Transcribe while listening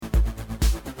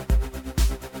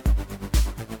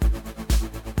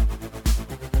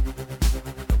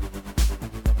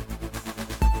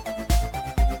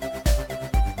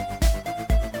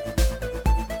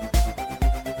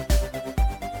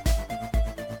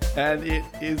And it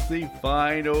is the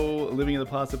final Living in the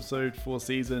Past episode for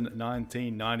season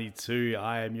 1992.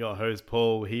 I am your host,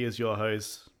 Paul. He is your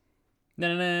host.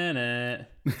 Na na na na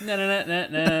na na na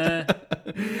na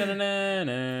na na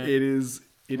na. It is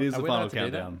the we final allowed to do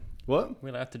countdown. What? We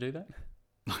allowed to do that?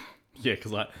 Yeah,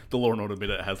 because like the Law and Order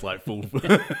minute has like full.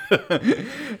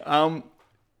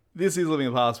 This is Living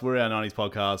in the Past. We're our 90s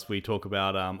podcast. We talk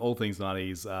about all things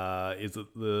 90s. Is it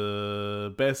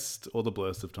the best or the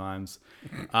worst of times?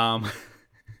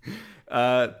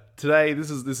 Today, this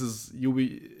is you'll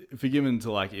be forgiven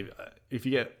to like if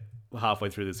you get halfway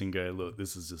through this and go, look,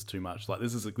 this is just too much. Like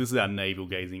this is our navel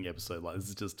gazing episode. Like this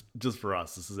is just for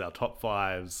us. This is our top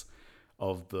fives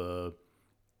of the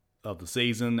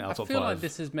season. Our top feel five. like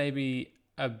this is maybe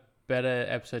a better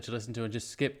episode to listen to and just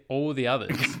skip all the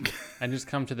others and just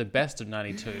come to the best of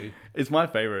 92. It's my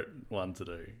favorite one to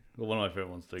do. Well, one of my favorite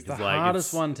ones to do. It's the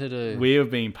hardest one to do. We have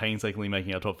been painstakingly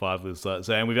making our top five lists. So,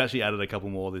 and we've actually added a couple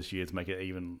more this year to make it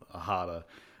even harder.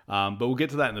 But we'll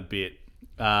get to that in a bit.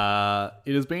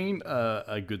 It has been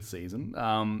a good season.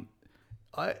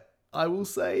 I will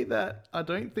say that I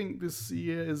don't think this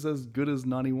year is as good as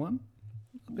 91.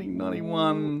 I think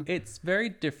 91... It's very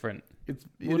different. It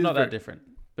Not that different,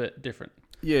 but different.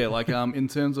 Yeah, like in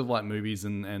terms of like movies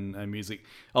and music,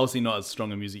 obviously not as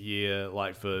strong a music year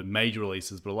like for major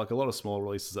releases, but like a lot of small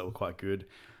releases that were quite good.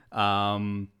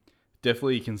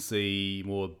 Definitely can see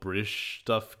more British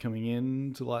stuff coming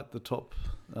in to like the top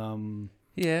top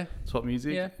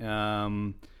music. Yeah.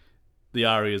 The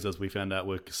arias, as we found out,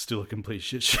 were still a complete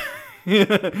shit show.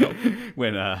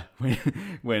 when a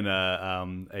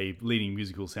leading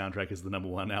musical soundtrack is the number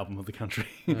one album of the country.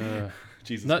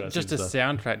 Jesus Not Christ, just a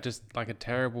soundtrack, just like a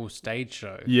terrible stage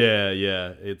show. Yeah,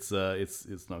 it's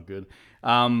not good.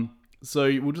 So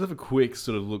we'll just have a quick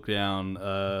sort of look down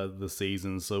the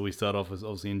season. So we start off as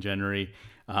obviously in January.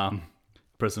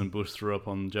 President Bush threw up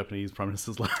on Japanese Prime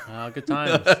Minister's lap. Oh, good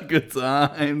times. Good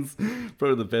times.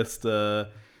 Probably the best. The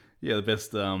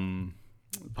best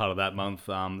part of that month.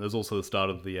 There's also the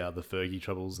start of the Fergie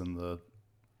troubles and the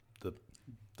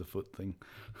foot thing.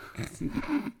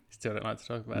 Still don't like to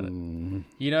talk about it.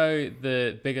 You know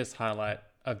the biggest highlight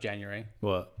of January?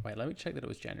 What? Wait, let me check that it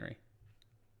was January.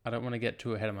 I don't want to get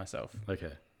too ahead of myself.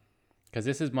 Okay. Because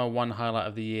this is my one highlight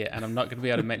of the year, and I'm not going to be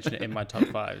able to mention it in my top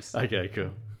fives. Okay, cool.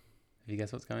 Have you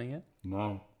guessed what's coming yet?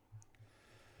 No.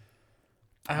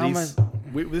 This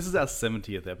This is our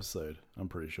 70th episode, I'm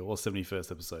pretty sure, or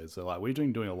 71st episode. So like we're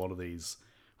doing a lot of these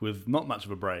with not much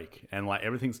of a break, and like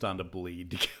everything's starting to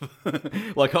bleed together.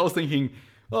 Like I was thinking,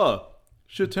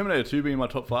 should Terminator 2 be in my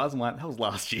top fives? I'm like, that was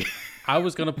last year. I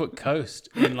was going to put Coast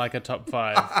in like a top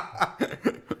five.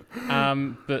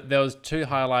 But there was two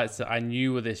highlights that I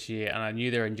knew were this year, and I knew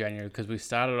they were in January because we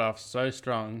started off so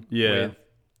strong with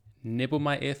Nibble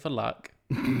My Ear for Luck.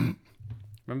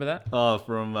 Remember that? Oh,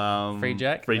 from Free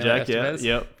Jack? Free Jack, yeah.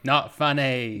 Yep. Not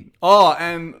funny. Oh,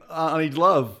 and I Need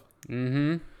Love.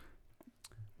 Mm-hmm.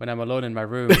 When I'm alone in my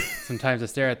room, sometimes I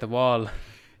stare at the wall.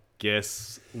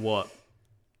 Guess what?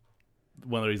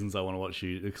 One of the reasons I want to watch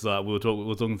you, because we were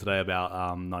talking today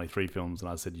about 93 films, and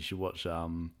I said you should watch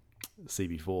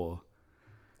CB4.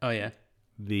 Oh, yeah?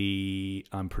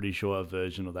 I'm pretty sure a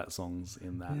version of that song's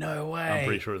in that. No way. I'm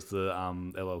pretty sure it's the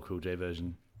LL Cool J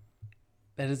version.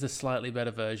 That is a slightly better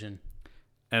version.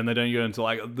 And they don't go into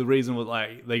like the reason was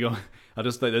like they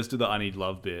just do the I Need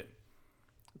Love bit,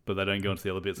 but they don't go into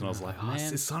the other bits. And I was like,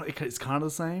 it's kind of the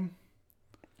same.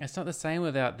 It's not the same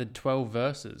without the 12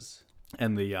 verses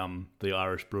and the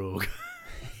Irish brogue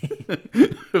at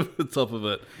the top of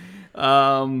it.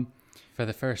 For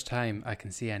the first time, I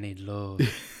can see I need love.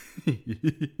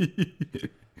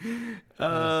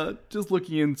 Just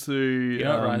looking into You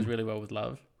know what rhymes really well with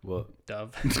love? What?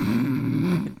 Dove.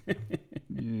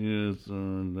 Yes.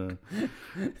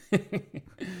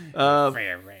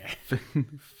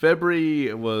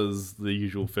 February was the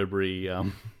usual February.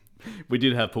 We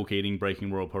did have Paul Keating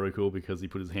breaking royal protocol because he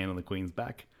put his hand on the Queen's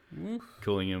back,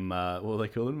 calling him what do they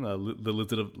call him? The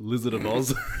Lizard of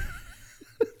Oz.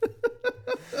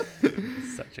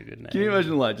 Such a good name. Can you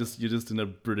imagine like you're just in a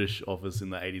British office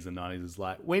in the 80s and 90s? It's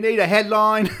like, we need a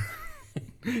headline.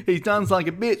 He's done something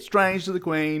a bit strange to the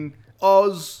Queen.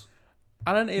 Oz,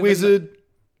 wizard,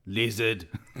 lizard.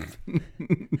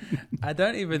 I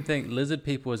don't even think lizard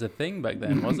people was a thing back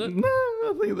then, was it? No,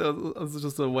 I think that was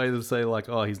just a way to say like,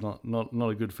 oh, he's not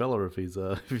a good fella if he's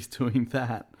doing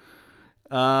that.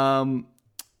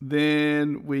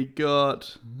 Then we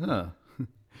got.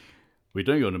 We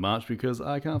don't go into March because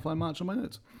I can't find March on my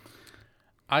notes.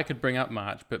 I could bring up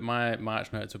March, but my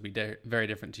March notes would be very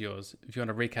different to yours. If you want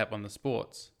to recap on the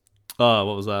sports. Oh,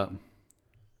 what was that?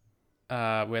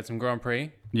 We had some Grand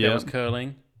Prix. Yeah. There was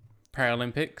curling,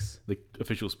 Paralympics. The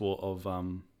official sport of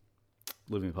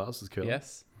living past is curling.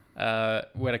 Yes. We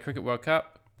had a Cricket World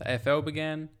Cup. The AFL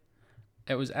began.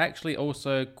 It was actually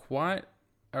also quite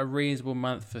a reasonable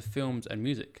month for films and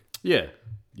music. Yeah.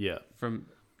 From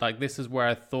like, this is where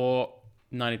I thought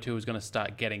 92 was going to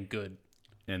start getting good.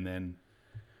 And then...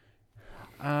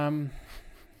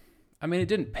 I mean, it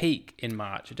didn't peak in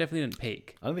March. It definitely didn't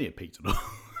peak. I don't think it peaked at all.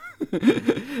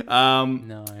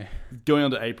 No. Going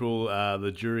on to April,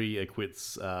 the jury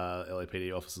acquits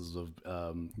LAPD officers of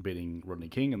beating Rodney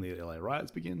King, and the LA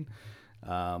riots begin.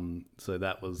 So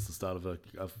that was the start of a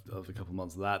couple of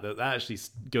months of that. That actually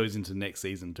goes into next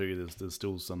season too. There's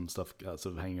still some stuff sort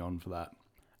of hanging on for that.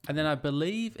 And then I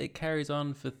believe it carries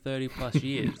on for 30 plus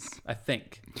years, I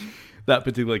think. That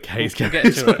particular case We'll get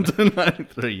carries to on to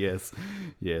 93,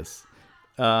 yes.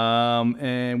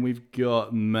 And we've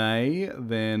got May,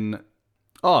 then...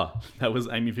 Oh, that was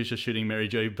Amy Fisher shooting Mary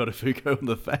Jo Buttafuoco in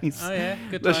the face. Oh, yeah,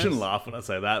 good I times. shouldn't laugh when I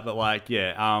say that, but like,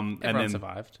 yeah. Everyone and then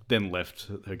survived. Then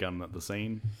left her gun at the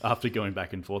scene after going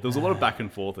back and forth. There was a lot of back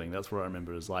and forth thing. That's what I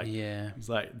remember. It's like, Yeah. It's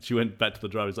like she went back to the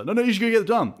driver. He's like, no, you should go get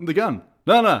the gun.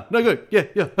 No, go, yeah.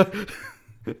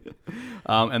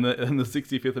 And the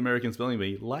 65th American spelling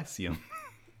bee, Lyceum.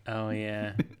 Oh,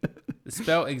 yeah.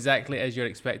 Spelt exactly as you'd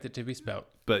expect it to be spelt.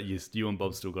 But you and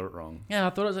Bob still got it wrong. Yeah,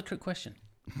 I thought it was a trick question.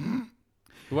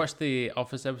 We watched the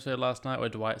Office episode last night where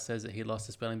Dwight says that he lost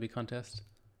the spelling bee contest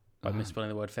by misspelling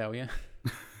the word failure.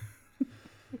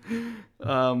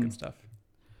 Good stuff.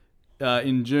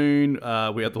 In June,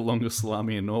 we had the longest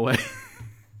salami in Norway.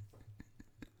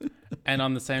 And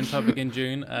on the same topic in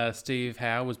June, Steve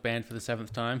Howe was banned for the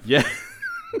 7th time. Yeah.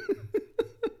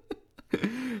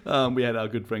 We had our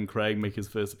good friend Craig make his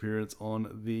first appearance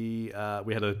on the...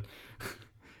 we had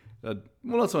well,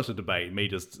 not so much a debate, me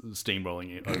just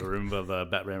steamrolling it over him of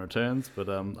Batman Returns, but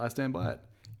I stand by it.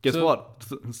 Guess what?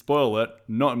 Spoiler alert,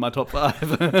 not in my top 5.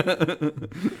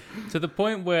 To the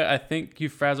point where I think you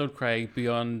frazzled Craig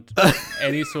beyond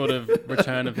any sort of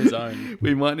return of his own.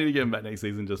 We might need to get him back next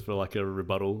season just for like a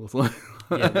rebuttal or something.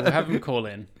 Yeah, we'll have him call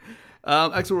in.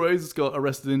 Axl Rose got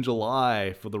arrested in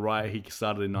July for the riot he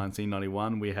started in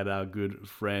 1991. We had our good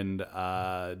friend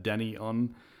Danny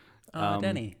on.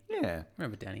 Danny. Yeah.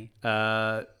 Remember Danny.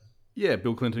 Yeah,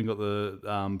 Bill Clinton got the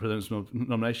presidential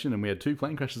nomination, and we had 2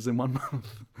 plane crashes in 1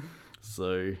 month.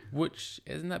 So, Which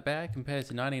isn't that bad compared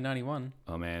to 1991.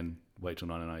 Oh man, wait till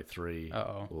 1993.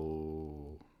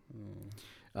 Uh-oh.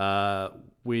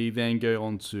 We then go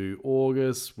on to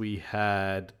August. We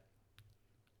had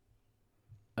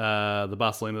the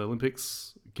Barcelona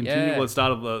Olympics continue. Yeah. Well, it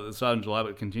started in July,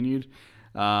 but it continued.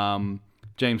 James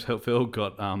Hetfield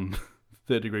got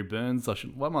 3rd-degree burns.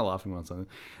 Why am I laughing on something?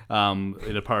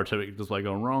 In a pyrotechnic display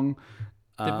gone wrong.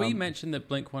 Did we mention that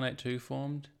Blink-182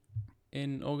 formed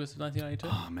in August of 1992?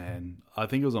 Oh man, I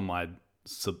think it was on my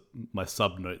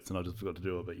sub notes, and I just forgot to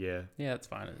do it. But yeah, Yeah, that's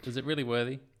fine. Is it really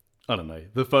worthy? I don't know.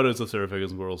 The photos of Sarah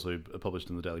Ferguson were also published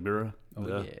in the Daily Mirror. Oh,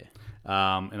 Yeah.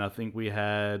 yeah. And I think we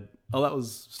had... Oh, that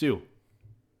was Steel.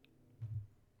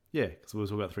 Yeah, because we were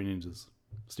talking about Three Ninjas.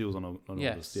 Steel was on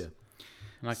Yes. August, yeah.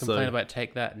 And I complained about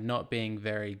Take That not being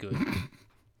very good.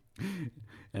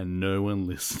 And no one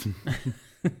listened.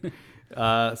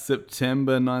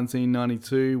 September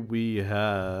 1992, we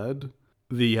had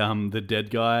the dead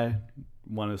guy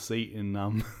won a seat in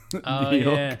New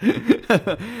York.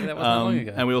 That wasn't long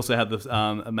ago. And we also had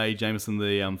the Mae Jemison,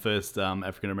 the first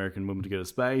African American woman to go to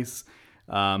space.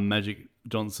 Magic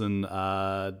Johnson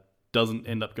doesn't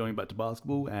end up going back to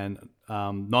basketball, and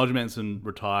Nigel Mansell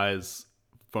retires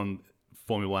from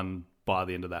Formula One by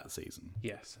the end of that season.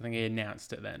 Yes, I think he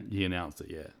announced it then. He announced it,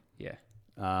 yeah.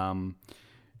 Yeah.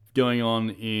 Going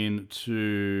on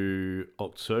into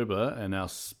October and our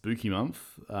spooky month.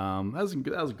 That was a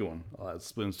good one. It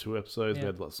split into 2 episodes.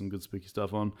 Yeah. We had some good spooky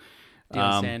stuff on.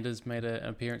 Deion Sanders made an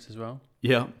appearance as well.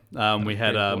 Yeah. We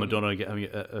had pretty important. Madonna having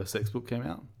a sex book came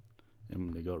out.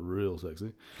 And they got real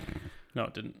sexy. No,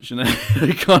 it didn't. Sinead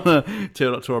O'Connor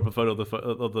tore up a photo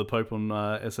of the Pope on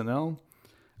SNL.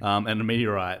 And a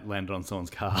meteorite landed on someone's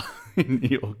car in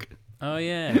New York. Oh,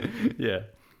 yeah. Yeah.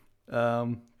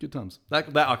 Good times.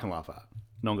 That I can laugh at.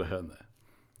 No one got hurt in there.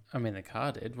 I mean, the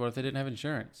car did. What if they didn't have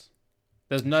insurance?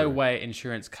 There's no way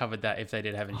insurance covered that if they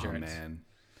did have insurance. Oh, man.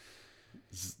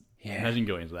 Yeah. Imagine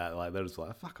going into that. Like, they're just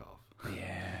like, fuck off.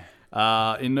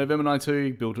 Yeah. In November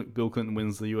 92, Bill Clinton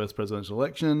wins the US presidential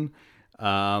election.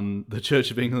 The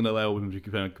Church of England allow women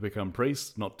to become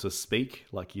priests, not to speak,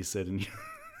 like you said in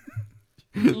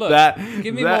Look,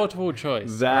 give me multiple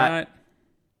choice. Right?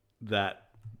 That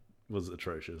was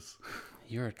atrocious.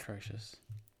 You're atrocious.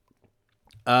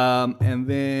 And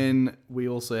then we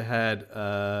also had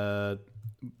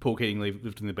Paul Keating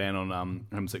lifting the ban on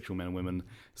homosexual men and women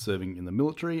serving in the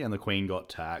military, and the Queen got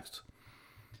taxed.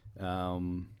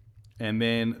 And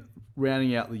then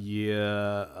rounding out the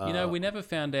year... we never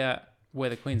found out where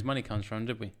the Queen's money comes from,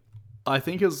 did we? I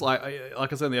think it's like I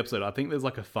said in the episode, I think there's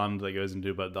like a fund that goes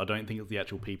into, but I don't think it's the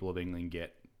actual people of England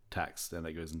get taxed and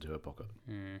that goes into her pocket.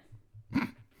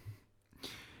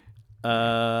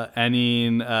 And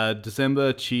in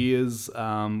December, Cheers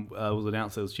was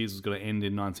announced that Cheers was going to end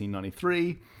in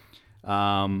 1993.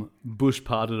 Bush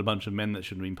pardoned a bunch of men that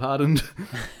shouldn't have been pardoned.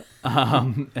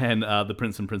 And the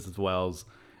Prince and Princess of Wales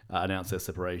announced their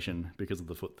separation because of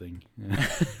the foot thing.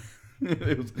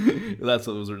 That's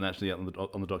what was written actually on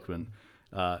the document.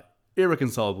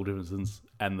 Irreconcilable differences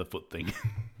and the foot thing.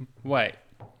 Wait.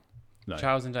 No.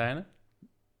 Charles and Diana?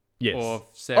 Yes. Or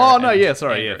Sarah? Oh, no, yeah,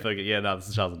 sorry. Andrew? Yeah, no, this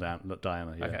is Charles and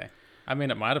Diana. Yeah. Okay. I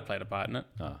mean, it might have played a part in it.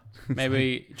 Oh.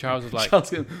 Maybe Charles was like, Charles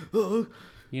going, oh,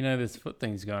 this foot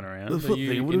thing's going around. the Are foot you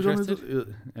thing. What are we interested?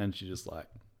 doing? And she just like,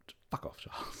 fuck off,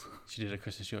 Charles. She did a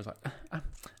Christmas. She was like, and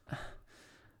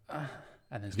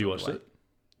then Have you watched it?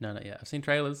 No, not yet. I've seen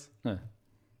trailers. No.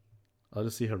 I'll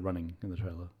just see her running in the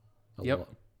trailer. A Yep. lot.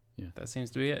 Yeah. That seems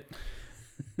to be it.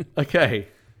 Okay.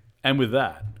 And with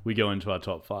that, we go into our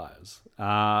top fives.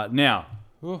 Now,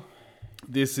 Ooh.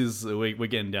 this is, we're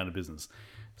getting down to business.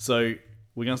 So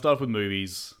we're going to start off with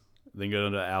movies, then go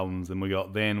into albums, then we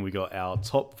got our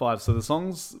top five. So the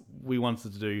songs we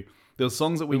wanted to do, there were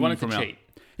songs that we knew wanted from to our... cheat.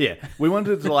 Yeah. We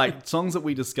wanted to like songs that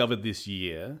we discovered this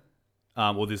year,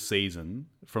 or this season,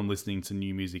 from listening to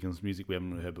new music and music we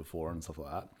haven't heard before and stuff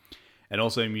like that. And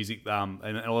also music,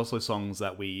 and also songs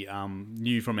that we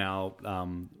knew from our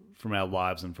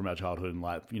lives and from our childhood, and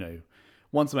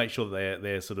want to make sure that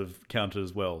they're sort of counted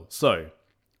as well. So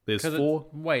there's 4.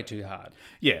 It's way too hard.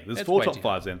 Yeah, there's It's 4 way top too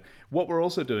fives. Then what we're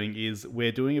also doing is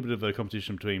we're doing a bit of a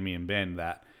competition between me and Ben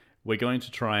that we're going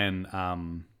to try and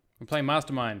We're playing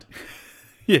Mastermind.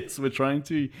 yes, we're trying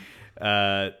to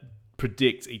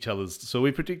predict each other's. So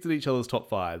we predicted each other's top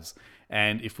fives,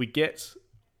 and if we get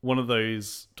one of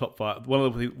those top 5, one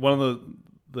of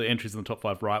the entries in the top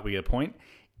 5 right, we get a point.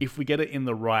 If we get it in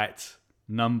the right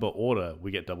number order,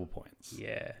 we get double points.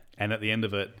 Yeah. And at the end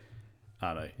of it,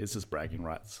 I don't know, it's just bragging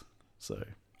rights. So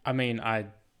I mean, I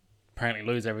apparently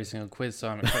lose every single quiz, so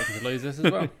I'm expecting to lose this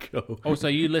as well. cool. Also,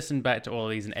 you listen back to all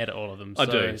of these and edit all of them. I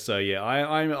do. So yeah,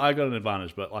 I got an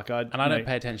advantage, but like I don't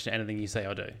pay attention to anything you say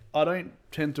or do. I don't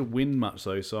tend to win much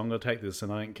though, so I'm gonna take this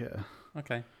and I don't care.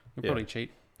 Okay. You'll Yeah. probably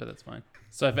cheat, but that's fine.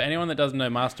 So for anyone that doesn't know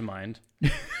Mastermind,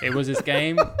 it was this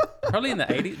game probably in the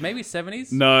 80s, maybe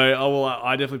 70s. No,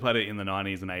 I definitely played it in the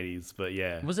 90s and 80s, but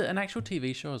yeah. Was it an actual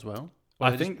TV show as well? Or I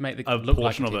they just think make a look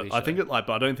portion like a of TV it. I show? think but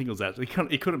I don't think it was actually.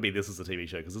 It couldn't be this as a TV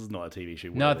show because this is not a TV show.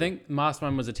 No, I think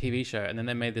Mastermind was a TV show, and then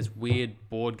they made this weird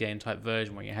board game type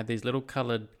version where you had these little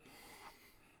coloured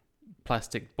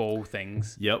plastic ball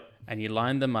things. Yep. And you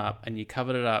lined them up, and you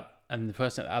covered it up, and the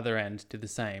person at the other end did the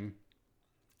same.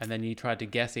 And then you tried to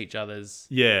guess each other's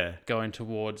going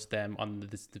towards them on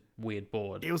this weird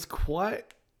board. It was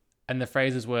quite. And the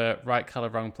phrases were right colour,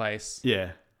 wrong place.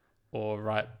 Yeah. Or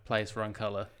right place, wrong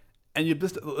colour. And you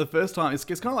just the first time it's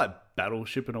kind of like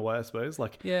Battleship in a way, I suppose.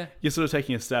 Like you're sort of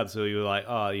taking a stab, so you're like,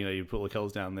 you put all the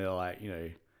colours down there, like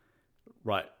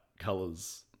right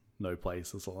colours, no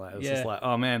place or something like that. It's just like,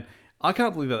 oh man, I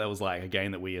can't believe that was like a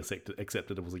game that we accepted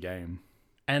it was a game.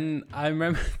 And I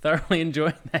remember thoroughly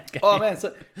enjoying that game. Oh man,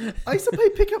 so I used to play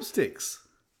Pickup Sticks.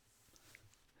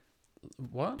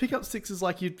 What? Pickup Sticks is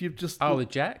like you've just the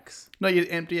jacks? No, you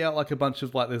empty out like a bunch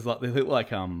of they look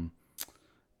like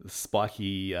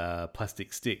spiky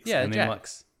plastic sticks. Yeah, and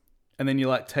jacks. And then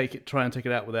you try and take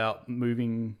it out without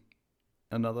moving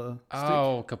another stick.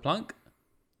 Oh, Kaplunk?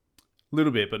 A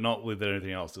little bit, but not with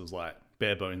anything else. It was like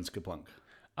bare bones Kaplunk.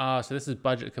 Oh, so this is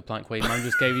budget Kaplunk where your mum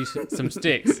just gave you some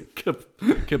sticks.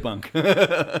 Kabunk.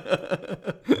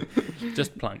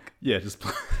 Just plunk. Yeah, just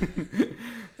plunk.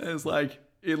 It's like,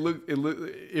 it looked,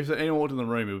 if anyone walked in the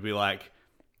room, it would be like,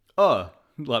 oh,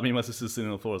 like me and my sister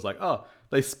sitting on the floor. It's like, oh,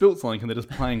 they spilt something and they're just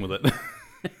playing with it.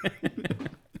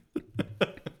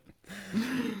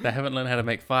 They haven't learned how to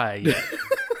make fire yet.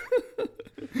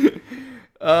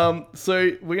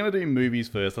 So we're gonna do movies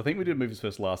first. I think we did movies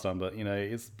first last time, but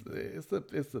it's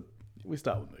the we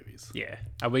start with movies. Yeah.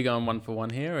 Are we going 1 for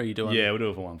 1 here, or are you doing? Yeah, we'll do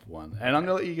it for one. And I'm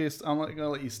gonna let you guys. I'm gonna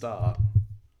let you start.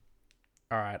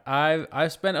 All right.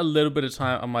 I've spent a little bit of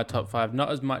time on my top 5, not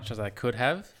as much as I could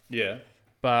have. Yeah.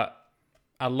 But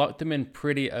I locked them in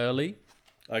pretty early.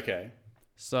 Okay.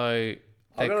 So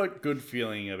I've got a good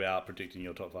feeling about predicting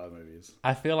your top 5 movies.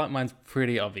 I feel like mine's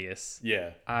pretty obvious.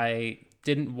 Yeah. I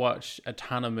didn't watch a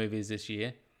ton of movies this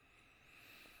year.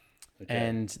 Okay.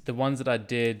 And the ones that I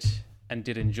did and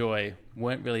did enjoy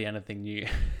weren't really anything new.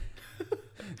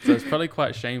 So it's probably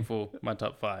quite shameful, my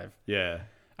top 5. Yeah.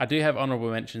 I do have honorable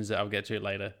mentions that I'll get to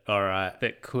later All right.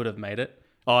 that could have made it.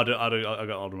 Oh, I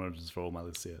got honorable mentions for all my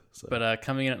lists here. So. But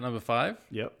coming in at number 5,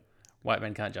 Yep. White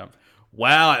Men Can't Jump.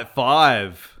 Wow, at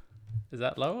 5. Is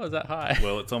that low or is that high?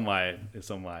 Well, it's on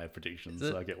my predictions,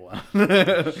 so I get one.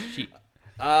 Shit.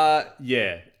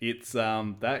 Yeah, it's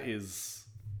that is.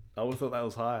 I would have thought that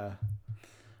was higher.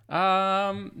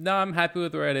 No, I'm happy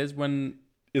with where it is. When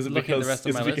Is it looking at because the rest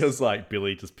of my because list. like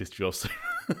Billy just pissed you off so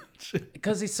much?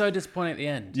 Because he's so disappointing at the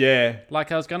end. Yeah,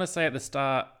 Like I was gonna say at the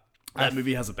start, that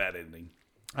movie has a bad ending.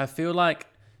 I feel like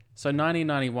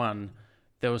 1991,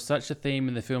 there was such a theme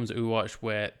in the films that we watched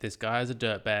where this guy is a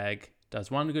dirtbag,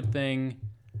 does one good thing,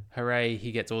 hooray,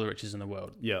 he gets all the riches in the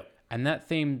world. Yeah, And that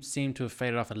theme seemed to have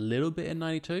faded off a little bit in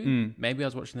 92. Maybe I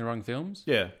was watching the wrong films,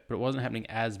 yeah. but it wasn't happening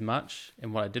as much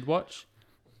in what I did watch.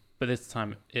 But this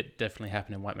time, it definitely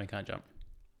happened in White Men Can't Jump.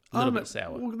 A little bit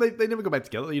sour. Well, they never got back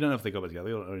together. You don't know if they got back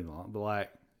together or anything like that. But like,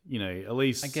 you know, at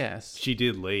least I guess. she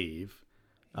did leave.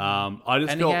 I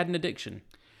just And felt he had an addiction.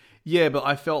 yeah, but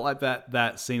I felt like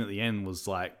that scene at the end was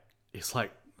like it's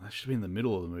like that should be in the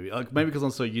middle of the movie. Like maybe because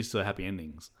I'm so used to happy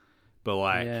endings, but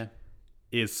like Yeah,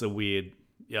 it's a weird.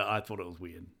 Yeah, I thought it was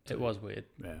weird. it was weird.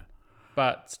 Yeah,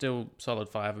 But still solid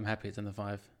 5. I'm happy it's in the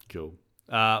 5. cool.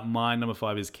 My number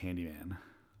 5 is Candyman.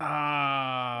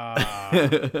 I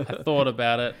thought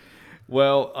about it.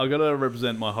 Well, I got to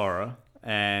represent my horror,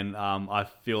 and I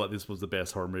feel like this was the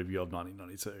best horror movie of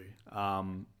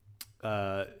 1992.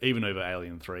 Even over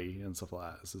Alien 3 and stuff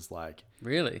like that. It's just like,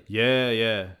 Really?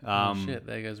 yeah. Oh, shit,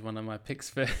 there goes one of my picks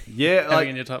for Yeah, having like,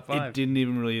 in your top it 5. didn't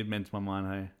even really ment to my mind,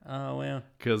 hey? Oh, wow.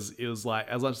 Because it was like,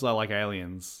 as much as I like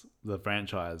Aliens, the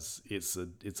franchise, it's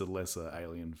a lesser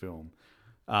Alien film.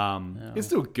 It's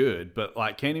still good, but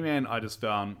like Candyman, I just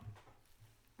found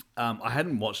I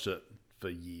hadn't watched it for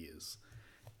years,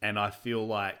 and I feel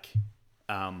like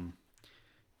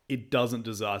it doesn't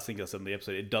deserve. I think I said in the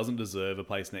episode, it doesn't deserve a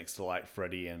place next to like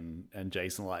Freddy and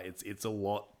Jason. Like it's a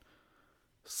lot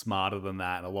smarter than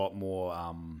that, and a lot more.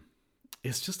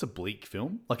 It's just a bleak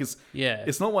film. Like it's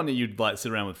not one that you'd like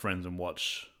sit around with friends and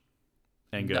watch.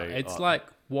 And go. No, it's like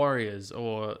Warriors,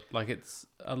 or like it's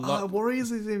a lot. Warriors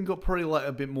has even got probably like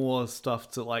a bit more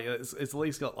stuff to like. It's at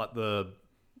least got like the,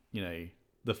 you know,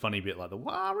 the funny bit like the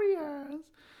Warriors.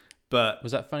 But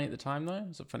Was that funny at the time though?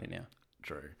 Is it funny now?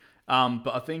 true.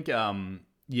 But I think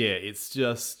yeah, it's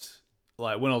just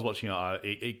like when I was watching it,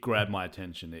 it grabbed my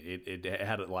attention. It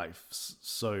had it like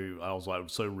so. I was like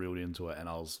so reeled into it, and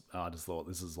I just thought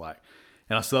this is like,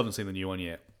 and I still haven't seen the new one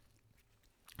yet.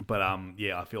 But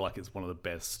yeah, I feel like it's one of the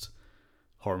best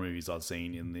horror movies I've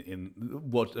seen in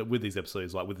what with these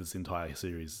episodes, like with this entire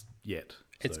series yet.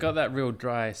 It's got that real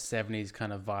dry 70s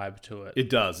kind of vibe to it. It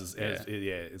does,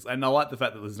 and I like the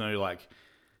fact that there's no like.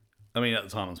 I mean, at the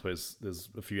time, I suppose there's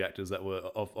a few actors that were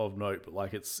of note, but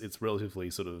like it's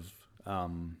relatively sort of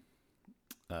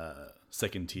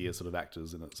second tier sort of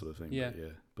actors in it, sort of thing. Yeah.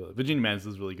 But Virginia Madsen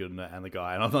is really good in it, and the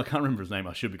guy, and I can't remember his name.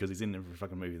 I should because he's in every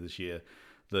fucking movie this year.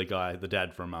 The guy, the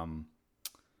dad from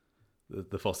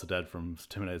the foster dad from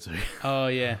Terminator 2. Oh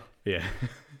yeah, Yeah.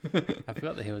 I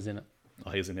forgot that he was in it.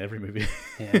 Oh, he's in every movie.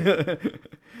 Yeah.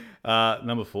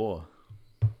 Number 4.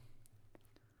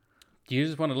 Do you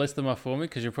just want to list them off for me?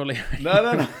 Because you're probably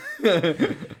No.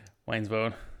 Wayne's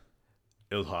World.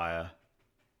 It was higher.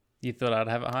 You thought I'd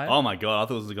have it higher? Oh my god, I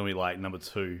thought it was going to be like number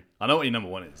 2. I know what your number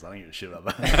 1 is. I don't give a shit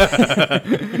about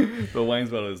that. But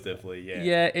Wayne's World is definitely, yeah.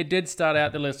 Yeah, it did start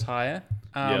out the list higher.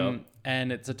 Yeah.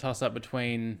 And it's a toss up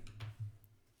between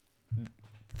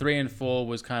 3 and 4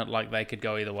 was kind of like they could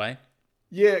go either way.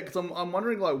 Yeah, because I'm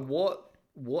wondering like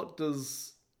what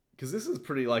does, because this is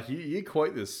pretty like you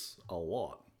quote this a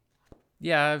lot.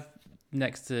 Yeah, I've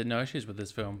next to no issues with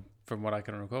this film from what I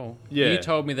can recall. Yeah. You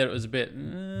told me that it was a bit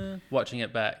watching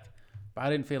it back, but I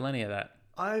didn't feel any of that.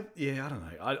 I don't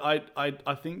know.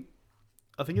 I think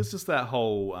it's just that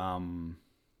whole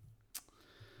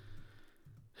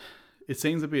it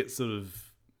seems a bit sort of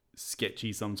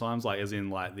sketchy sometimes, like as in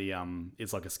like the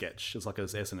it's like a sketch. It's like a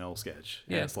SNL sketch.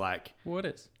 Yeah. And it's like Well, it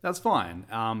is. that's fine.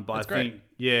 But That's I great. think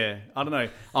yeah, I don't know.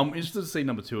 I'm interested to see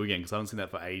number 2 again because I haven't seen that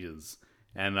for ages.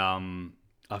 And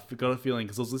I've got a feeling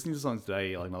because I was listening to songs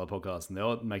today, like another podcast, and they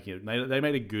were making it. They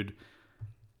made a good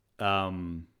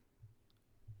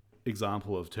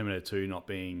example of Terminator 2 not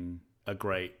being a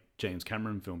great James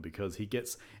Cameron film because he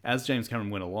gets, as James Cameron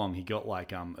went along, he got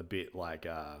like a bit like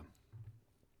I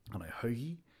don't know,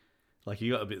 hokey. Like he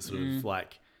got a bit sort of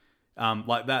like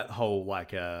that whole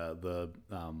like the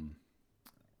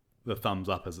the thumbs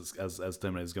up as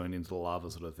Terminator's going into the lava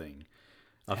sort of thing.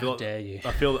 How dare you?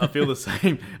 I feel the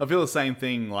same. I feel the same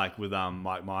thing like with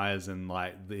Mike Myers and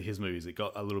like his movies. It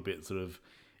got a little bit sort of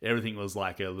everything was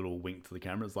like a little wink to the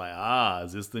camera. It's like,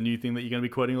 is this the new thing that you're going to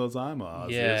be quoting all the time? Or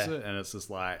is Yeah. this it? And it's just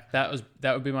like That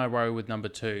would be my worry with number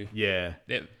 2. yeah,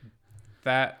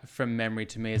 That from memory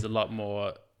to me is a lot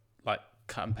more like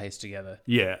cut and paste together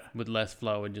yeah, with less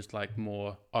flow and just like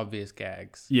more obvious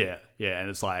gags. yeah, and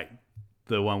it's like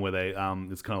the one where they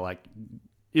it's kind of like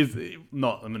is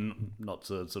not. I mean, not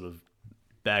to sort of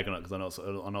bag on it because I know it's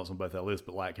on both our lists,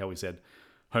 but like how we said,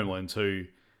 Home Alone 2.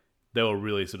 They were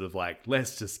really sort of like,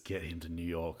 let's just get him to New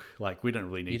York. Like, we don't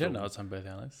really need. You don't know it's on both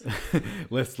our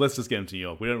lists. let's just get him to New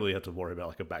York. We don't really have to worry about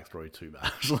like a backstory too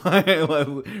much. Like,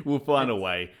 we'll find a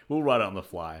way. We'll write it on the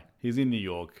fly. He's in New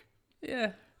York.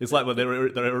 Yeah. It's like, but they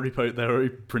already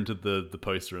printed the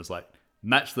poster. And it's like,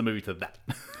 match the movie to that.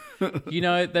 You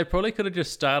know, they probably could have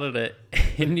just started it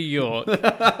in New York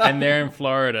and they're in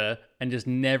Florida and just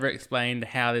never explained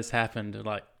how this happened.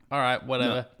 Like, all right,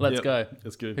 whatever. Let's go.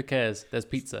 That's good. Who cares? There's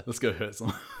pizza. Let's go hurt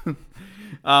someone.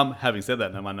 Having said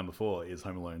that, now my number 4 is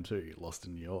Home Alone 2, Lost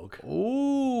in New York.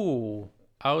 Ooh.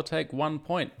 I'll take 1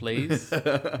 point, please.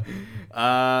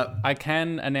 I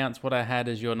can announce what I had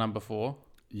as your number 4.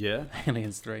 Yeah.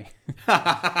 Aliens 3.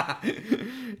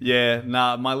 Yeah.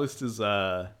 Nah, my list is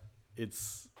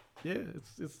it's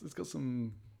got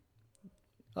some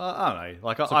I don't know,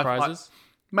 like Surprises?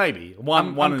 maybe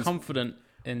I'm is confident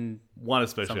in one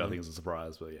especially something. I think is a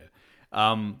surprise, but yeah.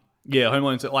 Yeah, Home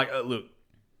Alone 2, like look,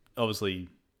 obviously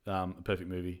a perfect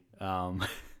movie.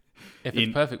 If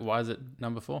it's perfect, why is it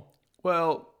number 4?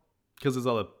 Well, because there's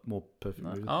other more perfect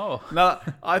movies. Oh. No,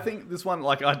 I think this one,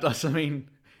 like, I mean,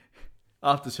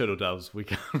 after Turtle Doves, we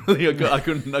can't really, I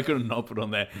couldn't not put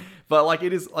on there. But like,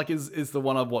 it is like is the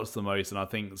one I've watched the most, and I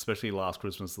think especially last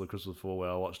Christmas, the Christmas before, where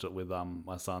I watched it with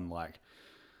my son like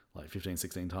 15,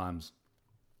 16 times.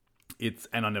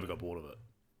 And I never got bored of it.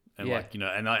 And Yeah. like, you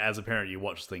know, and as a parent, you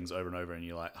watch things over and over, and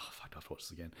you're like, oh fuck, I have to watch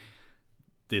this again.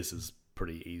 This is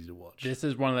pretty easy to watch. This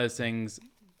is one of those things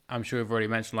I'm sure we've already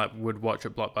mentioned, like, would watch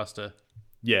at Blockbuster.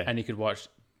 Yeah, And you could watch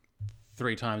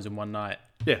 3 times in one night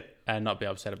yeah. and not be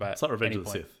upset about it. It's like Revenge of the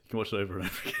Sith. You can watch it over and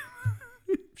over again.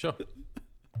 Sure.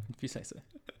 If you say so.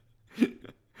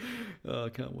 Oh, I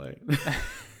can't wait.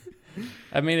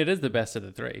 I mean, it is the best of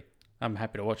the 3. I'm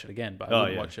happy to watch it again, but I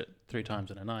wouldn't yeah. watch it 3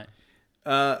 times in a night.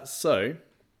 So,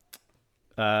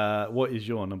 what is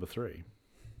your number 3?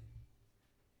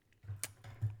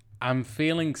 I'm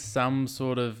feeling some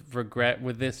sort of regret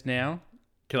with this now.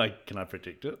 Can I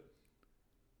predict it?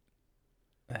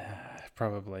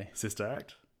 Probably. Sister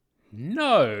Act?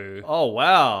 No. Oh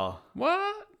wow!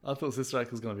 What? I thought Sister Act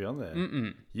was going to be on there.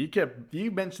 Mm-mm.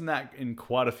 You mentioned that in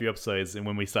quite a few episodes, and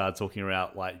when we started talking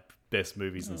about like best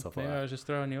movies and stuff like Maybe I that. was just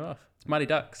throwing you off. It's Mighty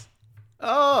Ducks.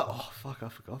 Oh fuck! I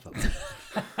forgot that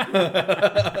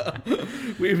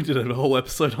one. We even did a whole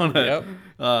episode on it. Yep.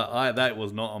 That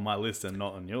was not on my list and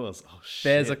not on yours. Oh shit!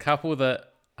 There's a couple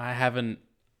that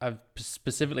I've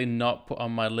specifically not put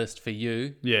on my list for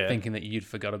you, Yeah. thinking that you'd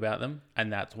forgot about them,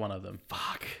 and that's one of them.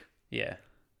 fuck. Yeah.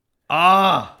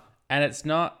 And it's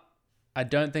not, I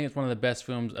don't think it's one of the best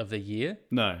films of the year,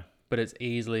 no, but it's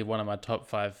easily one of my top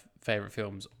 5 favorite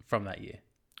films from that year.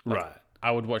 right. I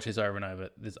would watch this over and over.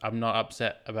 I'm not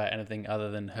upset about anything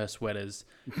other than her sweaters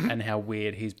and how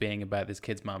weird he's being about this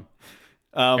kid's mum.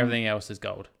 Everything else is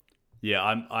gold.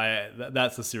 Yeah,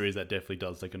 that's a series that definitely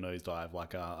does take a nosedive.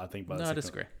 Like, I think by the No, I second,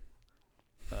 disagree.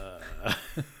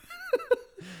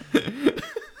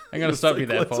 I'm going to stop you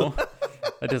there, Paul.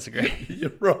 I disagree.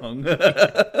 You're wrong.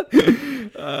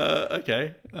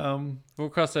 Okay. We'll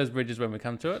cross those bridges when we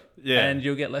come to it. Yeah. And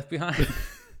you'll get left behind.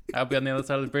 I'll be on the other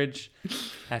side of the bridge.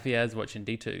 Happy as watching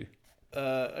D2.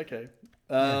 Okay.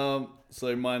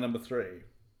 So my number 3,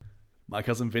 My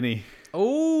Cousin Vinny.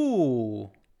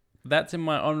 Oh, that's in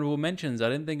my honorable mentions. I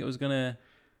didn't think it was going to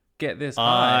get this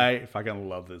high. I fucking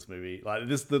love this movie. Like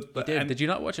this, Did you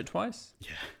not watch it twice?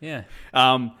 Yeah.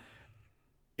 Yeah.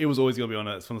 It was always gonna be on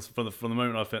it from the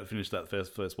moment I finished that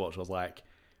first watch. I was like,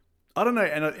 I don't know,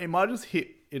 and it might have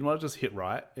just hit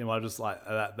right. It might have just like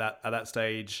at that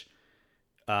stage,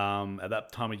 at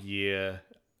that time of year,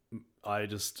 I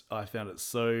found it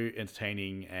so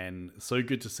entertaining and so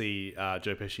good to see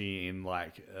Joe Pesci in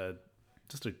like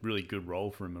just a really good role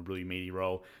for him, a really meaty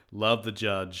role. Love the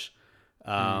judge.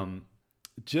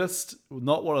 Just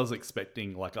not what I was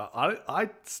expecting. Like I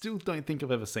still don't think I've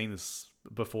ever seen this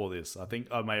before this. I think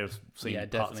I may have seen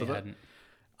parts of it. Hadn't.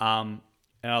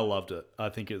 And I loved it. I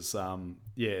think it's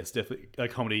it's definitely a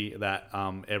comedy that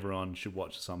everyone should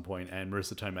watch at some point. And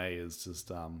Marissa Tomei is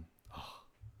just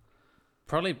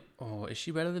Probably. Oh, is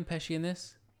she better than Pesci in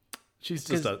this? She's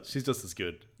just as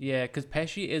good. Yeah, because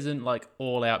Pesci isn't like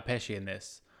all out Pesci in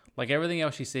this. Like everything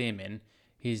else you see him in,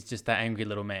 he's just that angry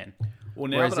little man. Well,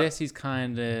 now Whereas that this, he's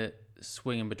kind of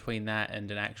swinging between that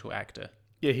and an actual actor.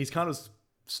 yeah, he's kind of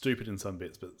stupid in some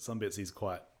bits, but some bits he's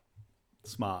quite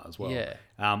smart as well. Yeah.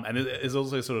 And it's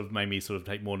also sort of made me sort of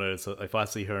take more notice. So if I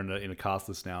see her in a cast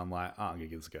list now, I'm like, oh, I'm gonna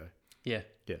give this a go. Yeah.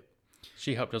 Yeah.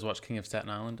 She helped us watch King of Staten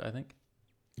Island, I think.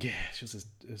 Yeah, she was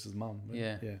his mum.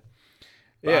 Yeah. Yeah.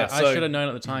 But Yeah. I should have known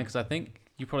at the time because I think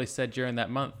you probably said during that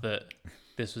month that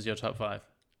this was your top 5.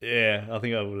 Yeah, I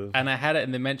think I would have. And I had it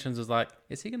in the mentions was like,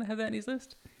 is he going to have that in his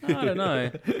list? I don't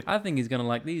know. I think he's going to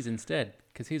like these instead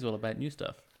because he's all about new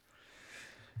stuff.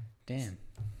 Damn.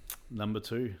 Number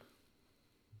 2.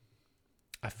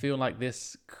 I feel like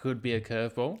this could be a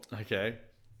curveball. Okay.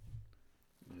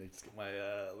 Let's get my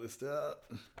list out.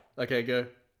 Okay, go.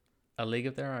 A League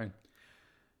of Their Own.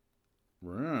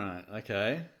 Right.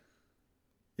 Okay.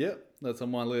 Yep, that's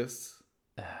on my list.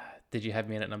 Did you have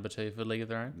me in at number 2 for League of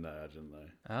Their Own? No, I didn't know.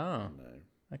 Oh.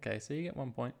 No. Okay, so you get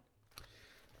 1 point.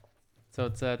 So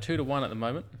it's 2-1 at the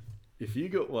moment. If you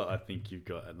got what I think you've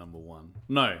got at number 1.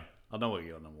 No, I know what you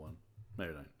got at number 1.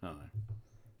 Maybe I don't. I don't know.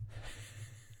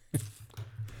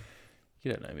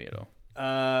 You don't know me at all.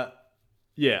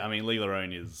 Yeah, I mean, League of Their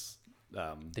Own is...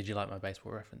 Did you like my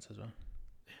baseball reference as well?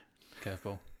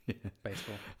 Curveball. Yeah.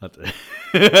 Baseball. I do.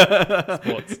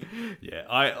 Sports. Yeah,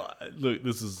 I look.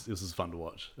 This is fun to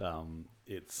watch.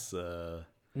 It's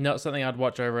Not something I'd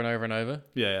watch over and over and over,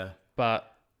 yeah.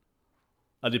 but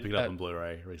I did pick it up on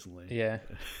Blu-ray recently. yeah.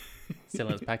 Still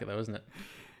in its packet though, isn't it?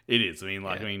 It is. I mean,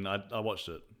 like, Yeah. I watched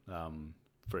it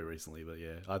very recently, but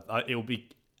yeah, it'll be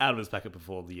out of its packet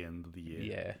before the end of the year.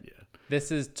 Yeah. Yeah.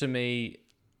 This is to me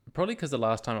probably because the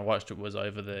last time I watched it was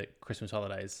over the Christmas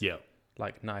holidays. Yeah.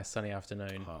 Like nice sunny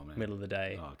afternoon, Oh, man. middle of the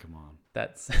day. Oh, come on.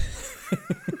 That's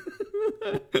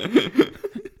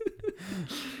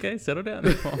okay. Settle down.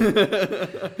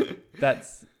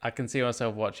 I can see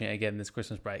myself watching it again this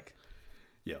Christmas break.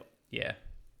 Yeah. Yeah.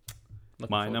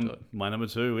 Looking My forward to it. number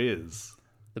 2 is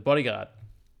The Bodyguard.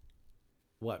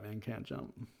 White Man Can't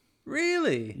Jump.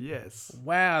 Really? Yes.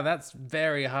 Wow, that's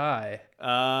very high.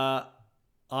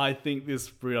 I think this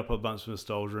brought up a bunch of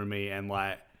nostalgia in me, and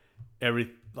like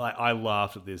I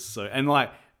laughed at this. So, and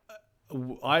like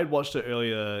I had watched it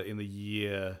earlier in the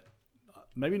year,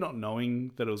 maybe not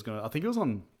knowing that it was gonna. I think it was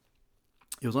on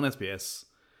SBS,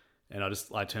 and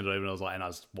I turned it over and I was like, and I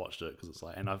just watched it because it's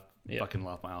like, and I fucking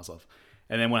laughed my ass off.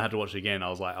 And then when I had to watch it again, I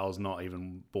was like, I was not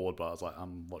even bored, but I was like,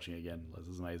 I'm watching it again. This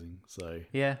is amazing. So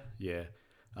Yeah. yeah,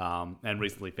 and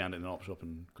recently found it in an op shop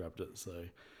and grabbed it. So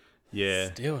yeah,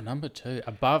 Still number 2.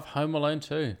 Above Home Alone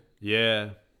 2.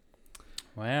 yeah.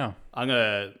 Wow.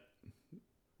 The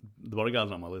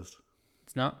Bodyguard's not on my list.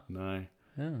 It's not? No.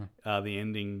 Oh. The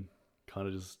ending kind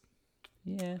of just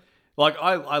Yeah. like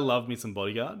I love me some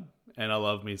Bodyguard and I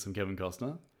love me some Kevin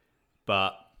Costner,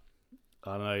 but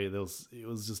I don't know, it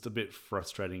was just a bit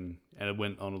frustrating and it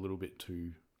went on a little bit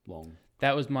too long.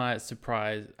 That was my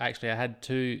surprise. Actually, I had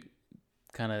 2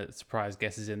 kind of surprise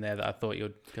guesses in there that I thought you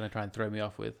were going to try and throw me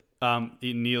off with.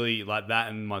 It nearly like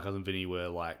that and My Cousin Vinny were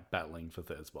like battling for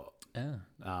third spot. Oh.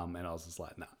 And I was just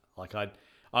like, nah. Like I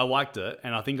liked it,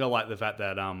 and I think I like the fact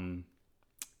that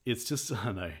it's just I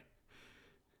don't know.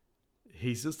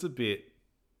 He's just a bit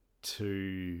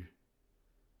too.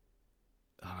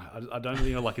 I don't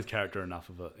think I like his character enough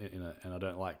of it in it, and I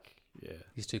don't like. Yeah,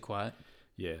 He's too quiet.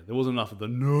 yeah. There wasn't enough of the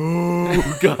no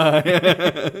guy.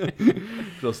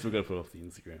 But I'll still got to put it off the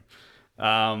Instagram.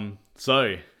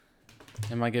 So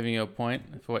Am I giving you a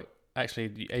point for what?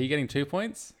 Actually, are you getting 2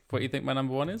 points for what you think my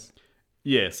number 1 is?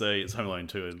 yeah, so it's Home Alone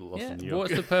 2 and Lost Yeah. in New York.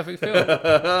 What's the perfect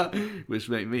film? Which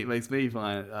makes me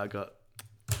fine. I got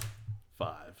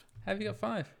 5. Have you got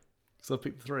 5? So I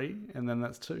picked 3, and then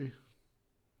that's 2.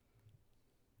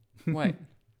 Wait.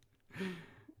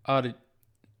 Oh,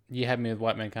 you had me with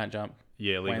White Man Can't Jump.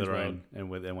 Yeah, Leave Wayne's Their World. Own and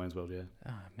Wayne's World. Yeah.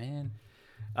 Oh, man.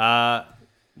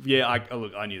 Yeah.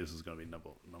 I knew this was going to be number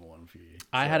 1 for you.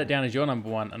 I So, had it down as your number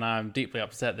 1, and I'm deeply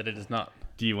upset that it is not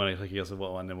Do you want to take a guess of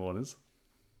what my number 1 is?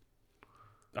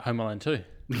 Home Alone 2.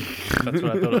 That's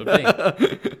what I thought it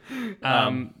would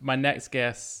be. My next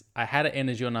guess, I had it in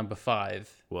as your number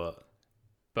 5, What?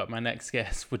 but my next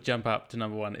guess would jump up to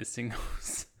number 1 is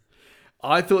Singles.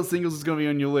 I thought Singles was going to be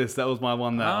on your list. That was my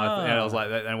one that and I was Ah. like,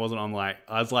 that, and it wasn't on like.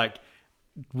 I was like,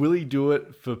 will he do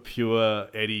it for pure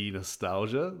Eddie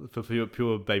nostalgia, for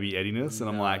pure baby Eddiness? And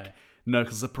I'm No. like, no,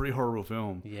 because it's a pretty horrible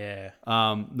film. Yeah.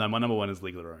 No, my number 1 is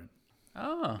League of Their Own.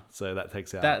 Oh. So that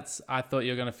takes out. I thought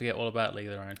you were going to forget all about League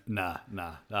of Their Own. Nah.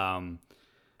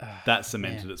 that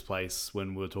cemented its place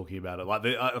when we were talking about it. Like,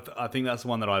 I think that's the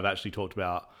one that I've actually talked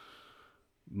about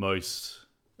most.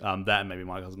 That and maybe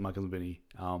my cousin Vinny.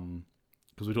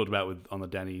 Because we talked about it on the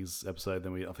Danny's episode.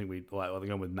 Then I think we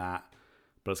going with Matt,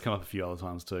 but it's come up a few other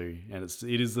times too. And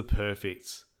it is the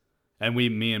perfect. And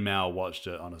me and Mal watched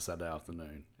it on a Saturday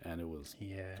afternoon, and it was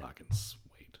fucking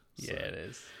sweet. So, Yeah, it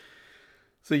is.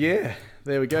 So yeah,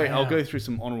 there we go. Wow. I'll go through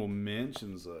some honorable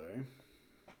mentions though.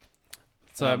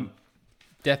 So,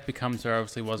 Death Becomes Her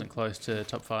obviously wasn't close to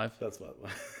top 5. That's what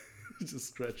just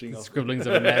scratching off. Scribblings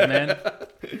of a madman.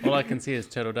 All I can see is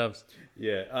turtle doves.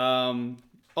 Yeah.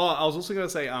 I was also going to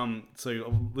say, so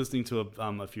I'm listening to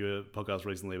a few podcasts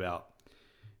recently about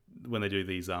when they do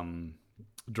these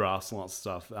drafts and lots of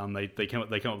stuff. They come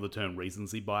up with the term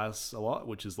recency bias a lot,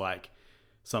 which is like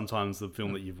sometimes the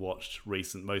film that you've watched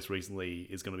most recently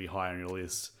is going to be higher on your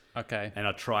list. Okay. And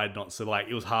I tried not to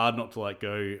it was hard not to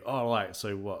go,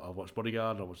 so what? I've watched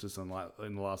Bodyguard. I watched this in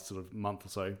the last sort of month or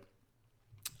so.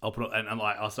 I'll put it, and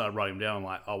I started writing them down. I'm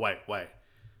like, oh wait,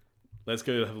 let's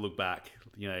go have a look back.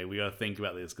 We got to think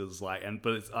about this because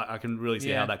I can really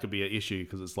see how that could be an issue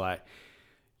because it's like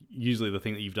usually the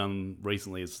thing that you've done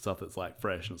recently is stuff that's like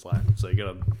fresh and it's like so you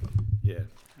got to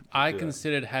I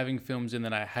considered having films in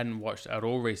that I hadn't watched at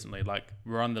all recently. Like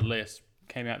were on the list,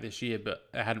 came out this year, but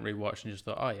I hadn't rewatched and just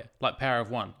thought, oh yeah, like Power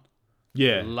of One.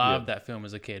 Yeah, loved that film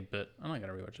as a kid, but I'm not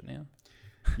gonna rewatch it now.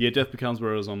 Yeah, Death Becomes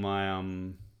Her was on my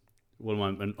one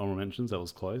of my honorable mentions. That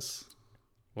was close.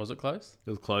 Was it close? It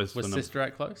was close. Was Sister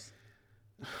Act close?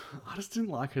 I just didn't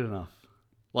like it enough.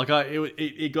 Like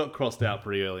it got crossed out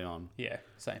pretty early on. Yeah,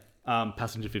 same.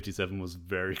 Passenger 57 was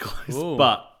very close, Ooh.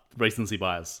 but recency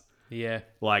bias. Yeah.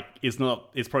 Like it's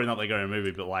probably not the go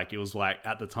movie, but like it was like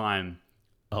at the time,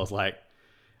 I was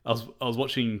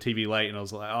watching TV late and I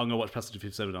was like, I'm gonna watch Passenger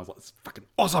 57. And I was like, it's fucking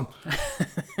awesome.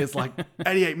 It's like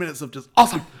 88 minutes of just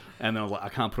awesome. And then I was like, I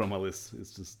can't put it on my list.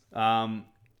 It's just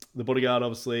The Bodyguard,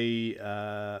 obviously.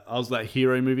 I was that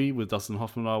Hero movie with Dustin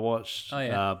Hoffman I watched. Oh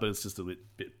yeah. But it's just a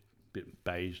bit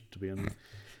beige to be honest.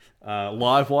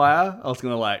 Livewire. I was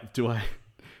gonna like, do I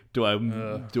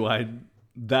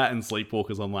that and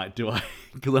Sleepwalkers? I'm like, do I?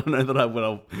 Because I know that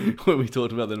when we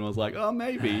talked about them, I was like, oh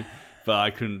maybe, but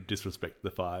I couldn't disrespect the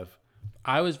 5.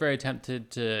 I was very tempted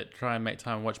to try and make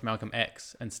time and watch Malcolm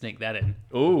X and sneak that in.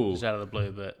 Ooh. Just out of the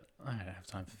blue, but I don't have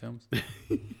time for films.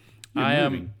 I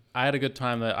I had a good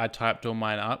time that I typed all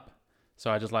mine up. So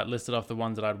I just like listed off the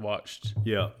ones that I'd watched.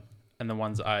 Yeah. And the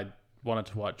ones that I wanted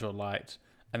to watch or liked.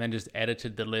 And then just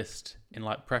edited the list in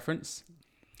like preference.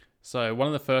 So one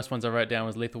of the first ones I wrote down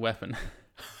was Lethal Weapon.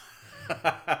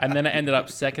 And then it ended up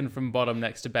second from bottom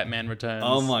next to Batman Returns.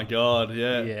 Oh my god,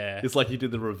 yeah. Yeah. It's like you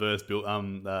did the reverse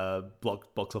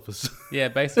box office. Yeah,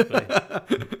 basically.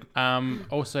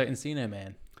 Also Encino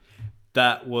Man.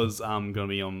 That was going to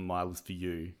be on my list for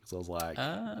you because I was like,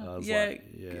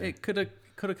 It could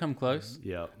have come close.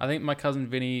 Yeah. I think my cousin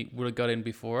Vinny would have got in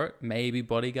before it. Maybe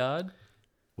Bodyguard.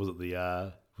 Was it the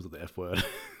F word?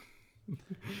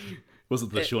 Was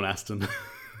it the Sean Astin?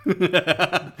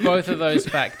 Both of those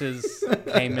factors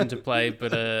came into play,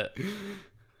 but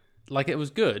it was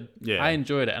good. Yeah. I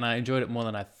enjoyed it, and I enjoyed it more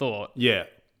than I thought. Yeah.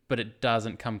 But it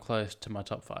doesn't come close to my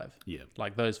top 5. Yeah.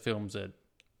 Like those films are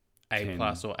A 10.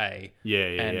 plus or A. Yeah,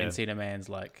 and yeah. Encino Man's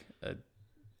like a It'd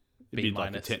B be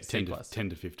like minus, a 10 C to plus.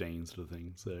 10 to 15 sort of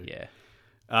thing. So Yeah.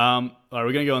 All right,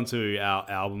 we're going to go on to our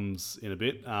albums in a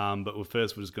bit, but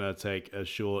first we're just going to take a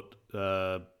short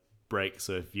break.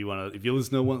 So if your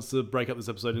listener wants to break up this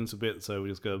episode into a bit, so we're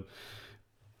just going to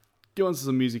go on to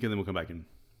some music and then we'll come back in.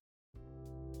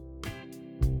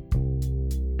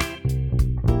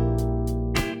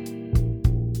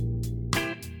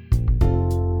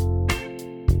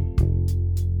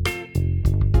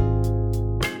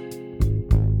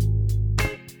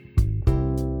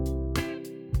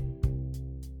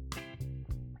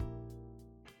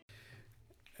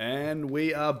 And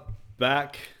we are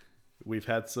back. We've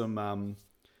had some.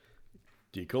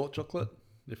 Do you call it chocolate?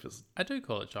 I do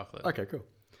call it chocolate. Okay, cool.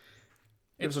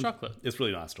 It's chocolate. It's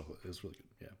really nice chocolate. It's really good.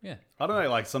 Yeah. Yeah. I don't know.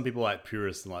 Like some people like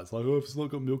purists and like it's like, oh, if it's not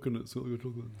got milk in it, it's not good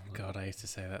chocolate. God, I used to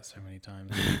say that so many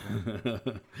times. I'm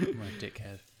a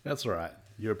dickhead. That's all right.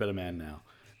 You're a better man now.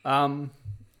 find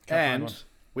And one.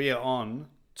 we are on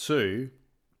to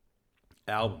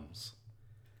albums.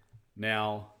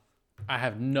 Now, I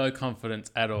have no confidence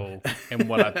at all in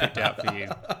what I picked out for you.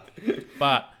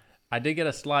 But I did get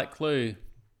a slight clue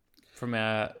from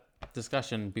our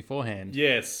discussion beforehand.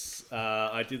 yes,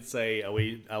 I did say, are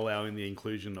we allowing the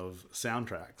inclusion of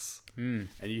soundtracks? And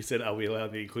you said, are we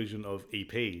allowing the inclusion of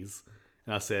EPs?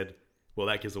 And I said, well,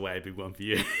 that gives away a big one for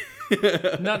you.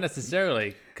 Not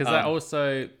necessarily, because I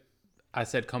also I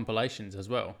said compilations as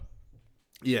well.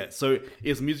 Yeah, so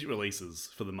it's music releases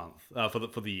for the month,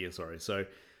 for the year. Sorry, so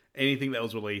anything that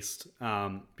was released,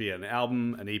 be it an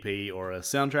album, an EP, or a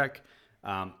soundtrack,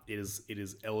 it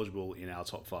is eligible in our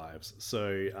top fives.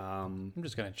 So I'm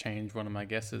just going to change one of my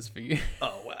guesses for you.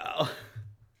 oh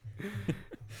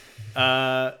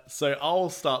wow. So I'll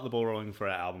start the ball rolling for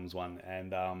our albums one,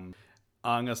 and I'm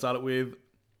gonna start it with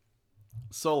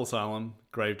Soul Asylum,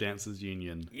 Grave Dancers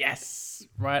Union. Yes!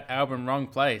 Right album, wrong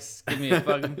place. Give me a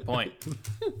fucking point.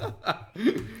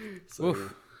 So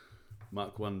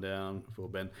mark one down for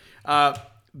Ben.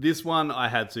 This one I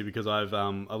had to because I've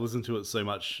listened to it so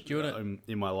much in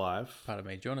my life. Pardon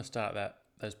me. Do you want to start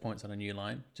those points on a new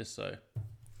line? Just so,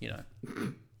 you know.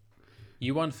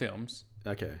 You won films.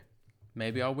 Okay.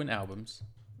 Maybe I'll win albums.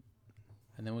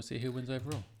 And then we'll see who wins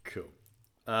overall. Cool.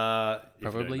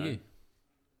 Probably you.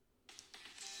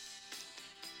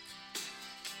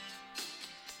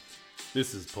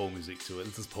 This is Paul music to it.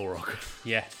 This is Paul rock.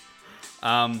 Yeah.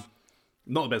 Not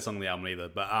the best song on the album either,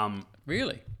 but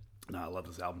Really? no, I love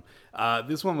this album.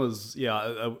 This one was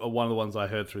one of the ones I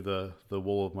heard through the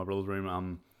wall of my brother's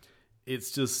room.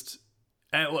 It's just,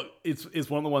 and look, it's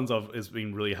one of the ones it's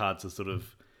been really hard to sort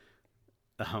of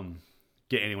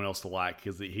get anyone else to like,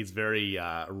 because he's very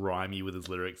rhymey with his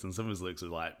lyrics, and some of his lyrics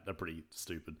are pretty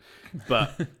stupid.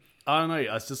 But I don't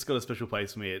know, it's just got a special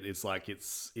place for me. It's like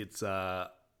it's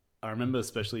I remember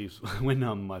especially when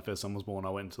my first son was born, I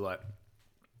went to like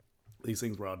these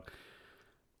things where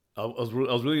I was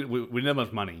really, we didn't have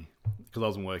much money because I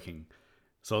wasn't working,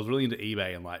 so I was really into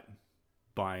eBay and like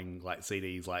buying like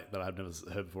CDs like that I've never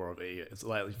heard before of. It's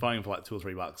like finding them for like $2 or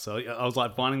 $3. So I was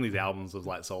like finding these albums of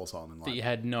like Soul Asylum and like, that you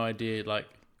had no idea. Like,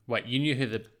 wait, you knew who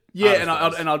the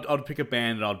I'd pick a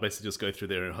band and I'd basically just go through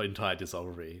their entire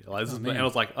discography. Like, and I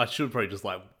was like, I should have probably just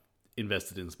like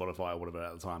invested in Spotify or whatever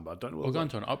at the time, but I don't know. Or gone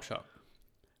to an op shop.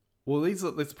 Well, it's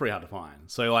pretty hard to find.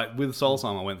 So like with Soul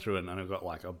Asylum, I went through it and I got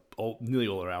like nearly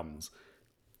all their albums.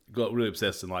 Got really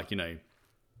obsessed and like, you know,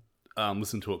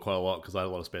 listened to it quite a lot because I had a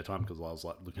lot of spare time because I was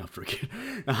like looking after a kid.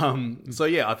 So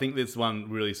yeah, I think this one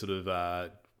really sort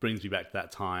of brings me back to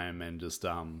that time, and just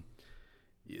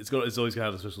it's always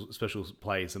gonna have a special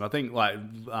place. And I think like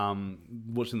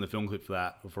watching the film clip for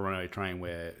that for Runaway Train,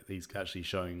 where he's actually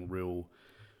showing real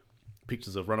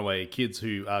pictures of runaway kids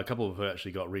who a couple of who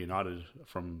actually got reunited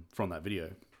from that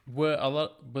video. Were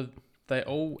they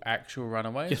all actual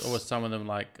runaways, yes, or were some of them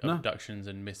like abductions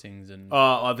and missings? And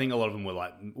I think a lot of them were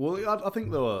like, well, I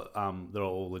think they were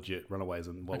all legit runaways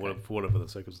and for whatever the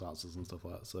circumstances and stuff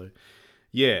like that. So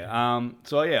yeah,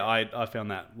 I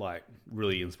found that like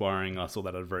really inspiring. I saw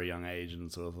that at a very young age and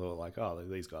sort of thought like, oh,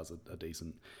 these guys are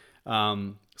decent.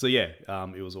 So yeah,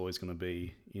 it was always going to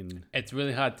be in. It's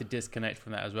really hard to disconnect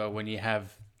from that as well when you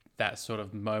have that sort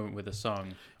of moment with a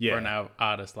song for an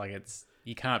artist. Like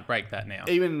you can't break that now.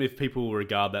 Even if people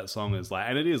regard that song as like,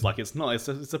 and it is like, it's not.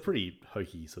 It's a pretty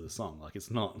hokey sort of song. Like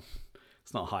it's not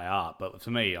high art, but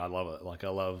for me, I love it. Like I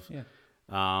love. Yeah.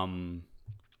 And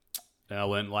I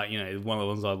learned like, you know, one of the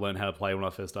ones I learned how to play when I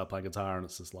first started playing guitar, and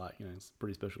it's just like, you know, it's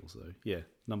pretty special. So yeah,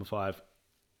 number 5,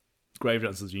 Grave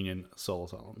Dancers Union, Soul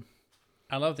Asylum.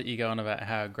 I love that you go on about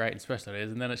how great and special it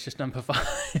is, and then it's just number 5.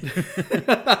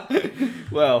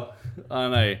 Well, I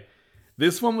don't know.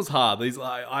 This one was hard.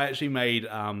 I actually made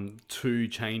 2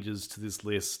 changes to this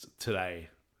list today,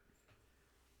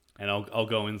 and I'll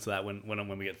go into that when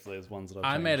we get to those ones that I've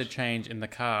changed. I made a change in the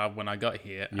car when I got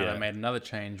here, and I made another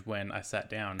change when I sat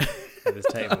down at this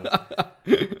table.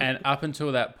 And up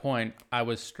until that point, I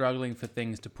was struggling for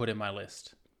things to put in my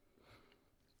list.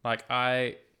 Like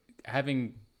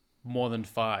having more than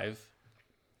 5.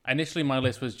 Initially, my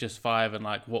list was just 5 and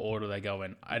like what order they go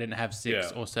in. I didn't have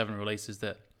 6 or 7 releases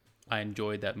that I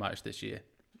enjoyed that much this year.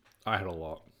 I had a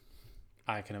lot.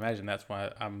 I can imagine. That's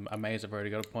why I'm amazed I've already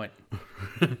got a point.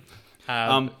 But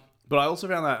I also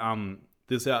found that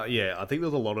I think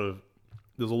there's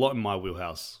a lot in my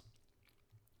wheelhouse.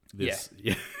 Yeah.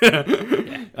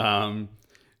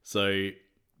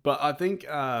 But I think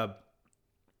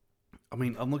I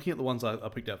mean, I'm looking at the ones I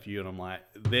picked out for you, and I'm like,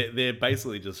 they're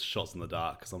basically just shots in the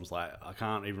dark, because I'm just like, I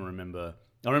can't even remember.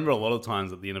 I remember a lot of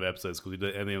times at the end of episodes, because at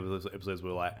the end of those episodes we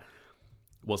were like,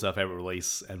 what's our favorite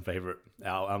release and favorite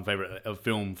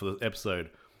film for the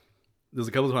episode? There's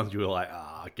a couple of times you were like,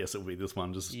 I guess it would be this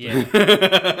one. Just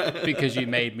because you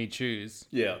made me choose.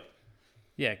 Yeah,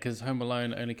 because Home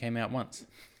Alone only came out once.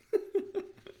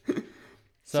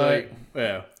 So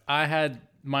yeah, I had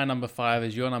my number 5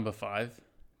 as your number 5.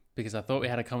 Because I thought we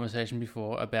had a conversation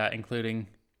before about including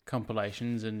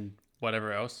compilations and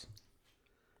whatever else.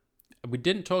 We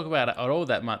didn't talk about it at all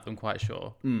that month, I'm quite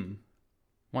sure.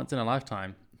 Once in a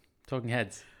Lifetime, Talking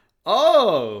Heads.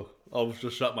 Oh, I'll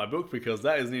just shut my book because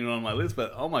that isn't even on my list.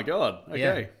 But oh my god, okay,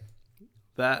 Yeah.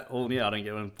 that. Oh yeah, I don't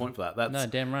get a point for that. No,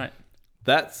 damn right.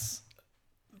 That's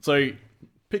so.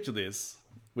 Picture this: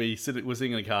 we're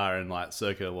sitting in a car in like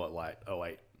circa what, like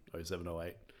 08, 07,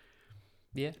 08.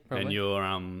 Yeah, probably. And you're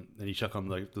and you chuck on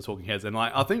the Talking Heads, and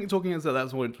like I think Talking Heads,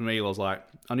 that's what for me was like.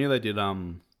 I knew they did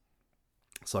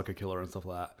Psycho Killer and stuff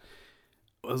like that.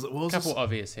 What was Couple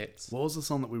obvious hits. What was the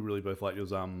song that we really both liked? It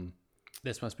was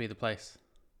This Must Be the Place.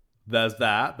 There's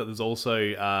that, but there's also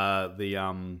the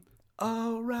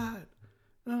all right,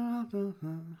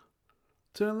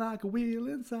 turn like a wheel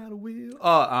inside a wheel.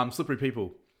 Oh, Slippery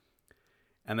People,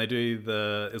 and they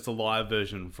do it's a live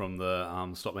version from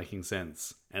the Stop Making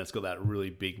Sense, and it's got that really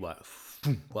big like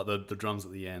the drums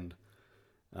at the end.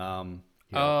 Yeah.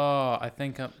 Oh, I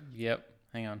think yep.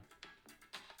 Hang on.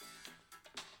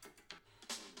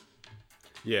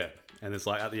 Yeah, and it's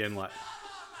like at the end like.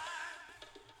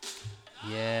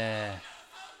 Yeah.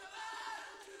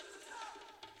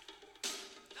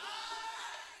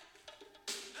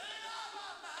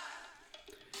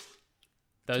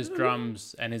 Those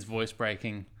drums and his voice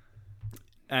breaking.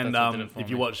 And That's what did it for if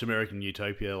you me. watch American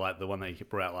Utopia, like the one they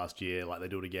brought out last year, like they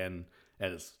do it again,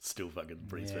 and it's still fucking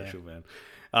pretty Yeah. special, man.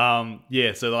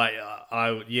 Yeah, so like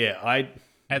I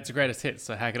It's the greatest hits,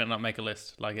 so how can it not make a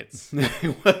list? Like it's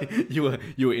you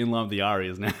were in line with the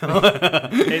arias now.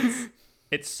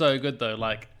 it's so good though.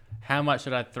 Like how much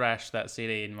did I thrash that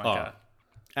CD in my car?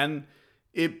 And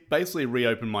it basically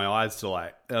reopened my eyes to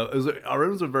like I remember it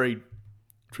was a very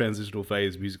transitional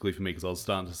phase musically for me because I was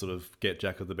starting to sort of get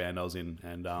Jack of the band I was in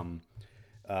and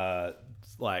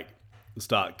like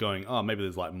start going, oh, maybe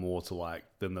there's like more to like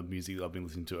than the music that I've been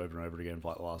listening to over and over again for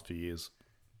like the last few years.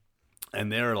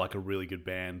 And they're like a really good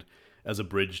band as a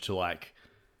bridge to like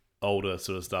older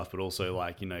sort of stuff, but also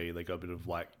like, you know, they got a bit of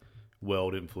like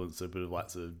world influence, a bit of like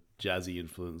sort of jazzy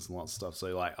influence and lots of stuff.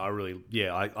 So like I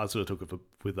sort of took it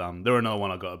with they were another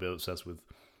one I got a bit obsessed with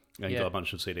and got a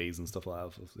bunch of CDs and stuff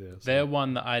like that. Yeah, so. They're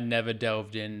one that I never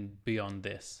delved in beyond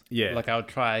this. Yeah. Like I would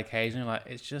try occasionally, like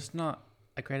it's just not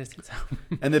a greatest hits album.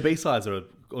 And their B-sides are,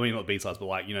 I mean, not B-sides, but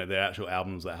like, you know, their actual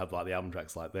albums that have like the album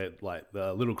tracks, like they're like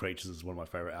the Little Creatures is one of my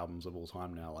favorite albums of all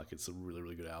time now. Like it's a really,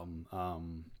 really good album.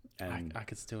 And I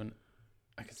could still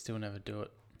never do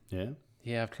it. yeah,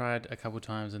 Yeah, I've tried a couple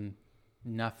times and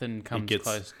nothing comes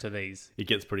close to these. it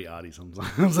gets pretty arty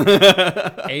sometimes.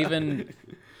 Even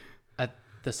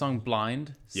the song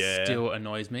Blind Yeah. still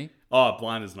annoys me. Oh,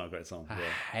 Blind is not a great song. I Yeah.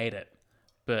 hate it.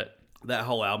 But That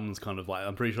whole album's kind of like,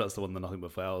 I'm pretty sure that's the one that Nothing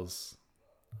But Flowers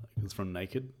is from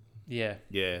Naked. yeah.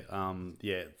 Yeah.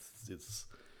 Yeah. It's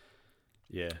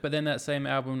yeah. But then that same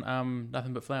album,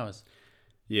 Nothing But Flowers.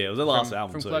 Yeah. It was their last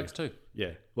album From too. Clerks too.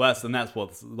 Yeah. Well, that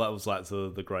was like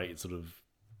the great sort of.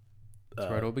 That's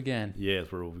where it all began. Yeah,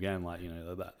 it's where it all began. Like, you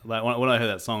know, that like when I heard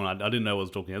that song, I didn't know what I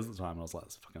was talking Heads at the time. And I was like,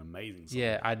 it's a fucking amazing song.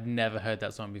 Yeah, I'd never heard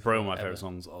that song before. Probably one of my ever. favorite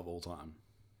songs of all time.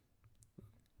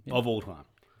 Yeah. Of all time.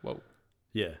 Whoa.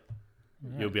 Yeah.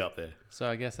 You'll be up there. So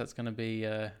I guess that's going to be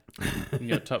in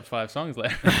your top 5 songs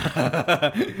later.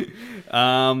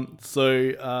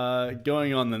 So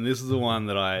going on then, this is the one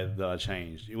that I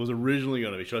changed. It was originally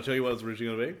going to be. Should I tell you what it was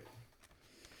originally going to be?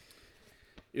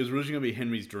 It was originally going to be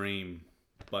Henry's Dream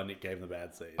by Nick Cave and the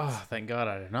Bad Seeds. Oh, thank God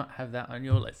I did not have that on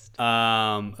your list.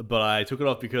 But I took it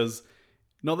off because,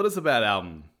 not that it's a bad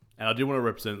album, and I do want to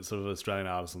represent sort of Australian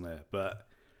artists on there, but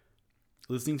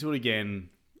listening to it again,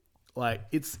 like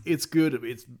it's good.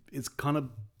 It's kind of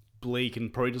bleak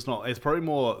and probably just not. It's probably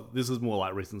more. This is more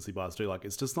like recency bias too. Like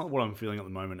it's just not what I'm feeling at the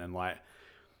moment. And like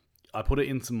I put it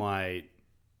into I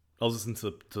was listening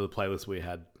to the playlist we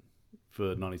had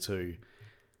for '92,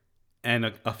 and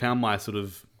I found my sort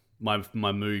of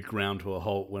my mood ground to a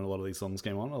halt when a lot of these songs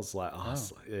came on. I was like, I'm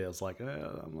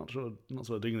not sure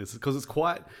digging this because it's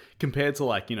quite compared to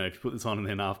like, you know, if you put this on and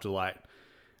then after like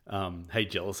Hey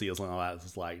Jealousy or something like that,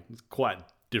 it's like it's quite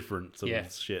different sort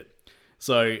of shit.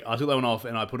 So I took that one off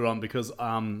and I put it on because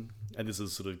and this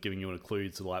is sort of giving you a clue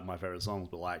to like my favorite songs,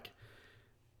 but like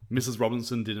Mrs.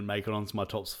 Robinson didn't make it onto my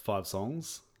top 5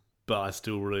 songs, but I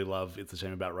still really love It's a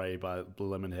Shame About Ray by Blue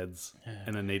Lemonheads,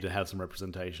 and I need to have some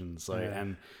representation. So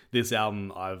and this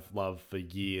album I've loved for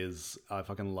years. I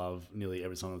fucking love nearly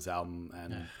every song on this album,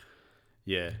 and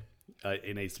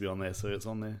it needs to be on there, so it's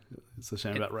on there. It's a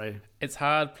shame about Ray. It's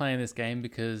hard playing this game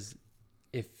because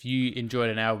if you enjoyed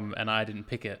an album and I didn't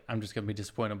pick it, I'm just going to be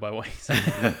disappointed by what you say.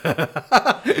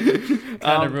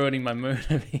 Kind of ruining my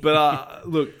mood. But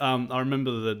look, I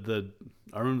remember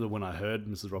I remember when I heard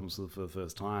Mrs. Robinson for the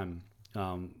first time.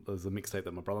 There was a mixtape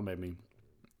that my brother made me.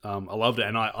 I loved it,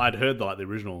 and I'd heard the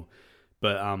original,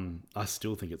 but I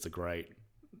still think it's a great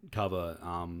cover.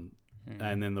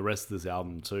 And then the rest of this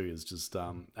album too is just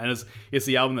and it's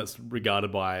the album that's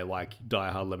regarded by like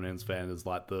diehard Lemonheads fans as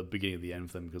like the beginning of the end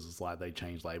for them, because it's like they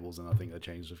changed labels and I think they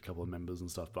changed a couple of members and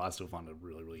stuff, but I still find it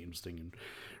really, really interesting and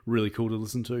really cool to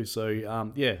listen to.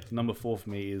 So yeah, number 4 for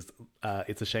me is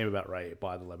It's a Shame About Ray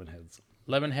by the Lemonheads.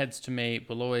 Lemonheads to me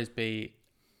will always be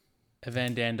a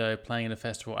Van Dando playing in a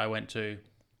festival I went to.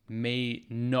 Me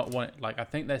not want, like, I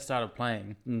think they started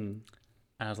playing and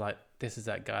I was like, this is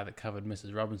that guy that covered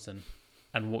Mrs. Robinson,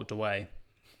 and walked away.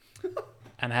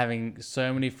 And having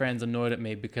so many friends annoyed at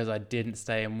me because I didn't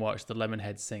stay and watch the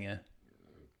Lemonheads singer.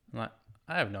 I'm like,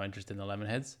 I have no interest in the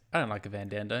Lemonheads. I don't like a Van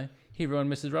Dando. He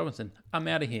ruined Mrs. Robinson. I'm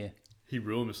out of here. He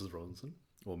ruined Mrs. Robinson,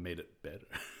 or made it better.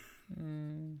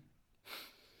 Ruined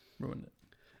it.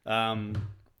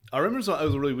 I remember it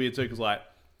was really weird too, because like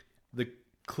the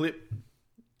clip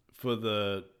for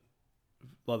the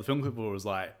film clip was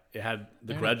like, it had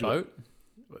The Graduate.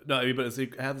 No, but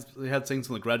it had scenes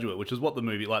from The Graduate, which is what the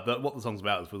movie, like what the song's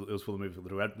about. It was for the movie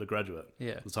The Graduate.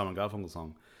 Yeah. The Simon Garfunkel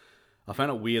song. I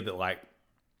found it weird that like,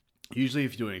 usually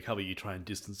if you're doing a cover, you try and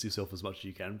distance yourself as much as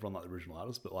you can from like the original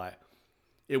artist, but like,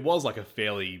 it was like a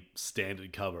fairly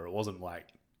standard cover. It wasn't like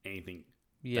anything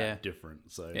that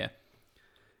different. So yeah,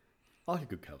 I like a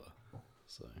good cover.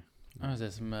 So. Oh, is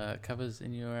there some covers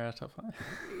in your top 5?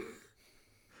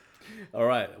 All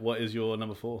right, what is your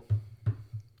number 4?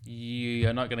 You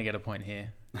are not going to get a point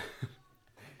here.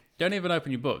 Don't even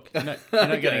open your book. You're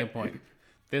not getting a point.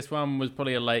 This one was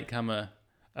probably a late comer.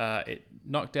 It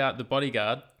knocked out The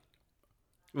Bodyguard.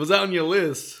 Was that on your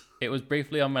list? It was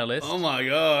briefly on my list. Oh my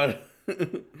god.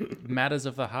 Matters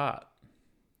of the Heart.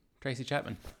 Tracy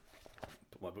Chapman.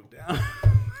 Put my book down.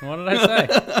 What did I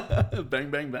say? Bang,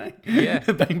 bang, bang. Yeah.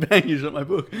 Bang, bang, you shut my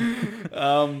book.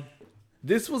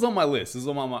 This was on my list. This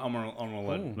was on my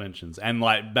honorable mentions. And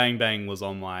like Bang Bang was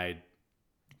on my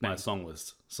song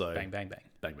list. So Bang, bang, bang.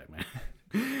 Bang, bang,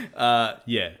 bang.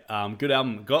 Yeah. Good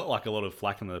album. Got like a lot of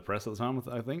flack in the press at the time,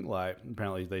 I think. Like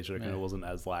apparently they reckon it wasn't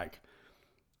as like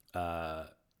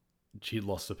she'd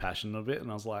lost her passion a bit, and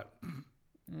I was like,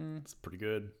 it's pretty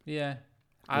good. Yeah.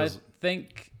 I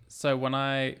think so. When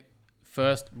I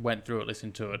first went through it,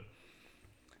 listened to it,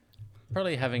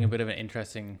 probably having a bit of an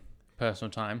interesting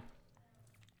personal time.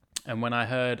 And when I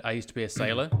heard I Used to Be a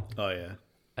Sailor, oh yeah,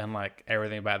 and like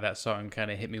everything about that song kind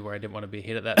of hit me where I didn't want to be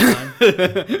hit at that time.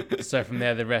 So from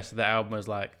there, the rest of the album was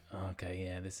like, oh, okay,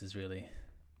 yeah, this is really...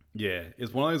 Yeah,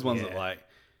 it's one of those ones that like,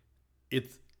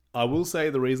 it's... I will say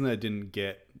the reason that it didn't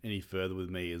get any further with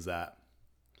me is that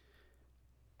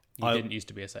You didn't used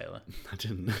to be a sailor. I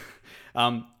didn't.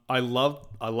 I love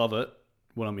it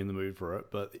when I'm in the mood for it,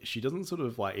 but she doesn't sort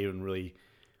of like even really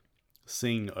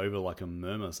sing over like a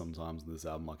murmur sometimes in this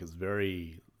album. Like she's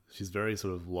very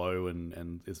sort of low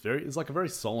and it's like a very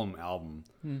solemn album.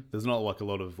 There's not like a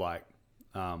lot of like,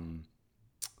 not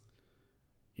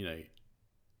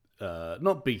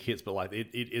big hits, but like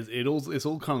it's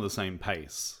all kind of the same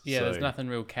pace. Yeah, so, there's nothing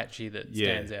real catchy that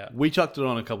stands out. We chucked it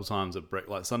on a couple times at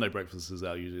like Sunday breakfast is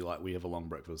our usually like we have a long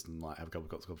breakfast and like have a couple of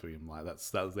cups of coffee and like that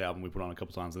was the album we put on a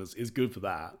couple times and it's good for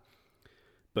that.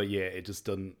 But yeah, it just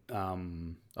doesn't.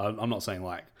 I'm not saying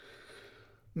like,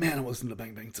 man, I listened to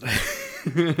Bang Bang today.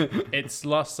 It's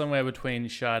lost somewhere between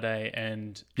Sade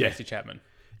and Tracy Chapman.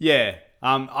 Yeah,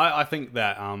 I think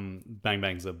that Bang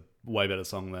Bang's a way better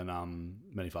song than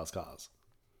Many Fast Cars.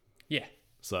 Yeah.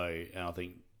 So, and I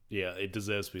think it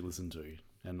deserves to be listened to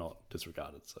and not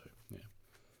disregarded. So yeah,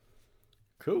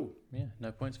 cool. Yeah,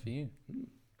 no points for you.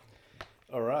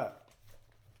 All right.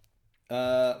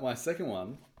 My second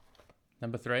one.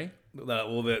 Number 3?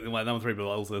 My number 3, but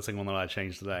also the second one that I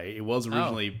changed today. It was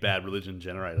originally Bad Religion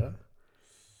Generator.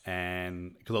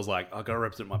 And because I was like, I got to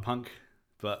represent my punk.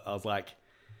 But I was like,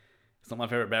 it's not my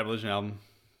favorite Bad Religion album.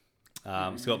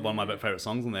 It's got one of my favorite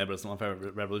songs on there, but it's not my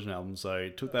favorite Bad Religion album. So I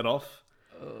took that off.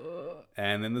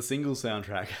 And then the single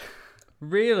soundtrack.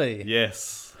 Really?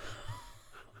 Yes.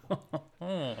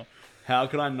 How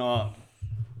could I not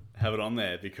have it on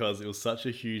there? Because it was such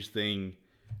a huge thing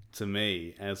to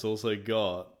me, and it's also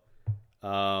got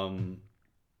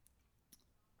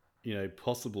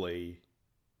possibly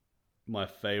my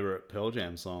favorite Pearl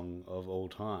Jam song of all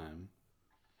time.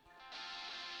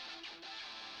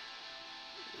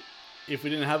 If we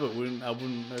didn't have it, I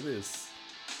wouldn't know this.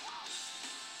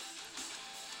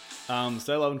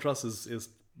 Stay Love and Trust is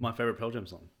my favorite Pearl Jam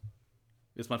song.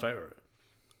 It's my favorite.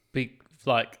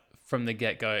 Like from the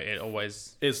get go,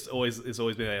 it's always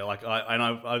been there. Like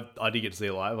I did get to see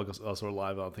it live. I saw it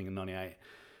live. I think in '98,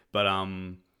 but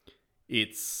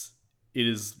it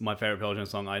is my favorite Pearl Jam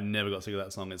song. I never got sick of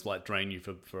that song. It's like Drain You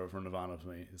for Nirvana for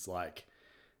me. It's like,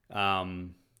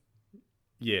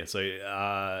 yeah, so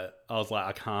I was like,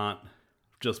 I can't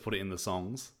just put it in the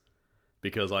songs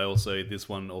because this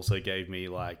one also gave me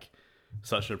like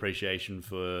such an appreciation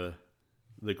for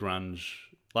the grunge,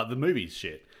 like the movie's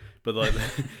shit. But like,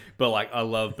 I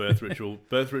love Birth Ritual.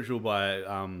 Birth Ritual by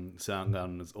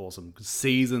Soundgarden is awesome.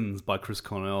 Seasons by Chris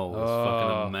Cornell is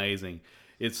fucking amazing.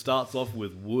 It starts off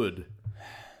with Wood.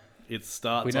 It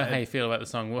starts. We know how you feel about the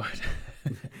song Wood.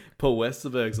 Paul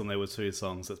Westerberg's on there with 2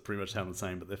 songs that pretty much sound the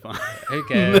same, but they're fine. Who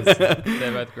cares?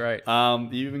 They're both great.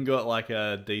 You even got like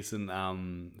a decent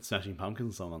Smashing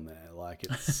Pumpkins song on there. Like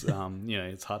it's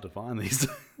it's hard to find these.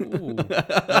 Ooh,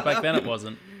 back then it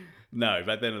wasn't. No,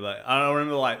 back then like I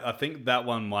remember like I think that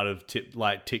one might have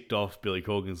ticked off Billy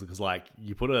Corgan's because like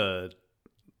you put a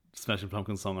Smashing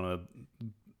Pumpkins song on a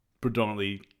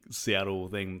predominantly Seattle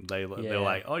thing, they're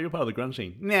like, oh, you're part of the grunge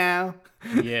scene. No,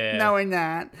 yeah, no, we're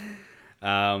not.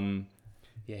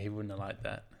 Yeah, he wouldn't have liked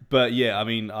that. But yeah, I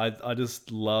mean, I just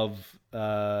love.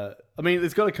 I mean,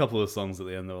 it's got a couple of songs at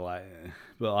the end that were like,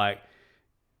 but like,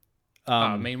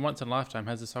 I mean, Once in a Lifetime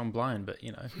has the song Blind, but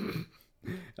you know.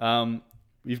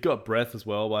 You've got Breath as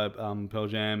well by Pearl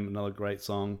Jam, another great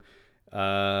song.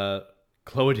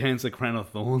 Chloe Dancer, Crown of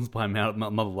Thorns by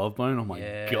Mother Love Bone. Oh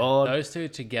my god, those two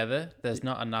together, there's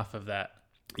not enough of that.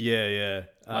 Yeah.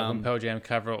 Like when Pearl Jam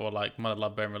cover or like Mother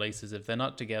Love Bone releases, if they're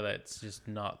not together, it's just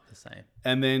not the same.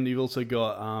 And then you've also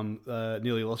got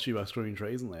Nearly Lost You by Screaming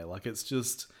Trees in there. Like it's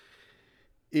just,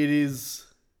 it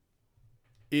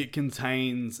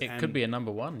contains. It could be a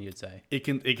number one, you'd say.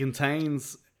 It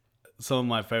contains some of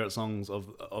my favorite songs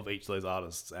of each of those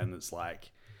artists, and it's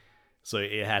like, so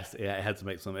it had to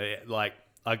make some like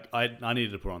I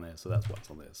needed to put on there, so that's why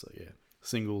it's on there. So yeah,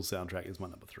 single soundtrack is my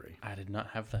number 3. I did not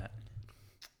have that.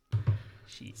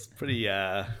 Jeez. Pretty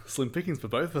slim pickings for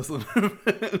both of us.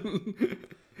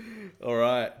 All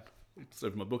right, let's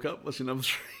open my book up. What's your number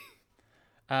 3?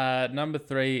 Number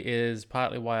 3 is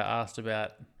partly why I asked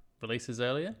about releases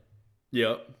earlier.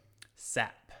 Yep.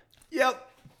 Sap. Yep.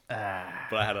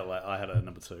 But I had a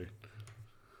number 2.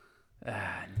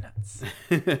 Nuts.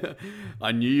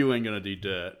 I knew you weren't going to do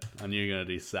Dirt. I knew you were going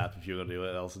to do Sap if you were going to do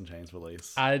an Alice in Chains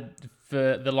release.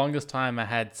 For the longest time, I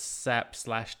had Sap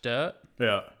 / Dirt.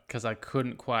 Yeah. Because I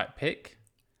couldn't quite pick.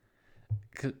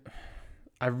 Cause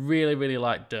I really, really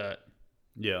like Dirt.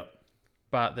 Yeah.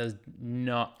 But there's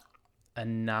not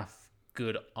enough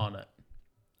good on it.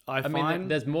 I mean,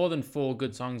 there's more than 4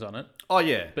 good songs on it. Oh,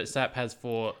 yeah. But Sap has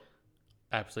 4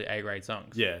 absolute A-grade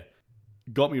songs. Yeah.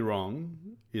 Got Me Wrong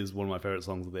is one of my favorite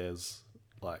songs of theirs.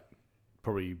 Like,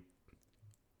 probably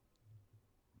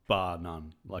bar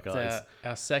none. Like our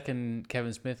second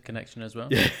Kevin Smith connection as well.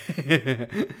 Yeah.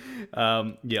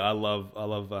 I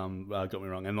love Got Me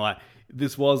Wrong. And like,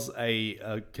 this was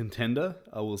a contender,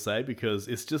 I will say, because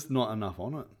it's just not enough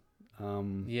on it.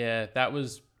 Yeah, that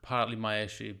was partly my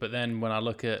issue. But then when I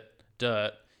look at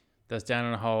Dirt, there's Down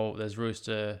in a Hole, there's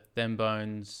Rooster, Them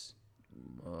Bones,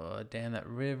 Damn That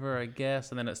River, I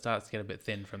guess, and then it starts to get a bit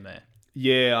thin from there.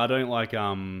 Yeah, I don't like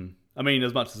I mean,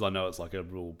 as much as I know it's like a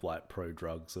real like pro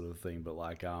drug sort of thing, but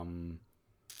like a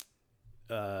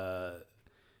lot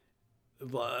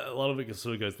of it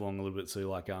sort of goes along a little bit to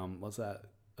like what's that?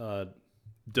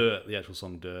 Dirt, the actual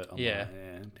song Dirt. Yeah.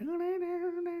 Like,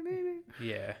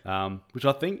 yeah. Which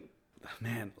I think,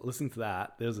 man, listening to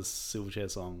that, there's a Silverchair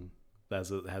song that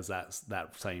has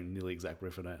that same nearly exact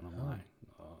riff in it, and I'm like,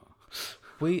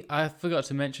 I forgot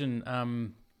to mention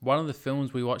one of the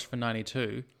films we watched for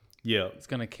 92. Yeah. It's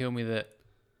going to kill me that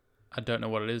I don't know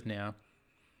what it is now.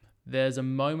 There's a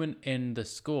moment in the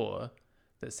score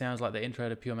that sounds like the intro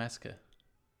to Pure Massacre.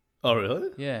 Oh,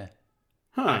 really? Yeah.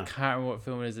 Huh. I can't remember what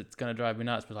film it is. It's going to drive me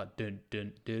nuts, but like dun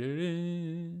dun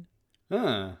dun dun.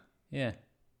 Huh. Yeah.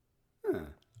 Huh.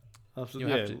 You'll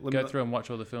have to go through and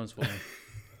watch all the films for me.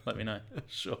 Let me know.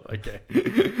 Sure, okay.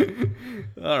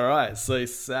 All right, so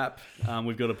Sap,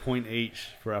 we've got a point each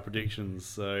for our predictions.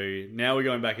 So now we're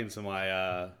going back into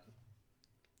my...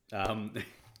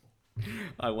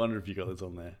 I wonder if you got this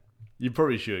on there. You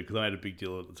probably should, because I made a big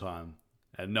deal at the time,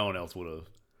 and no one else would have.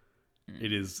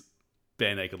 It is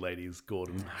Bare Naked Ladies,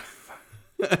 Gordon.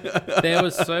 There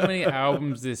were so many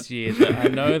albums this year that I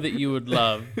know that you would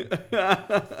love.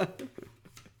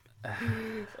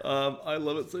 I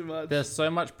love it so much. There's so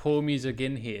much Paul music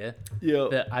in here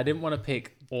that I didn't want to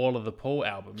pick all of the Paul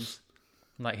albums.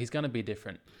 Like, he's going to be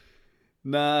different.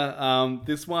 Nah,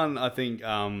 this one, I think,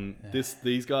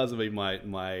 these guys have been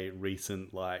my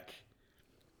recent, like,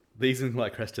 these are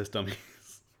like Crash Test Dummies.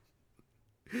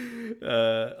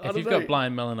 If you've got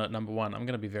Blind Melon at number 1, I'm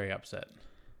going to be very upset.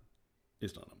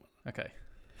 It's not number 1. Okay.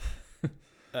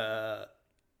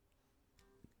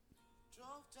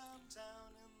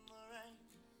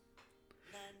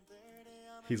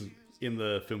 he's in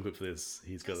the film clip for this.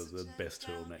 He's got the best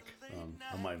turtleneck.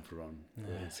 I might even put it on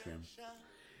Instagram.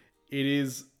 It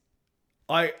is.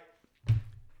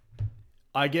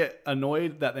 I get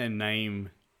annoyed that their name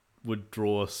would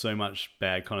draw so much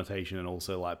bad connotation, and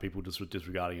also like people just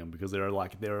disregarding them because they're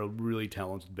a really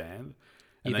talented band.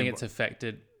 You think it's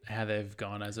affected how they've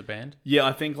gone as a band? Yeah,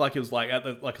 I think like it was like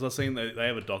because I've seen they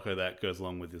have a doco that goes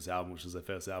along with this album, which is their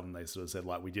first album. They sort of said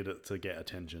like we did it to get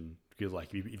attention because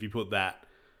like if you put that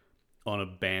on a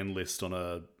band list on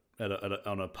a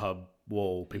pub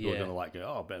wall, people are gonna like go,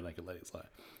 oh, Bare Naked Ladies, like.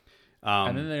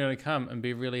 And then they're going to come and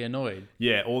be really annoyed.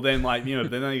 Yeah, or then like then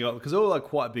they got because they were like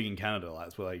quite big in Canada, like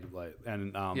that's where they like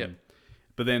and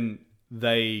but then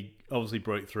they obviously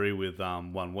broke through with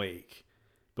 1 Week,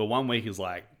 but 1 Week is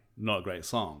like not a great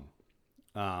song,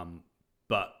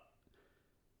 but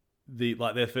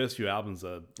their first few albums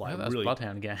are like that's really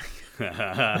Bloodhound Gang.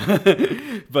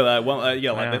 but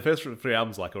their first 3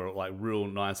 albums are like real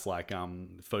nice like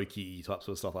folky types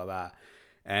of stuff like that.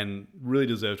 And really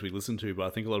deserve to be listened to, but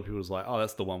I think a lot of people was like, "Oh,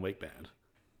 that's the 1 Week band."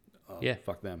 Oh, yeah,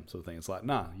 fuck them, sort of thing. It's like,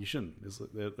 nah, you shouldn't.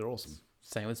 They're awesome.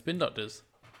 Same with Spin Doctors,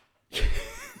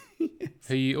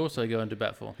 who you also go into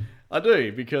bat for. I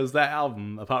do because that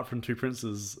album, apart from Two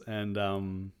Princes and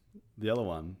the other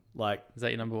one, like, is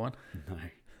that your number one? No,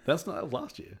 that was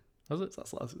last year. Was it?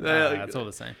 That's last year. It's all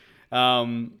the same.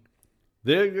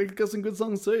 They got some good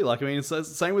songs too. Like, I mean, it's the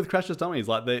same with Crash's Dummies.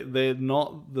 Like, they're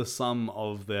not the sum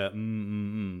of their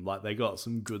Like, they got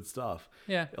some good stuff.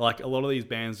 Yeah. Like, a lot of these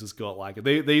bands just got, like...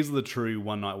 These are the true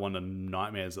One Night Wonder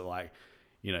nightmares that, like,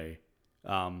 then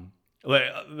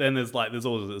there's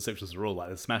always exceptions to the rule. Like,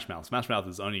 there's Smash Mouth. Smash Mouth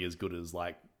is only as good as,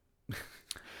 like,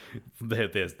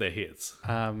 their hits.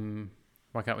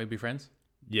 Why Can't We Be Friends?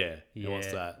 Yeah.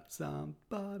 What's that?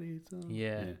 Somebody.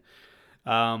 Yeah.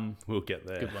 We'll get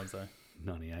there. Good ones, though.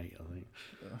 98, I think.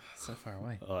 So far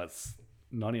away. Oh,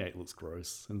 98 looks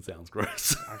gross and sounds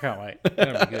gross. I can't wait.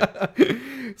 That'll be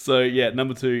good. So, yeah,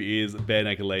 number 2 is Bare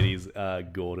Naked Ladies,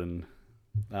 Gordon.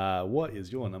 What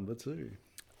is your number 2?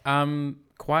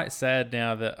 Quite sad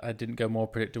now that I didn't go more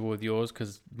predictable with yours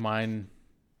because mine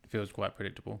feels quite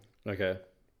predictable. Okay.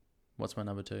 What's my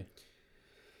number 2?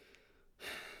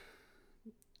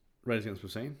 Rage Against the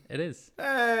Machine? It is.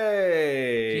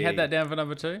 Hey! You had that down for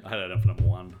number 2? I had that down for number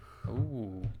 1.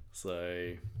 Ooh.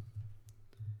 So...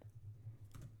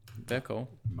 They're cool.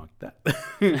 Mark that.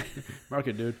 Mark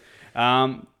it, dude.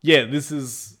 Yeah, this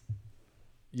is...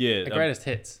 Yeah. The greatest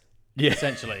hits. Yeah.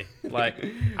 Essentially. Like,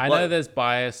 I know there's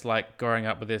bias, like, growing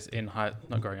up with this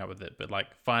not growing up with it, but, like,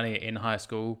 finding it in high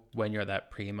school when you're at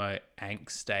that primo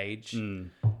angst stage.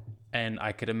 And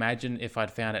I could imagine if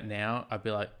I'd found it now, I'd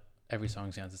be like, every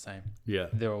song sounds the same. Yeah.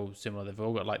 They're all similar. They've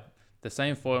all got, like, the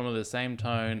same formula, the same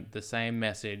tone, the same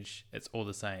message. It's all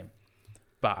the same.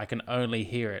 But I can only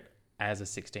hear it as a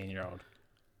 16-year-old.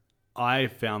 I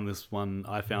found this Rage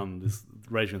Against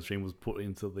the Machine was put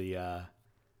into the a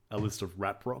list of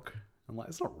rap rock. I'm like,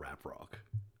 it's not rap rock.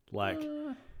 Like,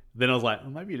 then I was like,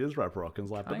 well, maybe it is rap rock. And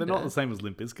it's like, but they're not the same as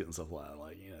Limp Bizkit and stuff like that.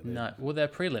 Like, No, well, they're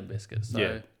pre-Limp Bizkit, so...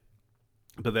 Yeah.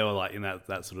 But they were like in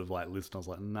that sort of like list. And I was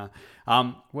like, nah.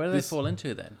 Where do they fall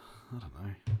into then? I don't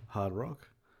know. Hard rock.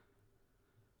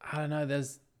 I don't know.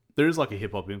 There is like a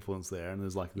hip hop influence there, and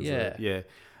there's like yeah.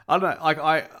 I don't know. Like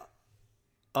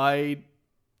I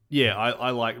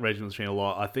like Rage Against the Machine a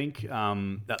lot. I think at the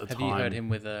time. Have you heard him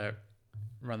with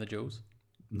Run the Jewels?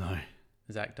 No.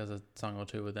 Zach does a song or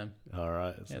two with them. All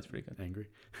right. Yeah, it's pretty good. Angry.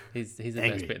 He's the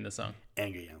best bit in the song.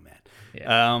 Angry young man.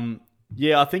 Yeah.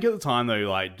 Yeah, I think at the time though,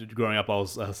 like growing up, I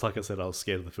was like I said, I was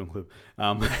scared of the film clip.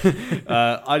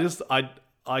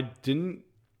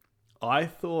 I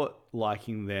thought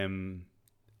liking them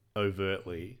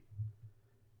overtly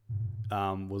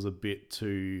was a bit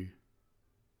too.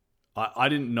 I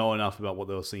didn't know enough about what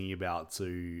they were singing about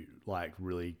to like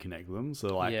really connect with them.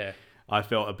 So like, I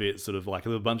felt a bit sort of like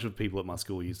a bunch of people at my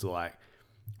school used to like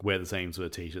wear the same sort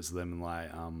of t-shirts as them, and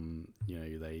like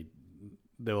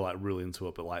they were like really into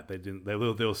it, but like they didn't. They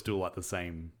were still like the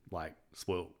same like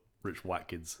spoiled rich white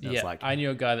kids. And yeah, it's like, I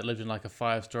knew a guy that lived in like a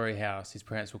 5-story house. His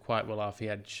parents were quite well off. He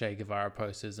had Che Guevara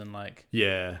posters and like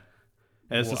and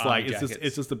it's just like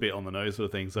it's just a bit on the nose sort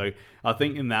of thing. So I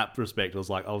think in that respect, I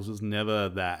was just never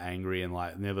that angry and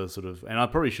like never sort of. And I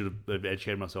probably should have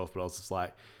educated myself, but I was just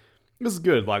like, this is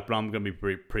good. Like, but I'm going to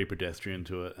be pretty pedestrian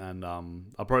to it, and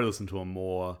I'll probably listen to them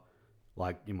more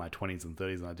like in my 20s and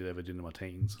 30s than I did in my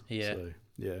teens. Yeah. So,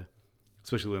 yeah.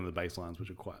 Especially learning the bass lines,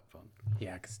 which are quite fun.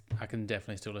 Yeah, because I can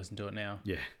definitely still listen to it now.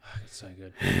 Yeah. It's so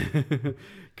good.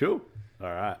 Cool. All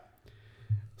right.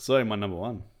 So, my number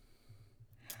 1.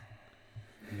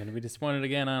 I'm going to be disappointed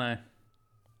again, aren't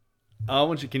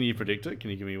Can you predict it? Can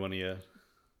you give me one of your?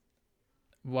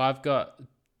 Well, I've got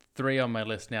 3 on my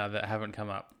list now that haven't come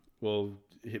up. Well,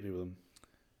 hit me with them.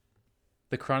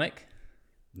 The Chronic.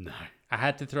 No. I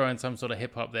had to throw in some sort of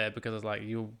hip hop there because I was like,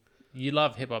 you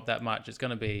love hip hop that much. It's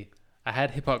gonna be. I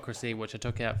had Hypocrisy, which I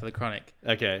took out for the Chronic,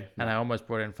 Okay. and I almost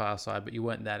brought in Far Side, but you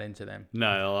weren't that into them.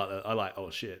 No, I like.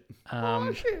 Oh shit.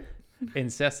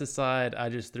 Incesticide, I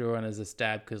just threw in as a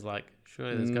stab because, like,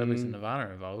 surely there's got to be some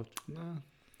Nirvana involved. No.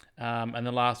 And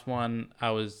the last one, I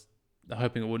was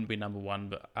hoping it wouldn't be number 1,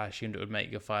 but I assumed it would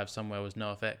make your 5 somewhere, was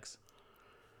NoFX.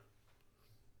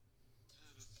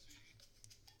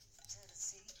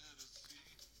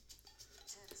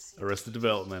 Arrested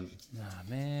Development. Ah,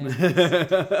 man.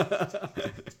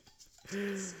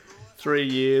 3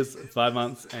 years, 5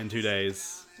 months, and 2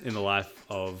 days in the life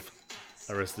of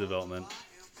Arrested Development.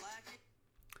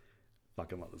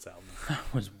 Fucking love this album.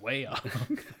 That was way off.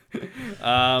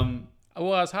 Um,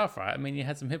 Well, I was half right. I mean, you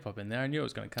had some hip hop in there. I knew it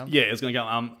was going to come. yeah, it's gonna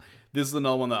come. This is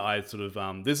another one that I sort of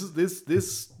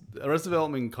this Arrested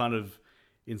Development kind of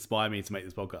inspired me to make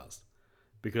this podcast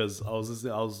because I was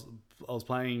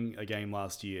playing a game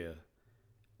last year,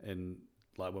 and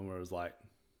like when it was like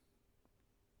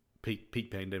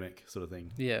peak pandemic sort of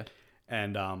thing. Yeah.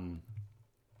 And I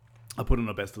put in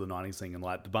a best of the 90s thing, and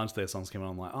like the bunch of their songs came on.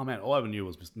 I'm like, oh man, all I ever knew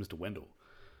was Mr. Wendell.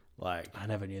 Like, I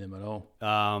never knew them at all.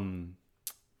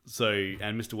 So,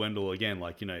 and Mr. Wendell again,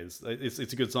 like, you know, it's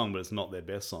a good song, but it's not their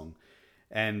best song.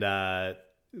 And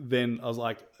then I was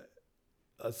like,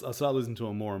 I started listening to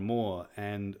them more and more,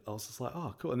 and I was just like,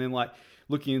 oh, cool. And then like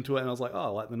looking into it, and I was like,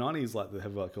 oh, like the 90s, like they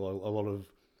have like a lot of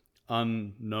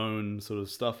unknown sort of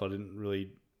stuff I didn't really,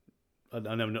 I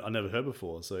never heard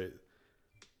before. So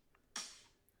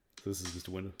this is Mr.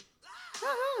 Wendell.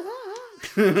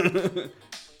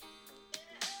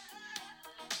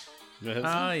 You know that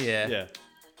song? Oh, yeah. Yeah.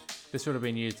 This would have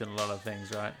been used in a lot of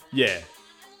things, right? Yeah.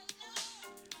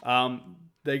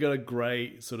 They got a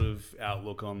great sort of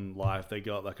outlook on life. They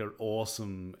got like an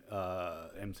awesome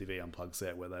MTV Unplugged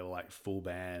set where they were like full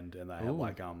band, and they had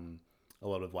like a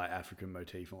lot of like African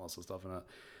motif and lots of stuff in it.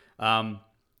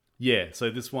 Yeah, so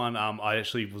this one, I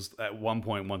actually was at one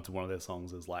point wanted one of their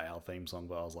songs as like our theme song,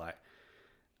 but I was like,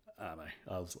 I don't know.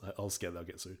 I was scared they'll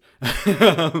get sued.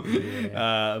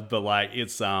 But like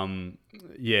it's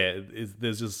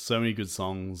there's just so many good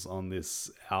songs on this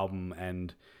album,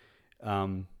 and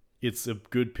it's a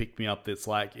good pick me up. That's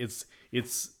like it's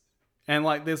and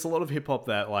like there's a lot of hip hop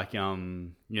that like you know,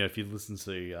 if you listen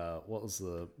to what's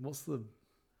the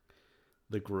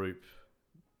group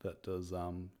that does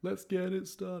Let's Get It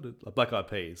Started, like Black Eyed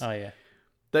Peas. Oh, yeah.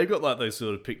 They've got like those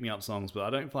sort of pick me up songs, but I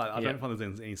don't find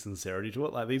there's any sincerity to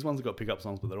it. Like these ones have got pick up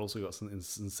songs, but they've also got some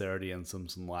sincerity and some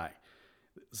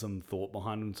thought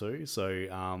behind them too. So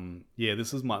yeah,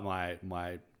 this is my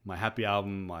happy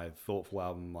album, my thoughtful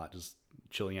album, like just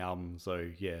chilling album. So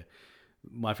yeah,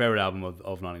 my favorite album of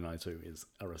 1992 is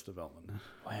Arrested Development.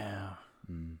 Wow.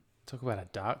 Talk about a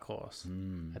dark horse.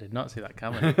 I did not see that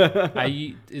coming.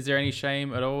 Is there any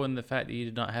shame at all in the fact that you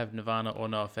did not have Nirvana or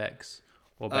NoFX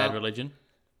or Bad Religion?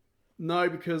 No,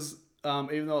 because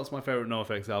even though it's my favorite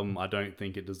NoFX album, I don't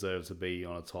think it deserves to be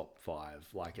on a top 5.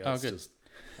 Like it's just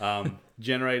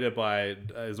Generator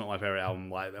is not my favorite album.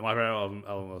 Like my favorite album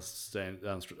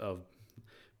of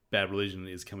Bad Religion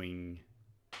is coming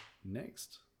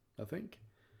next, I think.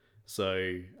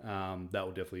 So that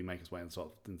will definitely make its way into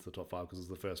the top 5 because it's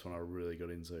the first one I really got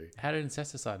into. How did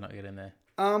Incesticide not get in there?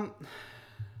 Because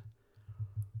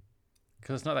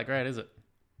it's not that great, is it?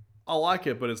 I like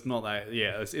it, but it's not that.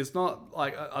 Yeah, it's not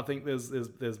like I think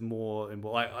there's more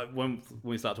involved. Like when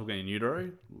we start talking in utero,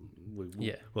 we'll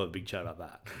have a big chat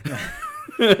about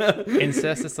that.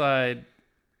 Incesticide.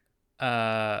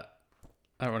 I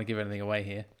don't want to give anything away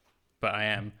here, but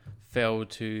I fell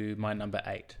to my number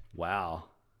 8. Wow.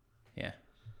 Yeah.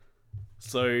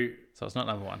 So it's not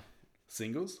number 1.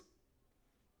 Singles.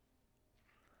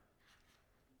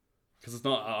 Because it's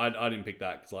not, I didn't pick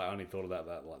that because I only thought about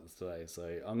that like this today.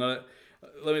 So I'm gonna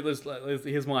here's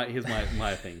my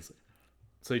things.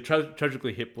 So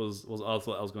Tragically Hip was I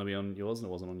thought that was going to be on yours and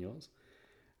it wasn't on yours.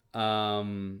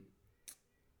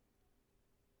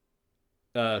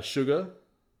 Sugar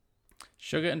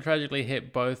and Tragically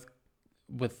Hip both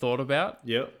were thought about.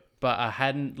 Yep. But I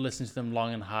hadn't listened to them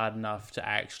long and hard enough to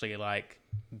actually like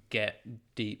get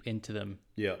deep into them.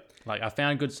 Yeah. Like I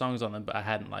found good songs on them, but I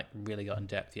hadn't like really got in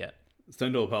depth yet.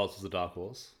 Stone Temple Pilots was a dark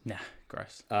horse. Nah,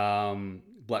 gross.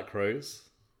 Black Crowes.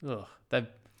 Ugh.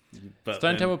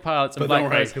 Stone Temple Pilots and Black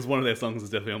Crowes, because one of their songs is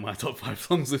definitely on my top 5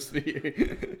 songs this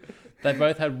year. They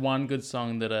both had one good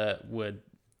song that were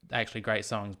actually great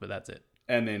songs, but that's it.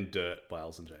 And then Dirt by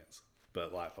Alice in Chains.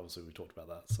 But like, obviously, we talked about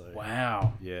that. So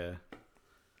Wow. yeah,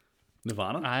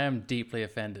 Nirvana. I am deeply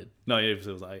offended. No, yeah, it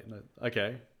was 8. No,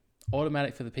 okay.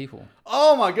 Automatic for the People.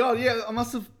 Oh my god, yeah, I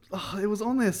must have. Oh, it was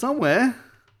on there somewhere.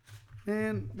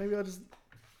 Man, maybe I just.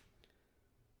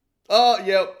 Oh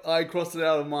yeah, I crossed it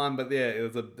out of mine, but yeah,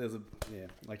 there's a yeah,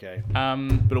 okay.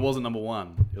 But it wasn't number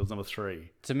 1. It was number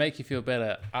 3. To make you feel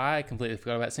better, I completely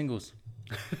forgot about singles.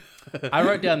 I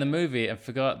wrote down the movie and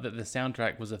forgot that the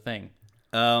soundtrack was a thing.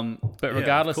 But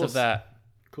regardless of that,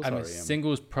 I mean,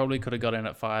 singles probably could have got in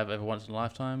at 5 every once in a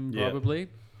lifetime, probably.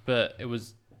 But it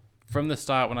was from the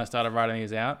start when I started writing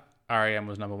these out. REM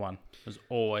was number 1. It was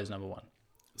always number 1.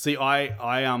 See,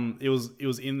 it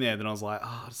was in there. Then I was like,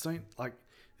 I just don't like.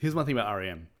 Here's my thing about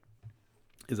REM,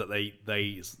 is that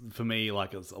they for me,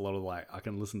 like, it's a lot of like, I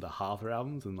can listen to half their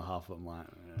albums and the half of them like,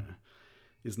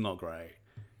 it's not great.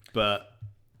 But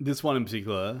this one in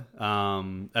particular,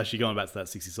 actually going back to that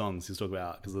 60 songs he's talking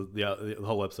about, because the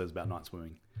whole episode is about night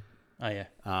swimming. Oh yeah.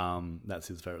 That's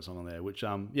his favorite song on there, which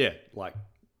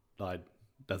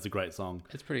that's a great song.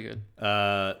 It's pretty good.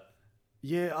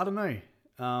 Yeah, I don't know.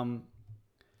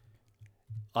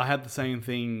 I had the same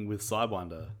thing with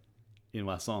Sidewinder in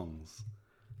my songs,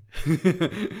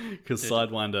 because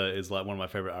Sidewinder is like one of my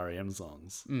favorite REM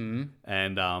songs,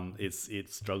 and it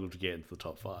struggled to get into the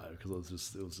top 5 because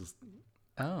it was just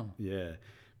yeah.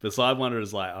 But Sidewinder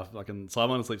is like,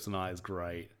 Sidewinder Sleeps Tonight is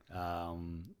great.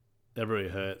 Everybody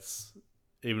Hurts,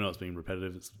 even though it's been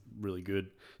repetitive, it's really good,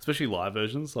 especially live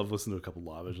versions. I've listened to a couple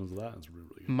live versions of that, and it's really,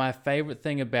 really good. My favorite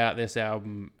thing about this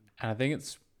album, and I think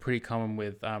it's pretty common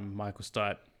with Michael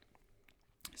Stipe,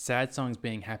 sad songs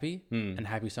being happy and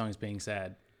happy songs being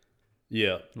sad.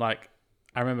 Yeah. Like,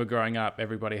 I remember growing up,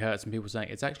 Everybody Hurts, and people saying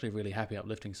it's actually a really happy,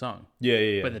 uplifting song.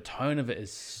 Yeah. But the tone of it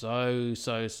is so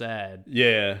sad.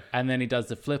 Yeah. And then he does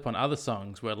the flip on other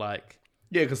songs where, like...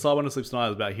 Yeah, because Sidewinder Sleeps Tonight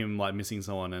is about him, like, missing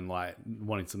someone and, like,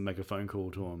 wanting to make a phone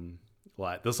call to him.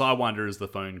 Like, the Sidewinder is the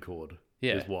phone chord.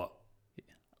 Yeah. Is what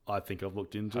I think I've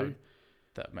looked into. Oh,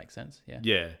 that makes sense, yeah.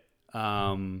 Yeah.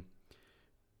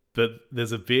 But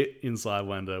there's a bit in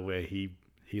Sidewinder where he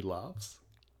laughs.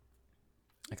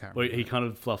 I can't Where remember. he kind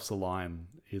of fluffs a line.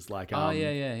 He's like, yeah. I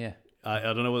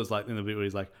don't know what it's like in the bit where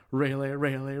he's like, really.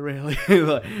 Like,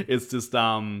 it's just,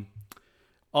 maybe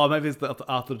it's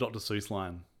after the Dr. Seuss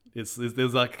line.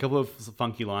 There's like a couple of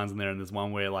funky lines in there, and there's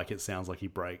one where like it sounds like he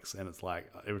breaks, and it's like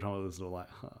every time I listen to it, like,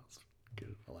 it's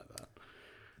good. I like that.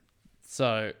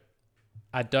 So,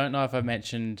 I don't know if I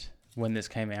mentioned when this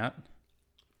came out.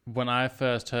 When I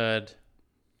first heard,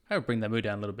 I would bring the mood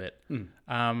down a little bit.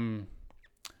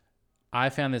 I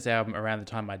found this album around the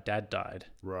time my dad died.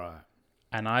 Right.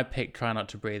 And I picked Try Not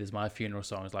to Breathe as my funeral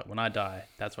song. It's like, when I die,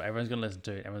 that's what everyone's going to listen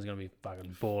to. Everyone's going to be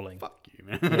fucking bawling. Fuck you,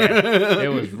 man. Yeah, it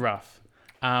was rough.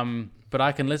 But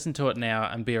I can listen to it now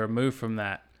and be removed from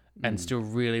that and still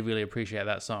really, really appreciate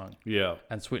that song. Yeah.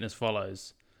 And Sweetness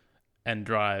Follows and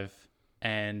Drive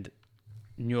and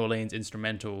New Orleans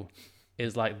Instrumental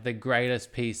is like the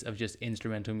greatest piece of just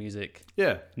instrumental music.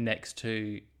 Yeah. Next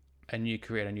to A New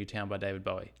Career, A New Town by David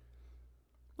Bowie.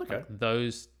 Okay. Like,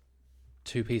 those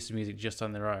two pieces of music just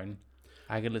on their own,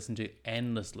 I could listen to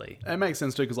endlessly. It makes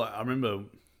sense too, because like, I remember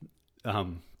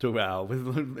talking about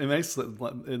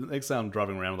it makes sound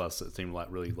driving around with us, it seemed like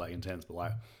really like intense, but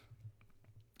like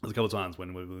there's a couple of times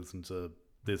when we listened to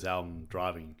this album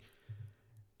driving,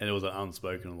 and it was an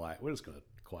unspoken like, we're just gonna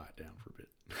quiet down for a bit.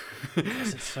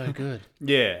 Because it's so good.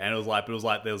 Yeah, and it was like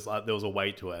there was a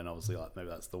weight to it, and obviously like maybe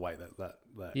that's the weight that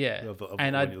yeah, of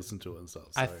and when you listen to it and stuff.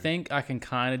 So. I think I can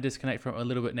kind of disconnect from it a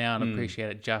little bit now and appreciate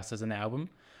it just as an album,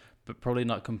 but probably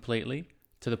not completely,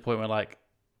 to the point where like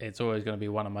it's always going to be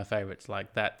one of my favorites.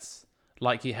 Like, that's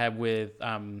like you had with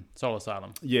Soul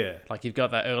Asylum. Yeah, like you've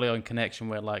got that early on connection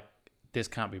where like this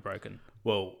can't be broken.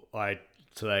 Well,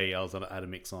 today I had a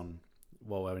mix on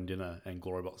while having dinner, and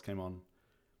Glory Box came on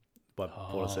by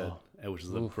Portishead, which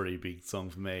is a pretty big song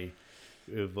for me,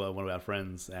 with one of our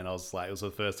friends, and I was like, it was the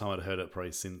first time I'd heard it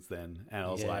probably since then, and I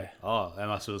was like,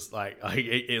 and I was like,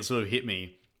 it sort of hit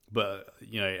me, but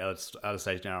you know, at a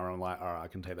stage now where I'm like, all right, I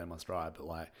can take that in my stride, but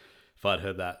like, if I'd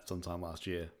heard that sometime last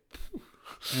year.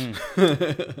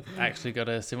 Actually got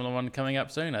a similar one coming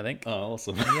up soon, I think. Oh,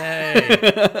 awesome.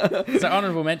 Yay. So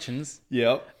honorable mentions.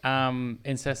 Yep.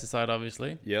 Incesticide,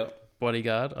 obviously. Yep.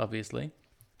 Bodyguard, obviously.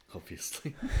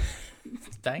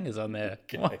 Dangers on there.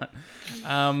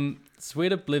 Okay.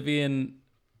 Sweet Oblivion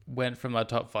went from my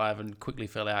top 5 and quickly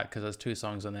fell out because there's 2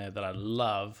 songs on there that I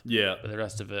love. Yeah. But the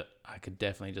rest of it, I could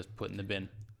definitely just put in the bin.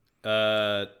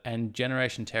 And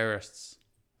Generation Terrorists.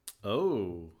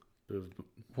 Oh.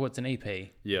 Well, it's an EP.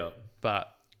 Yeah.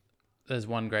 But there's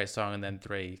one great song and then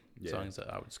three Yeah. songs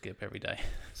that I would skip every day.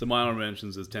 So my honorable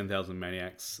mentions is 10,000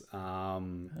 Maniacs,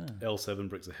 L7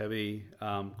 Bricks Are Heavy,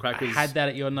 Crackers. I had that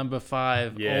at your number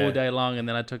 5 Yeah. all day long, and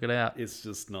then I took it out. It's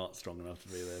just not strong enough to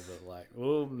be there, but like,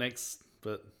 well, the next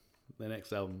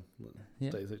album, Yeah.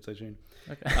 stay tuned.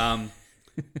 Okay.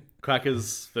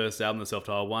 Crackers' first album, the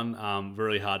self-titled one,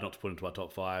 really hard not to put into our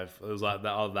top 5. It was like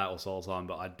that or Soul Time,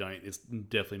 but it's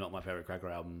definitely not my favorite Cracker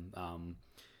album.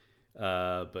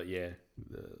 But yeah,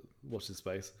 watch this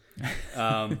space.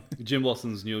 Jim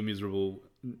Blossom's New Miserable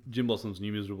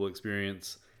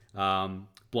Experience.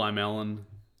 Blind Melon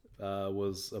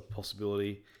was a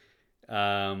possibility.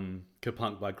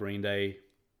 Kapunk by Green Day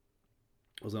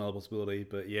was another possibility.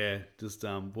 But yeah, just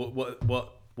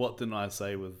what didn't I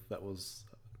say with that was?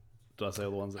 Did I say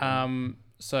all the ones?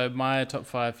 So my top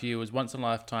 5 for you was Once in a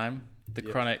Lifetime, The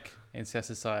Chronic,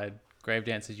 Incesticide, Grave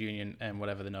Dancers Union, and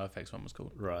whatever the NoFX one was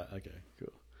called. Right. Okay.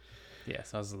 Cool.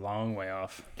 Yes, I was a long way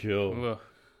off. Cool. Ugh,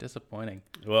 disappointing.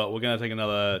 Well, we're gonna take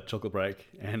another chocolate break,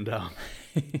 and and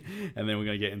then we're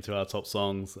gonna get into our top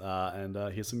songs and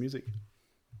hear some music.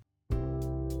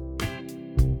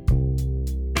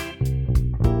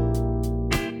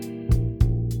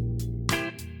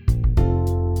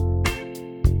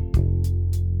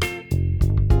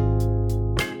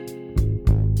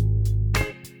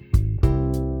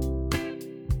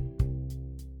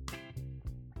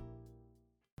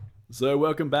 So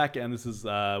welcome back, and this is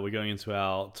we're going into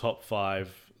our top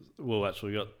 5. Well,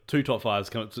 actually, we got 2 top 5s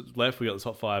coming left. We got the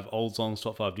top 5 old songs,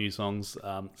 top 5 new songs.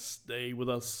 Stay with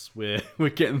us. We're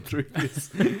getting through this.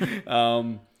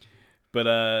 But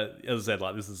as I said,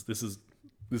 like this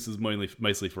is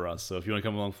mostly for us. So if you want to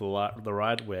come along for the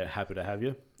ride, we're happy to have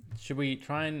you. Should we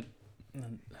try and...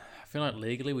 I feel like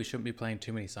legally we shouldn't be playing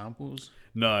too many samples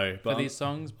No, but for these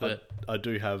songs, but I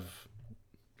didn't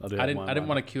I didn't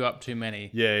want to queue up too many.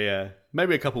 Yeah.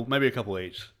 Maybe a couple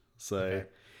each. So, Okay.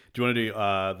 Do you want to do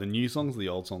the new songs or the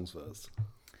old songs first?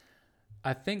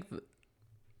 I think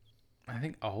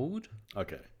old.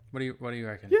 Okay. What do you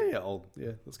reckon? Yeah, old.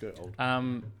 Yeah, let's go old.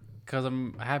 Because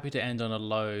I'm happy to end on a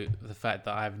low. The fact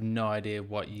that I have no idea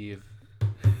what you've,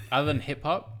 other than hip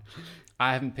hop,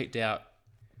 I haven't picked out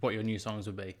what your new songs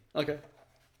would be. Okay.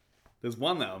 There's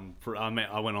one that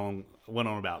I went on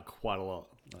about quite a lot.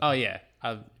 Oh yeah,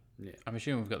 I'm Yeah.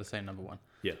 assuming we've got the same number one.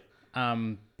 Yeah.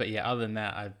 But yeah, other than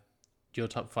that, your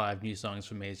top 5 new songs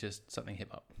for me is just something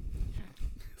hip hop.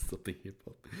 Something hip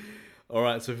hop. All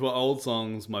right. So for old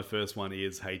songs, my first one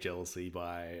is "Hey Jealousy"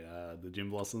 by the Jim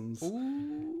Blossoms.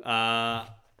 Ooh.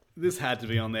 This had to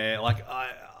be on there. Like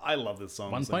I love this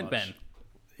song. 1 so point, much. Ben.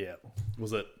 Yeah.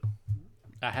 Was it?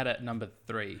 I had it at number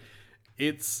 3.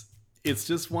 It's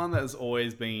just one that's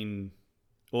always been,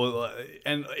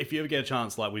 and if you ever get a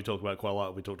chance, like we talked about quite a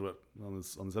lot, we talked about on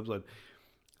this episode,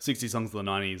 60 songs of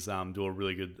the 90s, do a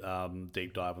really good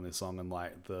deep dive on this song and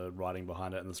like the writing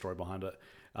behind it and the story behind it.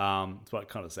 It's like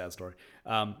kind of a sad story,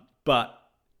 but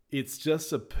it's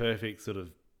just a perfect sort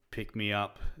of pick me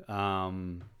up.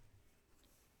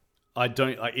 I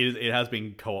don't like it. It has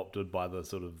been co-opted by the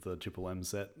sort of the Triple M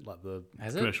set, like the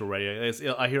Has it? commercial radio.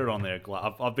 I hear it on there.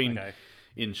 Like I've been Okay.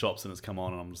 in shops and it's come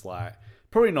on, and I'm just like,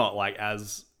 probably not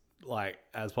as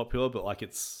popular, but like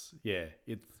it's.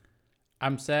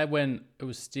 I'm sad when it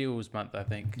was Steel's month, I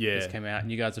think. Yeah. This came out and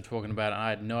you guys were talking about it. And I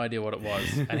had no idea what it was,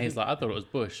 and he's like, "I thought it was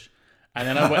Bush," and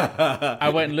then I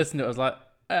went and listened to it. I was like,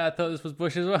 I thought this was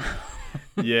Bush as well.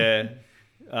 Yeah.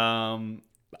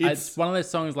 It's one of those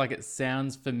songs like it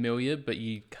sounds familiar, but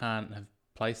you can't have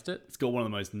placed it. It's got one of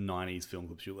the most 90s film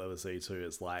clips you'll ever see too.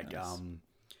 It's like Nice.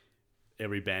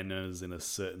 every band is in a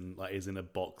certain is in a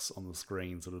box on the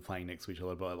screen, sort of playing next to each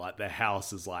other. But like their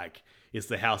house is like it's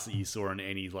the house that you saw in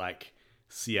any like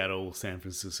Seattle, San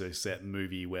Francisco set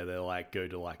movie where they like go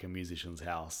to like a musician's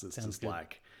house. It's Sounds just good.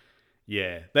 like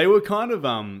they were kind of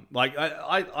like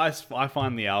I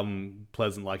find the album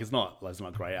pleasant. Like it's not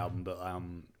a great album, but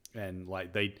and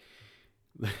like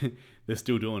they're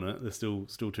still doing it. They're still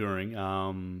touring.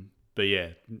 But yeah,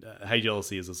 "Hey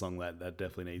Jealousy" is a song that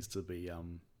definitely needs to be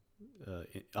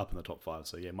up in the top 5.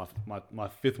 So yeah, my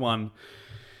fifth one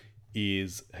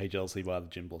is "Hey Jealousy" by the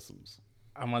Jim Blossoms.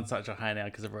 I'm on such a high now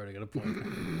because I've already got a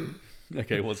point.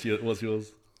 Okay, what's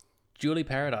yours? Julie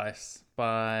Paradise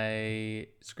by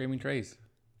Screaming Trees.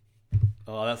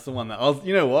 Oh, that's the one that I was.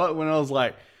 You know what? When I was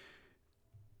like,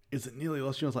 "Is it Nearly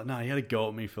Lost You?" I was like, "No, you had to go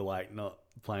at me for like not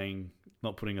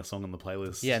putting a song on the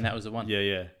playlist." Yeah, and that was the one.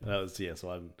 Yeah, that was So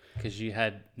I Because you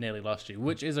had Nearly Lost You,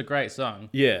 which is a great song.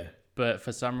 yeah. But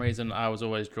for some reason, I was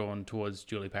always drawn towards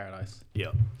Julie Paradise.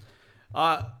 Yeah.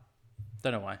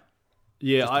 Don't know why.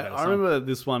 Yeah, Just a better I remember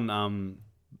this one.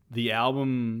 The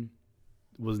album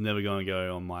was never going to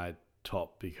go on my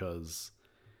top because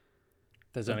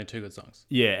There's only 2 good songs.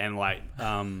 yeah, and like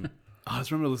I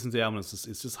just remember listening to the album.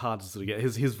 It's just hard to sort of get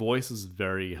his voice is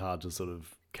very hard to sort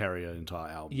of carry an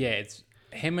entire album. Yeah, it's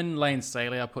him and Lane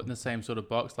Staley are put in the same sort of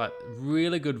box. Like,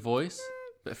 really good voice,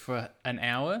 but for an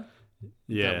hour,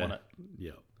 Yeah, don't want it.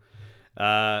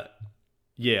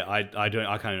 yeah. I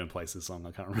can't even place this song.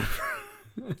 I can't remember.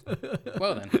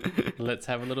 Well then, let's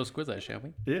have a little squizzo, shall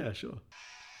we? Yeah, sure.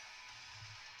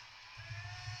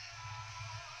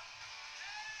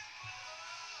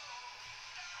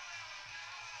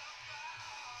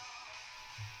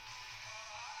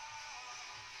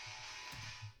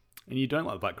 And you don't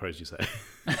like Black Crows, you say?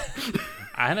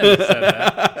 I never said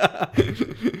that.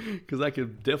 Because that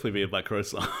could definitely be a Black Crow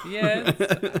song. Yeah, I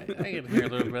can hear a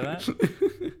little bit of that.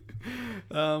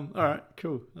 All right,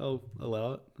 cool. I'll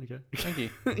allow it. Okay. Thank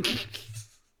you.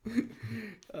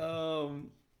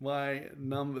 My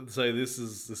number. So this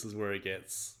is where it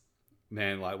gets,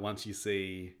 man. Like once you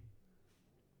see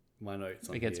my notes,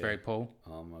 on It gets here, very Paul.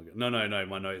 Oh my god! No.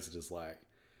 My notes are just like.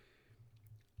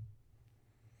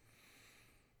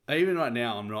 Even right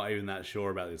now, I'm not even that sure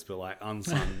about this, but like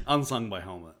unsung by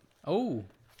Helmet. Oh,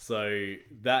 So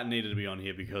that needed to be on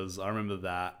here because I remember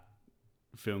that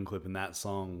film clip and that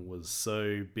song was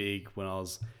so big when I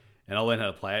learned how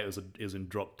to play it. It was in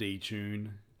drop D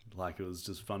tune, like it was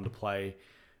just fun to play.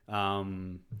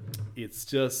 It's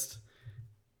just,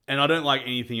 and I don't like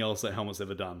anything else that Helmet's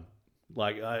ever done.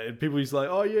 Like people used to like,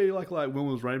 oh yeah, you like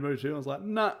Wilma's Rainbow too. I was like,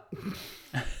 nah,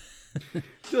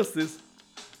 just this.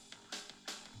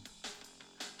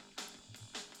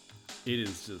 It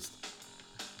is just,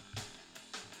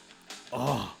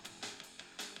 oh.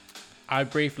 I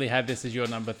briefly had this as your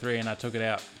number 3 and I took it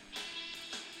out.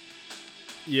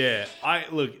 Yeah, I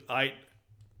love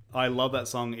that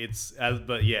song.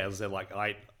 But yeah, as I said, like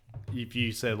if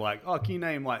you said like, oh, can you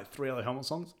name like 3 other Helmet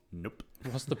songs? Nope.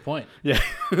 What's the point? Yeah,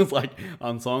 it's like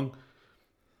unsung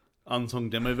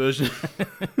demo version.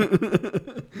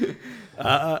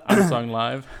 Unsung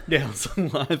live. Yeah, unsung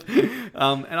live.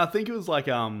 And I think it was like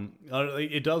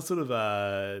it does sort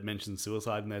of mention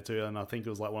suicide in there too. And I think it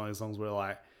was like one of those songs where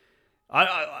like.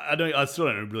 I still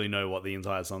don't really know what the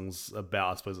entire song's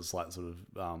about. I suppose it's like sort of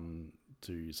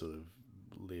to sort of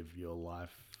live your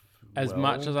life. As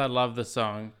much as I love the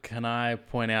song, can I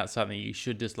point out something you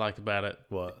should dislike about it?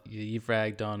 What? You've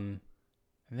ragged on,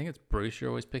 I think it's Bruce you're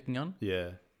always picking on,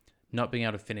 Yeah. not being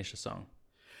able to finish a song.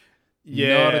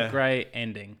 Yeah. Not a great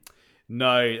ending.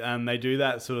 No, and they do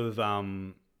that sort of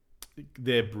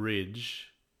their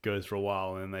bridge goes for a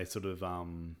while and they sort of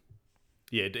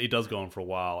yeah, it does go on for a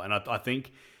while. And I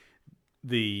think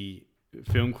the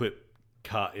film clip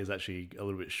cut is actually a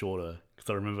little bit shorter. Because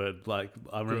I remember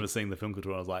seeing the film clip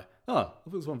and I was like, oh, I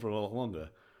thought this one for a lot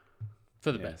longer.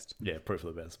 For the best. Yeah, probably for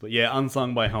the best. But yeah,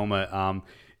 Unsung by Helmet,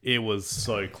 it was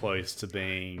so close to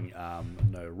being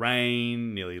No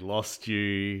Rain, Nearly Lost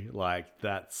You. Like,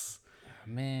 that's...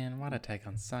 Man, why'd I take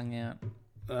Unsung out?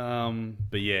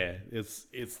 But yeah,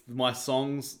 it's my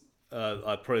songs...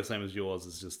 probably the same as yours.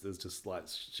 There's just like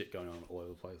shit going on all over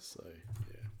the place. So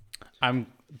yeah, I'm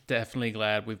definitely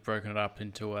glad we've broken it up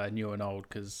into new and old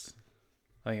because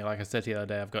I think, like I said the other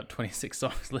day, I've got 26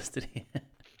 songs listed here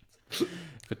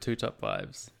for 2 top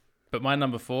 5s. But my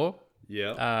number 4,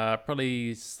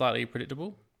 probably slightly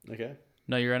predictable. Okay.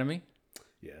 Know Your Enemy.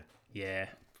 Yeah. Yeah.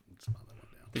 Let's mark that one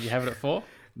down. Did you have it at 4?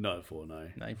 No, at 4. No.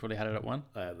 No, you probably had it at 1.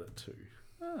 I had that 2.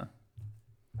 Oh.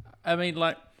 I mean,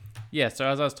 like. Yeah, so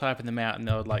as I was typing them out and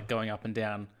they were like going up and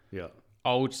down, Yeah.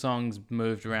 old songs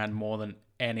moved around more than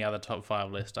any other top 5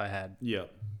 list I had. Yeah.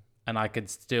 And I could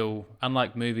still,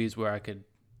 unlike movies where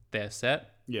they're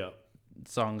set, Yeah.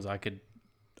 songs I could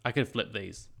flip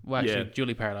these. Well, actually, Yeah.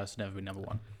 Julie Paradise would never be number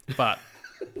 1. But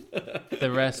the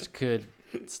rest could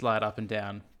slide up and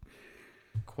down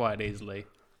quite easily.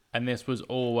 And this was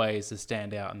always a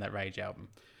standout in that Rage album.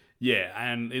 Yeah,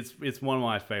 and it's one of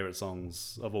my favorite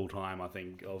songs of all time. I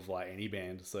think of like any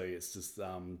band. So it's just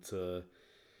to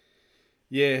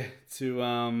lead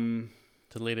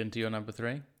into your number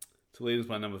 3. To lead into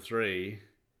my number 3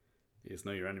 is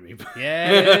Know Your Enemy.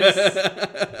 Yes.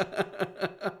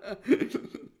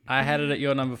 I had it at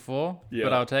your number 4,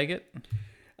 but I'll take it.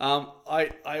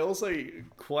 I also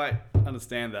quite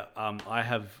understand that I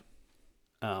have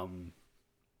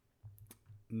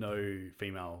no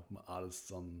female artists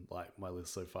on like my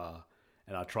list so far,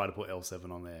 and I try to put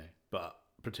L7 on there, but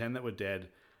Pretend That We're Dead,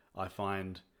 I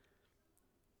find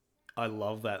I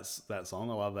love that song.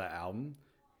 I love that album,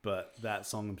 but that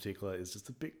song in particular is just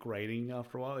a bit grating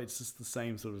after a while. It's just the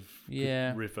same sort of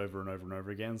riff over and over and over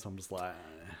again. So I'm just like,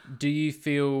 do you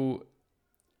feel?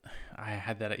 I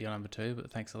had that at your number 2,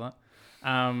 but thanks a lot.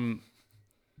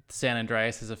 San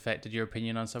Andreas has affected your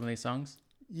opinion on some of these songs?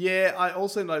 Yeah, I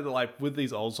also know that like with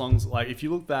these old songs, like if you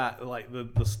look at like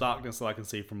the starkness that I can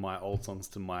see from my old songs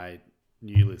to my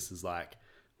new list is like,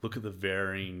 look at the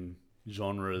varying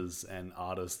genres and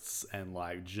artists and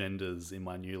like genders in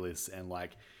my new list, and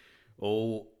like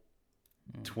all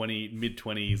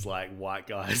mid-20s like white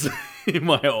guys in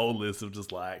my old list of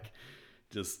just like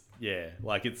it's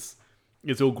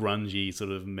all grungy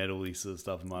sort of metal-y sort of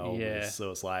stuff in my old list.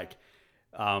 So it's like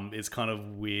it's kind of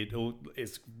weird, or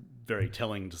it's very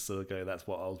telling to sort of go, that's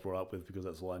what I was brought up with because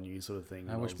that's all I knew sort of thing.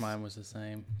 I wish mine was the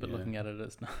same, but looking at it,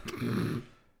 it's not.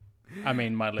 I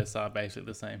mean, my lists are basically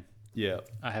the same. Yeah.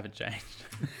 I haven't changed.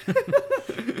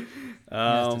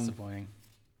 That's disappointing.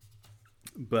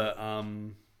 But,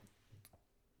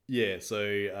 yeah, so,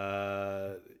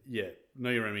 Know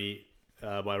Your Enemy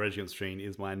by Rage Against the Machine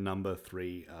is my number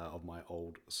 3 of my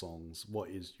old songs. What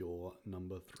is your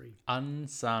number 3?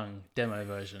 Unsung demo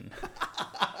version.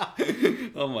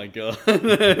 Oh my god.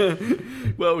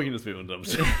 Well, we can just move on to number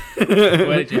 2.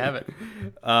 Where did you have it?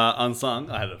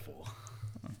 Unsung, I had it at 4.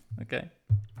 Okay.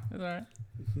 That's alright.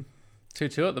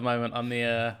 2-2 at the moment on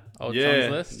the old songs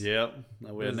list. Yep.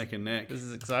 We're neck and neck. This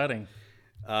is exciting.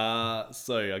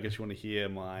 So I guess you want to hear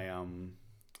my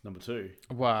number 2.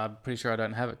 Well, I'm pretty sure I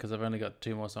don't have it because I've only got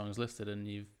 2 more songs listed, and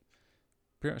you've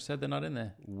pretty much said they're not in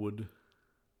there. Wood.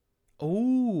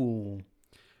 Ooh.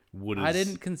 Wood is, I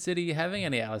didn't consider you having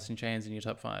any Alice in Chains in your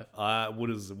top 5.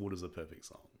 Wood is a perfect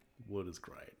song. Wood is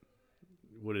great.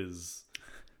 Wood is.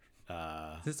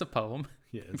 Is this a poem?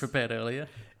 Yes. You prepared earlier.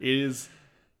 It is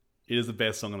the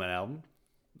best song on that album.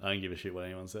 I don't give a shit what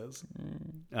anyone says.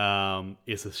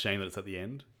 It's a shame that it's at the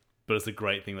end, but it's a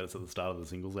great thing that it's at the start of the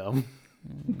singles album.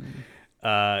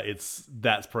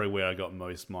 That's probably where I got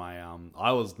most my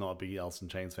I was not a big Alice in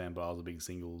Chains fan, but I was a big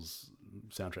singles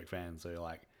soundtrack fan, so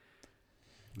like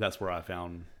that's where I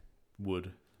found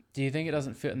Wood. Do you think it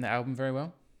doesn't fit in the album very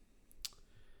well?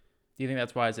 Do you think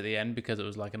that's why it's at the end, because it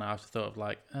was like an afterthought of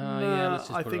like, let's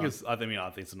just I think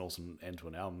it's an awesome end to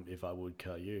an album. If I Would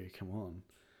Cut You, come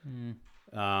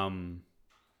on.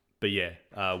 But yeah,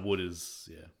 Wood is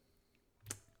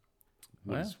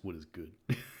Wood is good.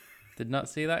 Did not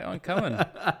see that one coming.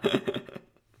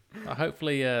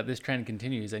 Hopefully this trend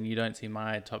continues and you don't see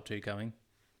my top 2 coming.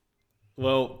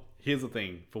 Well, here's the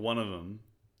thing. For one of them,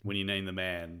 when you name the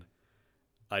band,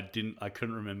 I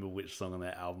couldn't remember which song on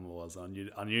that album it was.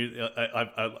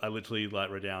 I literally like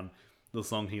wrote down the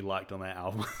song he liked on that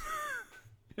album,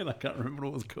 and I can't remember what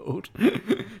it was called.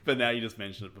 But now you just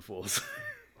mentioned it before. So.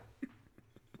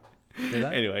 Did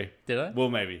I? Anyway, did I? Well,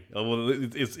 maybe. Well,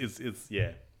 it's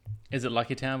yeah. Is it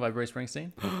Lucky Town by Bruce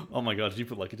Springsteen? Oh my god, did you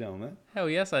put Lucky Town on there? Hell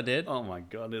yes, I did. Oh my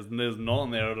god, there's not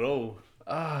on there at all.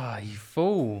 Ah, you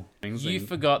fool! You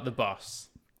forgot the boss.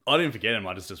 I didn't forget him.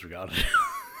 I just disregarded him.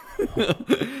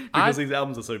 Because these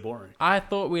albums are so boring. I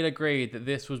thought we'd agreed that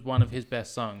this was one of his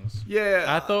best songs. Yeah.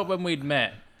 I thought when we'd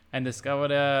met and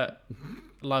discovered our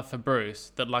love for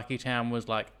Bruce, that Lucky Town was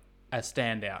like a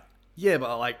standout. Yeah,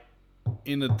 but like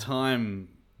in a time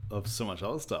of so much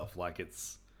other stuff, like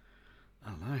it's,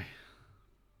 I don't know.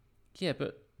 Yeah,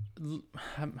 but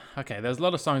okay, there's a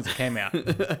lot of songs that came out,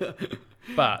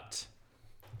 but.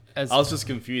 I was just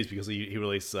confused because he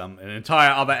released an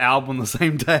entire other album on the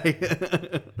same day.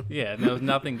 Yeah, there was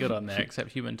nothing good on there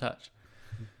except Human Touch.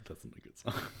 That's not a good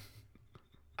song.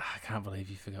 I can't believe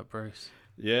you forgot Bruce.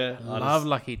 Yeah, I love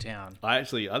Lucky Town.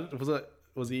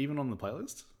 Was he even on the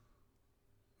playlist?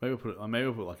 Maybe we'll put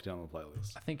Lucky Town on the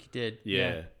playlist. I think he did.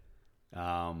 Yeah. But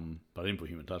I didn't put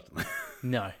Human Touch on there.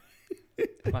 No.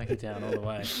 Lucky Town all the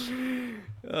way.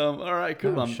 All right,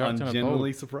 cool. I'm genuinely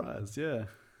appalled. surprised. Yeah.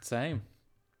 Same.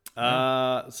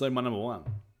 So my number 1.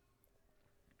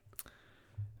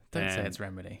 Don't say it's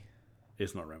Remedy.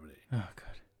 It's not Remedy. Oh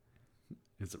god.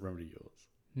 Is it Remedy yours?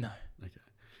 No. Okay.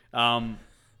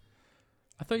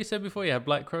 I thought you said before you had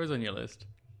Black Crows on your list.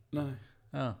 No.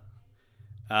 Oh.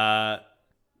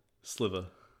 Sliver.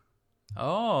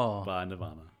 Oh. By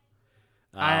Nirvana.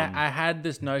 I had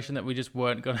this notion that we just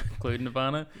weren't going to include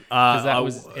Nirvana because that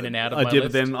was in and out of my list.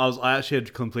 But then I actually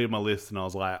had completed my list and I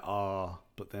was like,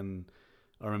 but then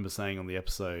I remember saying on the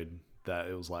episode that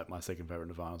it was like my second favorite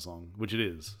Nirvana song, which it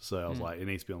is. So I was like, it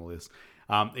needs to be on the list.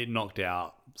 It knocked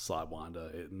out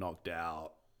Sidewinder. It knocked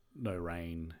out No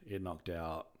Rain. It knocked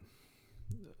out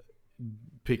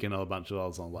pick another bunch of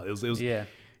other songs. Like it was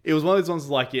It was one of those ones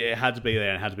like it had to be there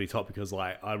and it had to be top because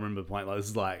like I remember playing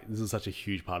this is such a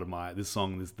huge part of this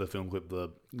song, the film clip,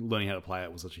 the learning how to play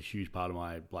it was such a huge part of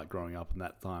my like growing up in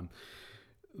that time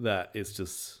that it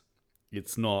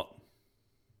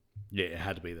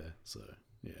had to be there. So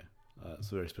yeah,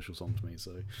 It's a very special song to me.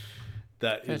 So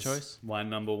that Fair is choice. my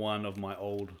number one of my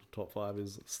old top 5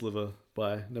 is Sliver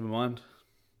by Nevermind.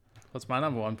 What's my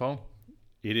number one, Paul?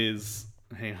 It is.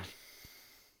 Hang on.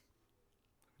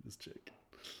 Just check.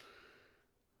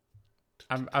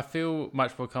 I feel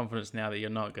much more confidence now that you're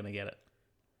not going to get it.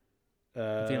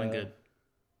 I'm feeling good.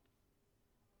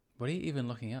 What are you even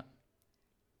looking up?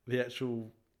 The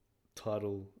actual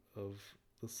title of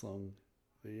the song,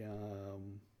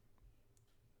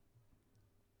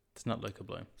 It's not Luca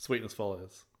Bloom. Sweetness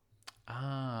Follows.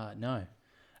 Ah, no.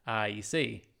 You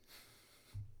see,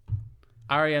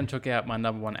 R.E.M. took out my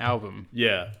number one album,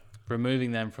 Yeah.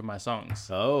 removing them from my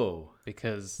songs Oh.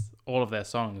 because all of their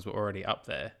songs were already up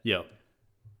there. Yep.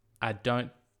 I don't...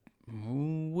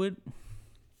 Would...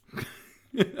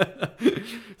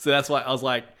 So that's why I was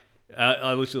like,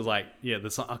 I literally was like, yeah,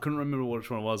 the song, I couldn't remember which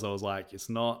one it was. I was like, it's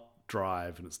not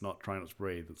Drive and it's not Try Not to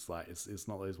Breathe. It's like, it's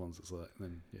not those ones. It's like,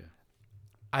 then, yeah.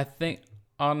 I think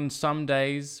on some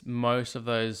days, most of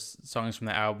those songs from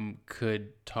the album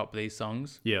could top these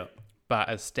songs. Yeah. But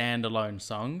as standalone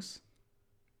songs,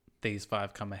 these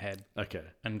 5 come ahead Okay.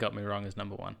 and Got Me Wrong as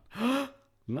number 1.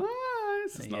 Nice.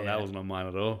 It's not, that wasn't on mine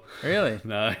at all. Really?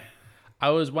 No. I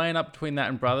was weighing up between that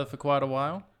and Brother for quite a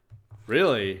while.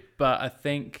 Really? But I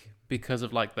think because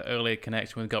of like the earlier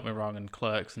connection with Got Me Wrong and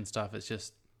Clerks and stuff, it's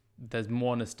just there's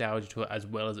more nostalgia to it as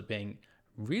well as it being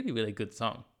really, really good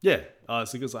song. Yeah.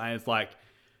 It's a good song. It's like,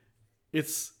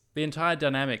 it's The entire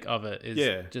dynamic of it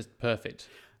is just perfect.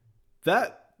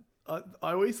 that. I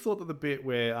always thought that the bit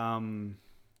where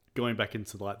going back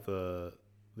into like the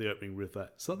opening riff,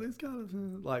 that something's kind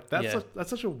of like that's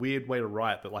such a weird way to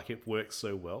write, but like it works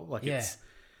so well. Like it's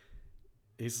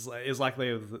like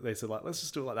they said like, let's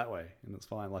just do it like that way and it's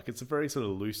fine. Like it's a very sort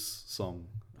of loose song,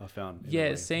 I found. Yeah,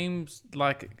 it seems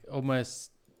like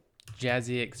almost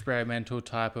jazzy experimental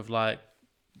type of like.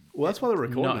 Well, that's why they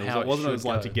recorded Not it. how It wasn't it always should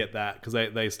like go. to get that, because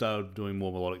they started doing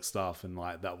more melodic stuff, and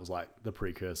like that was like the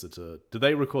precursor to. Did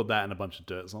they record that in a bunch of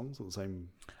Dirt songs at the same?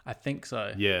 I think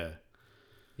so. Yeah,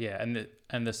 Yeah,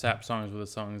 and the Sap songs were the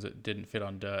songs that didn't fit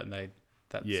on Dirt, and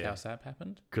that's how Sap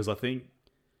happened. because I think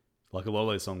like a lot of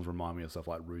those songs remind me of stuff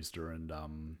like Rooster and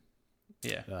Down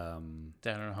in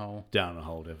a Hole. Down in a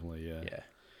Hole, definitely. Yeah, Yeah.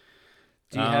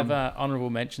 Do you have honorable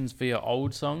mentions for your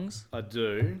old songs? I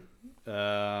do.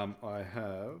 I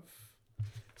have.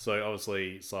 So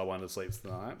obviously, Side Wonder Sleeps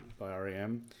Tonight by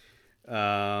R.E.M.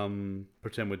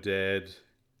 Pretend We're Dead,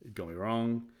 Got Me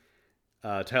Wrong.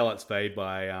 Taillights Fade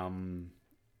by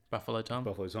Buffalo Tom.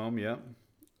 Buffalo Tom, yeah.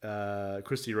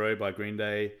 Christy Road by Green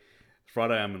Day.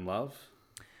 Friday I'm in Love.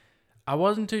 I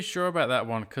wasn't too sure about that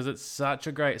one because it's such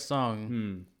a great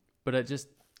song, but it just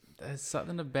there's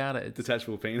something about it. It's,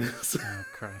 Detachable Penis. oh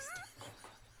Christ!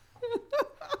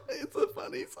 It's a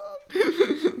funny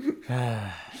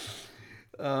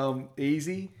song.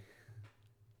 Easy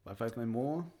by Faith No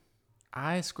More.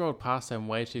 I scrolled past them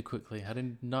way too quickly. I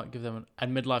did not give them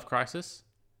and Midlife Crisis.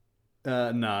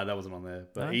 No, that wasn't on there.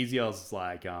 But No? Easy, I was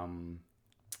like, I don't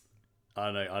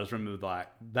know. I just remember like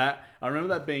that. I remember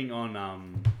that being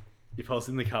on. If I was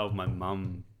in the car with my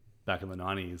mum back in the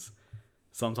 90s,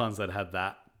 sometimes they'd have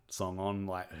that song on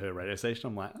like her radio station.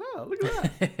 I'm like, oh, look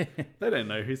at that. They don't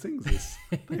know who sings this.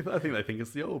 I think they think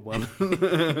it's the old one.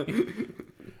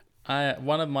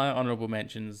 One of my honorable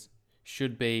mentions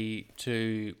should be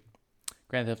to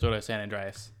Grand Theft Auto San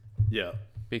Andreas Yeah.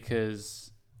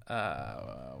 because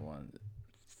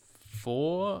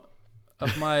 4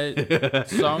 of my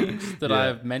songs that Yeah.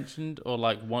 I've mentioned or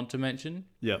like want to mention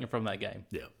are from that game.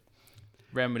 Yeah.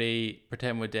 Remedy,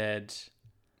 Pretend We're Dead.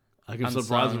 I'm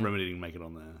surprised that Remedy didn't make it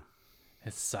on there.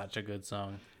 It's such a good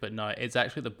song. But no, it's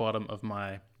actually the bottom of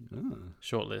my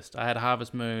shortlist. I had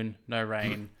Harvest Moon, No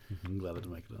Rain, I'm glad I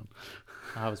didn't make it on.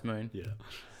 Harvest Moon. Yeah.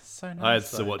 So nice. I had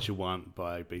though. So What You Want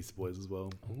by Beastie Boys as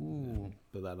well. Ooh.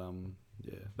 But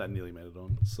that nearly made it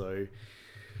on. So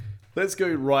let's go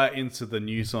right into the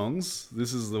new songs.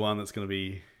 This is the one that's going to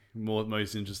be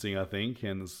most interesting, I think,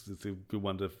 and it's a good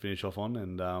one to finish off on.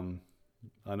 And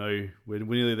I know we're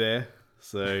nearly there,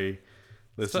 so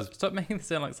let's Stop making this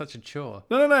sound like such a chore.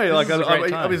 No. Like is a great I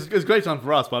time. mean, it's a great time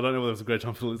for us, but I don't know whether it's a great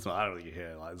time for the listener. I don't really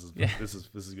care. Like this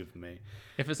is good for me.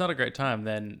 If it's not a great time,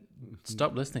 then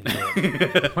stop listening to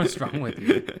it. What's wrong with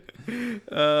you?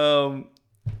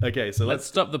 Okay, so Let's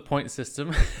stop the point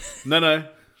system. No.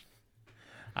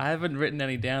 I haven't written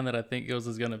any down that I think yours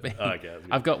is going to be. Okay, that's good.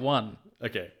 I've got one.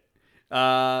 Okay.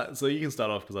 So you can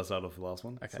start off because I started off the last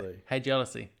one. Okay. So. Hey,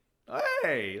 Jealousy.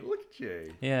 Hey, look at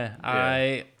you. Yeah,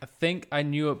 I think I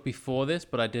knew it before this,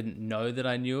 but I didn't know that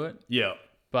I knew it. Yeah.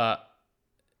 But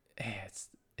yeah,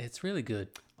 it's really good.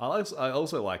 I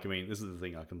also like. I mean, this is the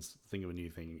thing. I can think of a new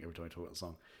thing every time I talk about the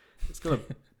song. It's got a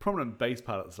prominent bass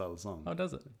part at the start of the song. Oh,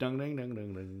 does it? Dung ding dung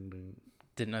dung dung dung.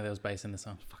 Didn't know there was bass in the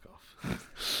song. Fuck off.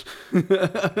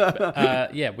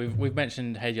 Yeah, we've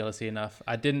mentioned Hey Jealousy enough.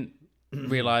 I didn't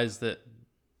realize that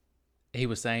he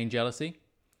was saying jealousy,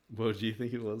 What do you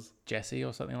think it was? Jesse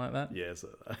or something like that. Yeah. So,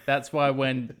 That's why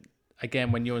when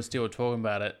you and Stu were talking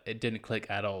about it, it didn't click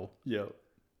at all. yeah.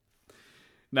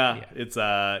 Nah, Yeah. it's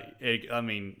I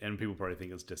mean, and people probably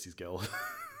think it's Jesse's girl.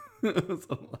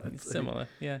 Something like that. Similar,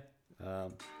 yeah.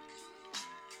 Um,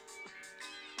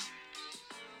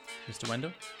 Mr.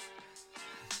 Wendell.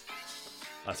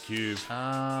 Ice Cube.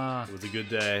 Ah, It was a good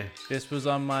day. this was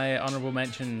on my honorable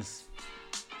mentions.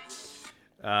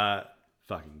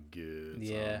 Fucking good.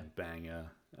 Yeah. Song, banger.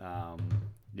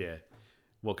 Yeah.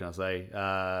 What can I say?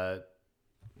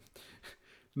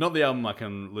 Not the album I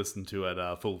can listen to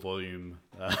at full volume.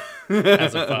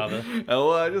 As a father.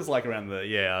 Well, I just like around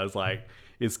I was like,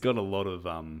 it's got a lot of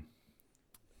a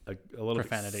lot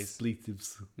Profanities. of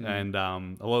expletives and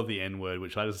a lot of the N word,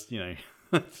 which I just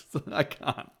I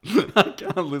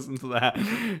can't listen to that,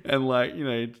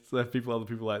 and so other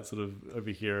people like sort of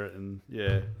overhear it, and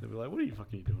they'll be like, "What are you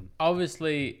fucking doing?"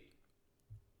 Obviously,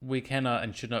 we cannot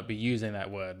and should not be using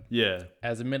that word. Yeah,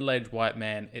 As a middle-aged white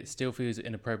man, it still feels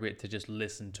inappropriate to just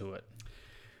listen to it.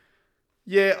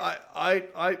 yeah, I like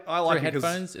Through it 'cause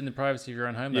headphones in the privacy of your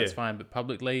own home, that's fine. But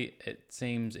publicly, it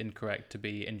seems incorrect to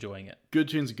be enjoying it. good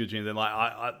tunes are good tunes, and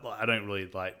I don't really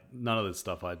like none of this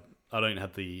stuff. I don't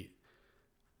have the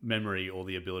memory or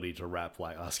the ability to rap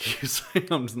like Ice Cube, so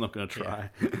I'm just not going to try.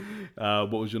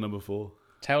 What was your number 4?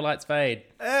 Tail lights fade.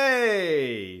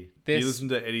 Hey! Did you This- listen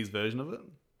to Eddie's version of it?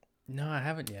 No, I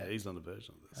haven't yet. Yeah, he's done a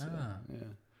version of this. Ah. Yeah.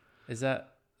 Is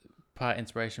that part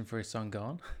inspiration for his song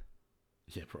Gone?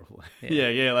 Yeah, probably. Yeah.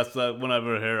 Yeah. That's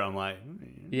whenever I hear it, I'm like,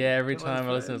 Yeah, every Tail lights time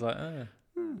I listen, fade. it's like, oh,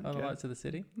 the okay. lights of the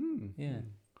city. Hmm. Yeah.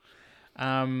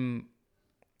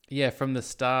 Yeah, from the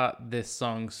start, this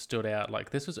song stood out. Like,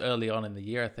 this was early on in the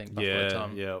year, I think, Buffalo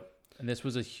Tom. Yeah. And this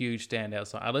was a huge standout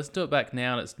song. I listened to it back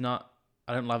now, and it's not...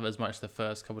 I don't love it as much the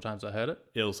first couple times I heard it.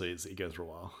 It goes for a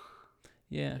while.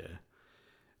 Yeah.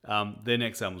 Yeah. Their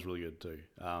next album was really good too.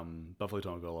 Buffalo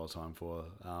Tom I've got a lot of time for.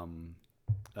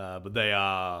 But they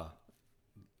are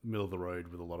middle of the road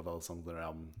with a lot of other songs on their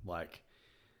album. Like,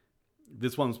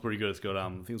 this one's pretty good. It's got I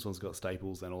think this one's got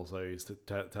staples and also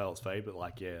Tail It's Fade, but a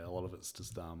lot of it's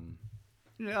just I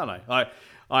don't know. I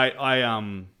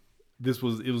it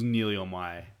was nearly on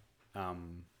my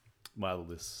my other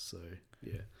list, so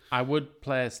yeah. I would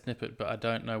play a snippet, but I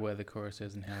don't know where the chorus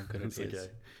is and how good it It's is.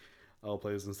 okay. I'll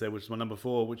play this instead, which is my number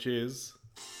 4, which is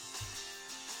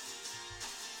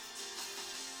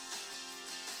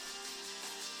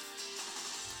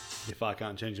If I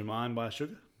Can't Change Your Mind by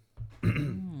Sugar.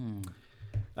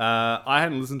 I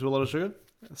hadn't listened to a lot of Sugar,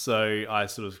 so I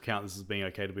sort of count this as being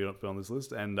okay to be on this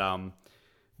list. And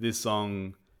this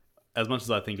song, as much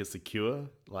as I think it's The Cure,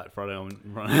 like Friday on...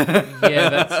 Yeah,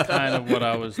 that's kind of what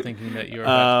I was thinking that you were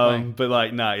about to play.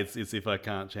 But no, it's If I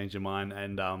Can't Change Your Mind,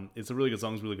 and it's a really good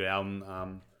song. It's a really good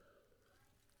album.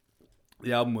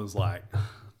 The album was I'm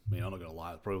not gonna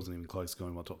lie, it probably wasn't even close to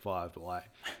going in my top 5, but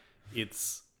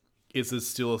it's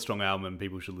still a strong album, and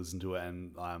people should listen to it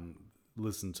and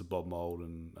listen to Bob Mould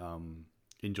and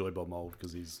enjoy Bob Mould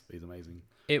because he's amazing.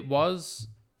 It was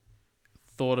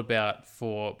thought about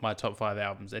for my top 5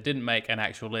 albums. It didn't make an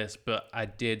actual list, but I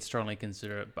did strongly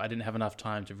consider it. But I didn't have enough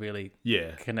time to really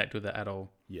connect with it at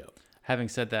all. Yeah. Having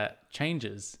said that,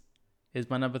 Changes is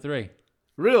my number 3.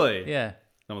 Really? Yeah.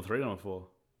 Number 3, number 4.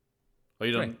 Are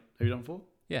you done? Have you done 4?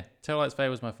 Yeah. Tail Lights Fade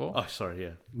was my 4. Oh, sorry.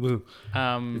 Yeah.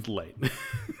 It's late.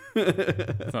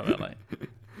 It's not that late.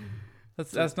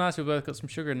 That's nice. We both got some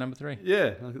sugar in number 3.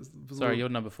 Yeah. Sorry, you're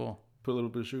number 4. Put a little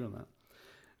bit of sugar on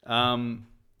that.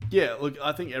 Yeah, look,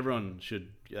 I think everyone should,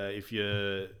 if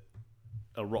you're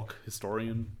a rock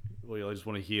historian or you just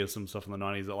want to hear some stuff from the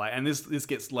 90s, and this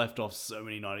gets left off so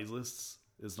many 90s lists.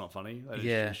 It's not funny.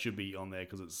 It should be on there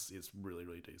because it's really,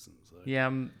 really decent. So.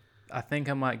 Yeah, I think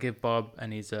I might give Bob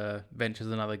and his Ventures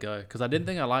another go because I didn't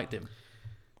think I liked him.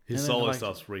 His solo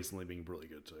stuff's recently been really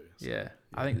good too. So. Yeah,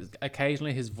 I think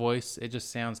occasionally his voice, it just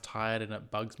sounds tired and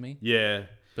it bugs me. Yeah.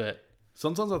 But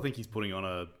sometimes I think he's putting on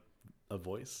a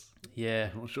voice. Yeah.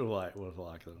 I'm not sure what if I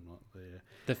like it or not. But yeah.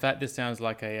 The fact this sounds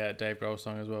like a Dave Grohl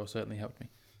song as well certainly helped me.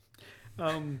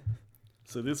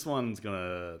 So this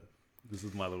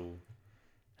is my little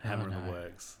hammer in the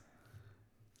works.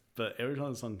 But every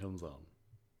time the song comes on.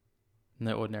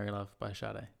 No Ordinary Love by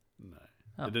Sade. No.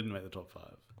 Oh. It didn't make the top 5.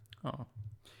 Oh.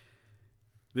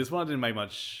 This one didn't make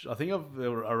much. I think I've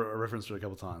referenced it a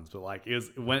couple times, but like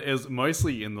it was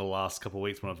mostly in the last couple of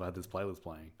weeks when I've had this playlist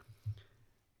playing,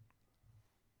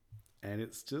 and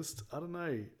it's just I don't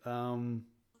know.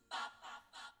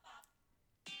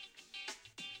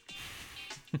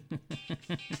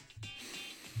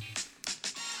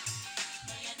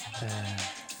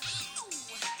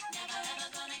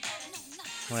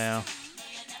 Wow.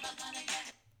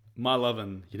 My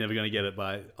Lovin', You're Never Gonna Get It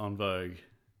by On Vogue.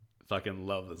 Fucking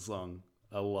love this song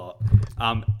a lot.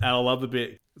 And I love the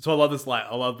bit. So I love this, like,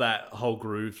 I love that whole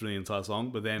groove through the entire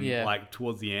song. But then, like,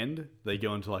 towards the end, they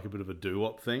go into like a bit of a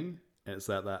doo-wop thing, and it's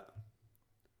that.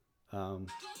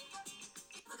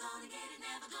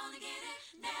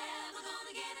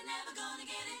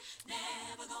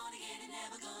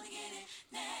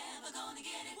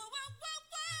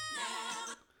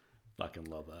 Fucking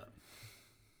love that.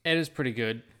 It is pretty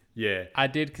good. Yeah. I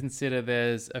did consider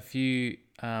there's a few,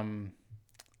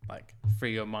 like,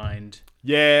 Free Your Mind.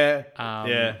 Yeah.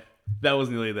 Yeah. That was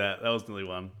nearly that. That was nearly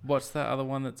one. What's that other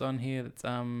one that's on here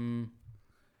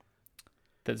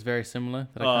that's very similar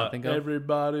that I can't think of?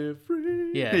 Everybody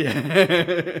Free.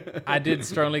 Yeah. I did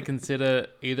strongly consider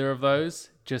either of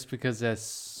those just because they're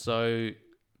so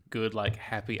good, like,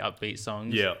 happy, upbeat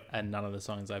songs. Yeah. And none of the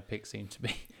songs I picked seem to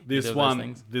be This either of one,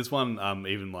 those things.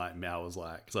 even like Mao was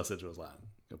like, because I said to her, I was like,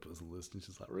 I'll put this on the list, and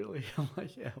she's like, really? I'm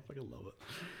like, yeah, I fucking love it.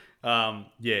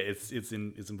 Yeah, it's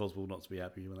impossible not to be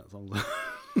happy when that song's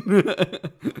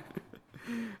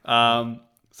on.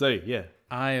 So yeah.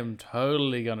 I am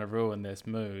totally gonna ruin this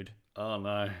mood. Oh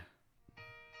no.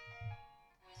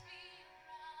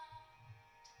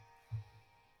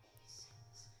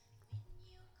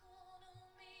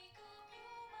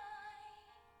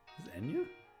 Is it Enya?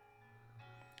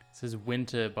 This is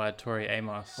Winter by Tori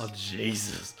Amos. Oh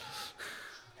Jesus.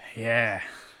 Yeah.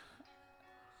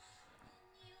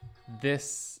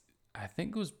 This, I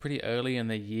think, was pretty early in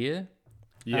the year.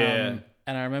 Yeah.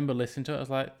 And I remember listening to it. I was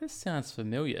like, this sounds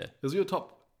familiar. It was your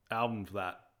top album for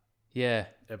that Yeah.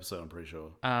 episode, I'm pretty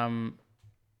sure.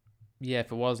 Yeah,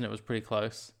 if it wasn't, it was pretty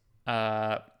close.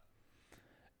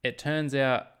 It turns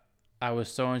out I was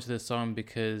so into this song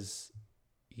because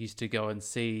I used to go and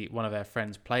see one of our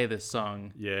friends play this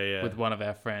song with one of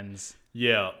our friends.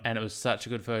 Yeah. And it was such a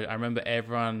good photo. I remember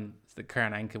everyone, the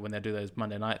Crown Anchor, when they do those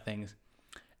Monday night things,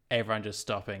 everyone just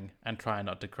stopping and trying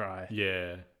not to cry.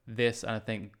 Yeah. This, and I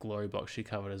think Glory Box she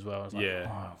covered as well. I was like,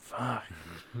 oh, fuck.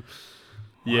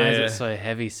 Why Yeah. is it so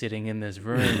heavy sitting in this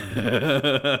room?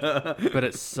 But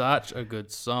it's such a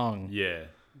good song. Yeah.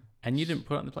 And you didn't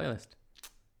put it on the playlist.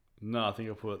 No, I think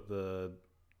I put the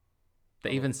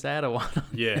even sadder one.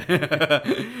 Yeah.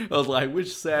 I was like,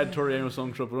 which sad Tori Amos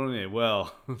song should I put on here?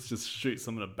 Well, let's just shoot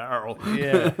some in a barrel.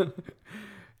 Yeah.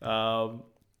 But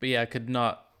yeah, I could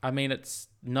not. I mean, it's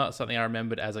not something I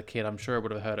remembered as a kid. I'm sure I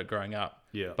would have heard it growing up.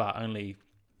 Yeah. But only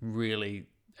really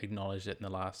acknowledged it in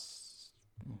the last,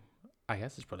 I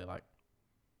guess it's probably like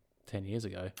 10 years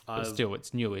ago. But still,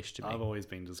 it's newish to me. I've always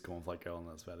been just Cornflake Girl, and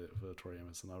that's about it for Tori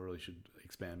Amos, and I really should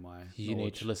expand my You knowledge.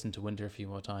 need to listen to Winter a few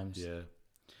more times. Yeah.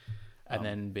 And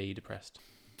then be depressed.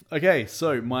 Okay,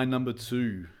 so my number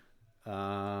 2. You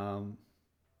might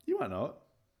know it.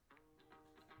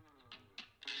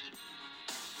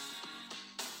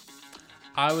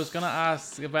 I was going to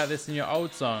ask about this in your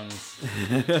old songs.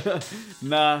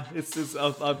 Nah, it's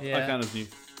I Yeah. kind of knew.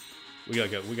 We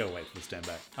gotta wait for the stand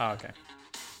back. Oh, okay.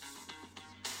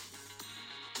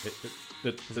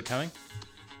 Is it coming?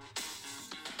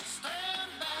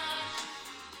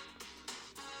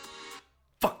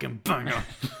 Fucking banger.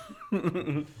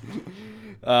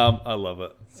 I love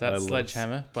it. Is that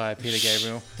Sledgehammer by Peter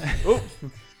Gabriel? Oh,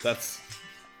 that's.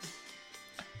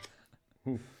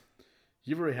 Ooh.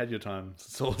 You've already had your time,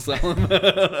 Soul Asylum.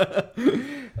 There's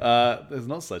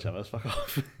not Sledgehammer. Fuck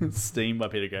off. Steam by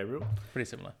Peter Gabriel. Pretty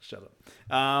similar. Shut up.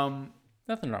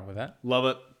 Nothing wrong with that. Love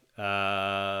it.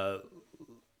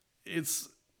 It's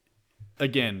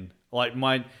again like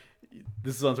my.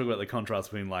 This is what I'm talking about, the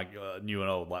contrast between like new and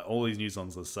old. Like all these new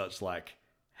songs are such like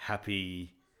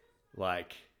happy,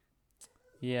 like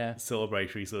Yeah.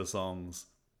 celebratory sort of songs,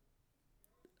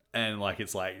 and like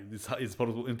it's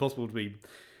impossible to be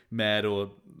mad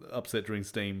or upset during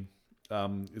Steam.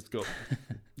 It's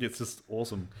just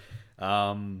awesome.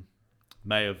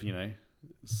 May have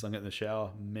sung it in the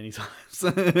shower many times.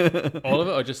 All of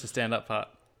it, or just the stand-up part?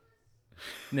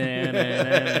 Nah, nah, nah,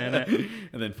 nah, nah.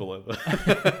 And then fall over.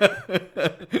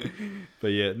 But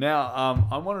yeah, now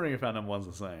I'm wondering if our number one's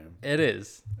the same. It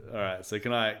is. All right, so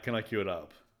can I cue it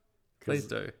up? Please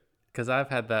do. Because I've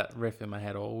had that riff in my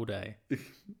head all day.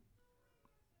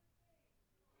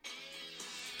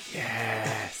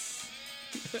 Yes.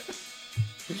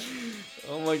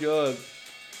 my god.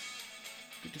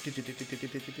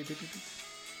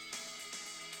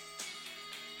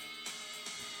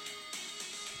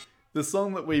 The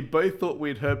song that we both thought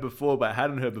we'd heard before but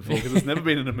hadn't heard before because it's never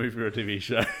been in a movie or a TV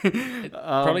show.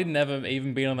 Probably never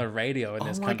even been on the radio in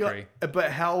this country. God.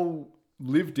 But how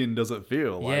lived in does it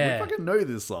feel? Like, Yeah. we fucking know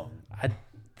this song.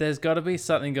 There's got to be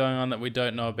something going on that we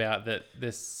don't know about that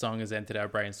this song has entered our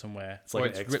brain somewhere. It's like or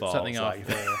an it's ripped X-Files, something off.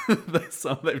 like, the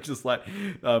song they've just like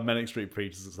Manic Street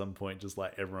Preachers at some point, just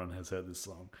like everyone has heard this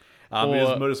song. It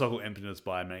is Motorcycle Emptiness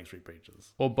by Manic Street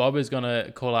Preachers. Or Bob is going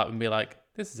to call up and be like,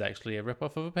 this is actually a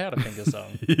rip-off of a Powderfinger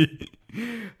song.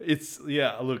 It's,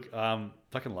 yeah, look,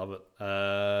 fucking love it.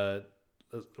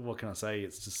 What can I say?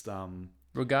 It's just,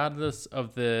 Regardless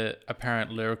of the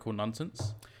apparent lyrical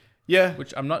nonsense, yeah.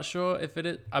 which I'm not sure if it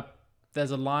is.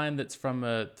 There's a line that's from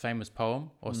a famous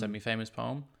poem or semi-famous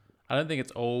poem. I don't think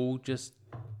it's all just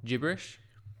gibberish.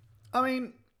 I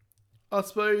mean, I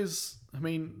suppose,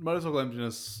 Motorcycle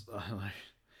Emptiness, I don't know.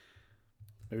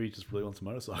 Maybe he just really wants a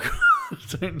motorcycle. I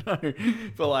don't know.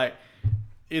 But like,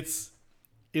 it's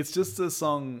just a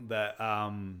song that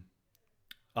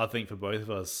I think for both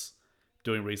of us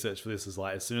doing research for this is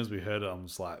like, as soon as we heard it, I'm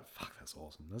just like, fuck, that's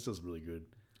awesome. That's just really good.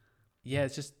 Yeah,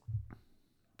 it's just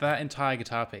that entire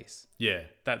guitar piece. Yeah.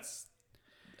 That's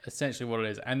essentially what it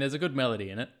is. And there's a good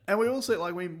melody in it. And we also,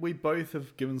 like, we both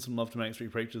have given some love to Manic Street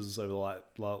Preachers over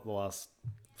the last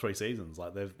 3 seasons.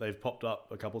 Like, they've popped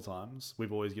up a couple of times.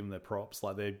 We've always given their props.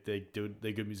 Like, they're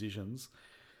good musicians.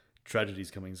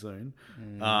 Tragedy's coming soon.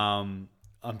 I'm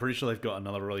pretty sure they've got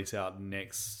another release out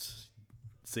next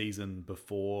season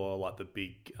before, like, the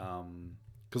big...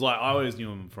 Because like, I always knew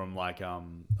them from, like, A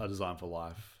Design for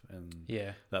Life. And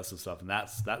that sort of stuff. And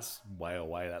that's way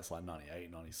away. That's like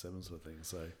 98, 97 sort of thing.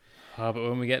 So, but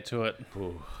when we get to it,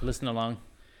 listen along.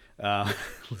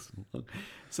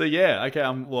 So yeah, okay.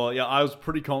 Well, yeah, I was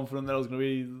pretty confident that it was going to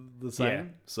be the same. Yeah.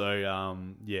 So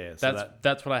yeah. So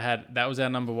that's what I had. That was our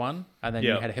number one, and then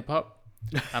you had hip hop,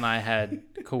 and I had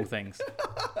Cool Things.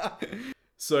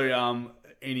 So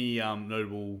any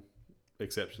notable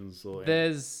exceptions? Or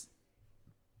there's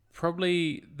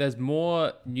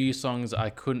more new songs I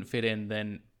couldn't fit in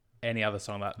than any other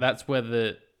song. That's where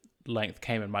the length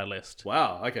came in my list.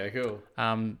 Wow. Okay. Cool.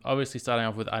 Obviously starting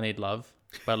off with "I Need Love"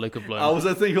 by Luca Bloom. I was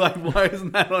thinking, like, why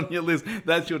isn't that on your list?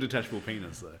 That's your detachable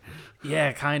penis, though.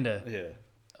 Yeah, kinda.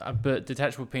 Yeah. But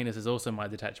detachable penis is also my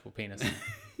detachable penis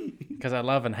because I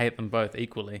love and hate them both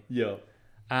equally. Yeah.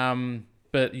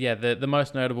 But yeah, the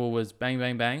most notable was "Bang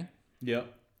Bang Bang." Yeah.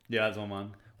 Yeah, that's on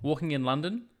mine. "Walking in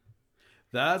London."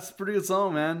 That's a pretty good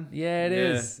song, man. Yeah, it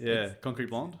is. Yeah. Concrete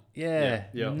Blonde? Yeah.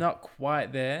 Not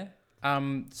quite there.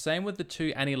 Same with the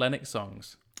 2 Annie Lennox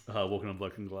songs. Walking on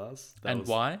Broken Glass.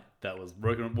 Why? That was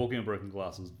Walking on Broken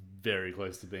Glass was very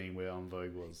close to being where En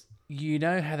Vogue was. You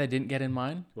know how they didn't get in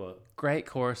mine? What? Great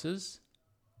choruses.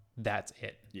 That's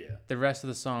it. Yeah. The rest of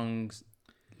the songs,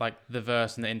 like the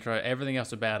verse and the intro, everything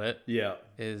else about it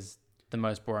is the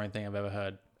most boring thing I've ever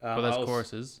heard. But those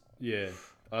choruses. Yeah.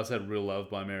 I also had Real Love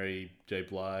by Mary J.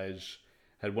 Blige.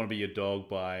 Had Wanna Be Your Dog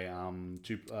by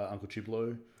Uncle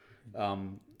Tupelo.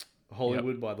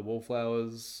 Hollywood by The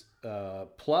Wallflowers.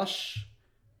 Plush.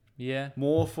 Yeah.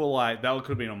 More for like, that could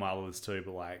have been on my list too,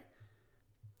 but like,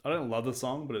 I don't love the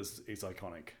song, but it's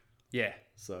iconic. Yeah.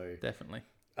 So. Definitely.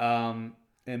 And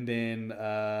then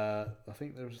I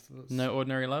think there was... No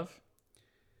Ordinary Love?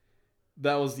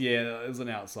 That was, it was an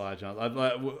outside chance.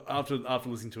 After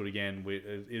listening to it again,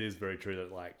 it is very true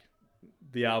that like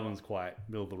the album's quite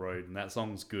middle of the road, and that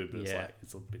song's good, but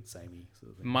it's a bit samey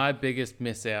sort of thing. My biggest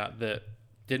miss out that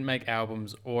didn't make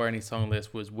albums or any song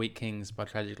list was "Weak Kings" by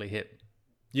Tragically Hip.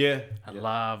 Yeah, I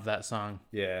love that song.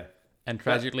 Yeah, and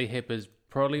Tragically Hip is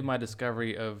probably my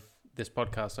discovery of this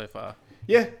podcast so far.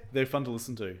 Yeah, they're fun to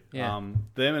listen to. Yeah.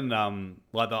 Them and I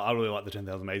really like the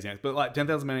 10,000 Maniacs, but like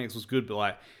 10,000 Maniacs was good, but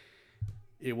like.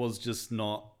 It was just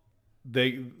not.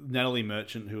 Natalie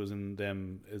Merchant, who was in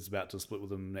them, is about to split with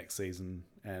them next season,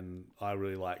 and I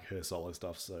really like her solo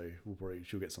stuff, so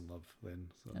she'll get some love then.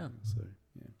 So yeah.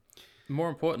 More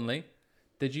importantly,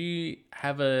 did you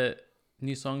have a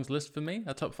new songs list for me?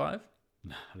 A top 5?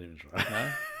 No, I didn't even try.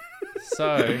 No.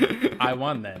 So I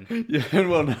won then. Yeah,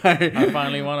 well, no. I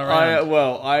finally won a round.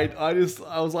 I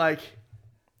was like,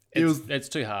 it's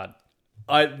too hard.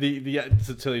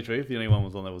 To tell you the truth, the only one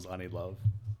was on there was "I Need Love,"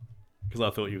 because I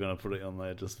thought you were gonna put it on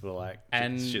there just for like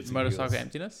and Motorcycle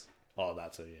Emptiness. Oh,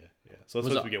 that's it. Yeah. So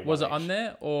was it on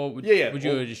there, or would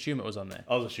you assume it was on there?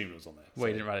 I was assuming it was on there. Well,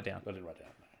 you didn't write it down. I didn't write it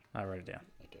down. No. I wrote it down.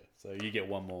 Okay, so you get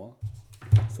one more.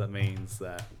 So that means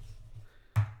that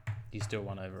you still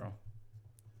won overall.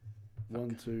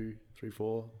 1, 2, 3,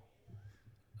 4.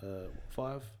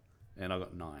 5, and I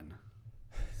got 9.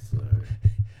 So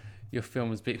Your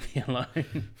films beat me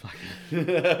alone.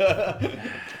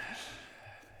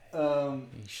 You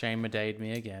shame-a-dayed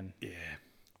me again. Yeah.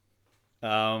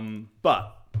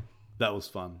 But that was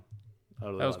fun.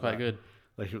 That was quite good.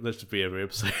 Like, let's just be every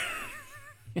episode.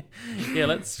 Yeah,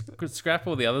 let's scrap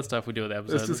all the other stuff we do with the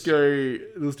episodes.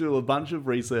 Let's do a bunch of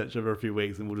research over a few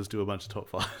weeks, and we'll just do a bunch of top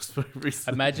 5s for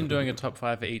research. Imagine doing a top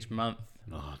 5 for each month.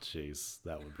 Oh, jeez,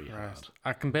 that would be hard.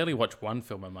 I can barely watch one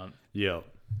film a month. Yeah.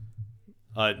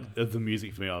 The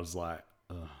music for me, I was like,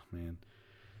 oh, man.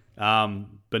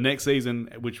 But next season,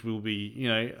 which will be,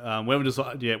 we haven't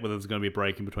decided yet whether there's going to be a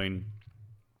break in between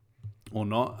or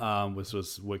not. We're sort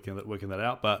of working that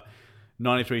out. But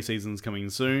 93 seasons coming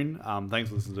soon. Thanks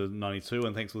for listening to 92,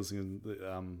 and thanks for listening.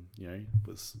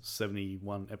 With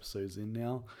 71 episodes in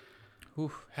now.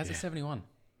 Oof, how's it 71?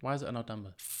 Why is it an odd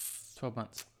number? 12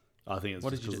 months. I think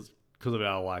it's because of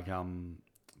our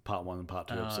part 1 and part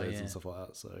 2 episodes and stuff like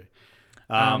that. So.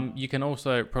 You can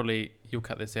also you'll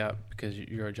cut this out because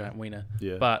you're a giant wiener.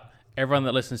 Yeah. But everyone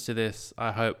that listens to this,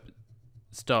 I hope,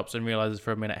 stops and realizes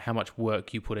for a minute how much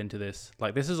work you put into this.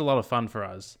 Like, this is a lot of fun for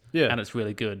us. Yeah. And it's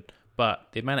really good. But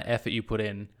the amount of effort you put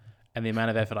in and the amount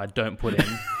of effort I don't put in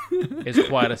is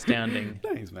quite astounding.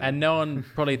 Thanks, man. And no one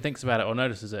probably thinks about it or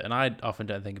notices it. And I often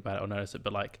don't think about it or notice it.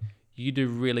 But, like, you do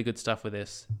really good stuff with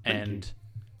this. And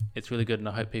it's really good, and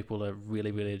I hope people are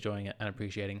really, really enjoying it and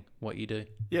appreciating what you do.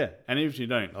 Yeah, and if you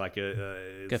don't, like...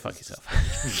 go fuck yourself.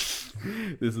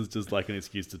 This is just like an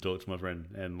excuse to talk to my friend,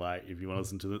 and like, if you want to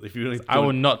listen to it... I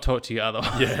will not talk to you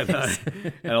otherwise. Yeah, no.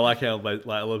 And I like how like a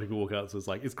lot of people walk out, so it's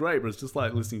like, it's great, but it's just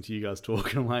like listening to you guys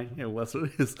talk, and I'm like, yeah, well, that's what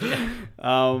it is. Yeah.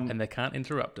 And they can't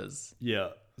interrupt us. Yeah.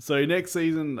 So next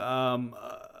season,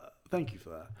 thank you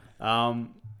for that.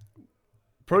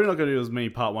 Probably not going to do as many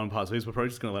part 1 and part 2s. We're probably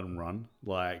just going to let them run.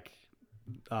 Like,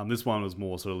 this one was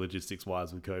more sort of logistics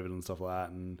wise with COVID and stuff like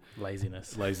that, and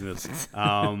laziness.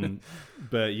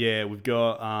 But yeah, we've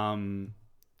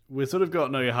sort of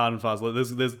got no hard and fast.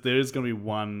 There is going to be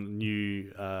one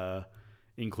new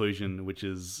inclusion, which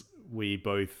is we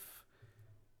both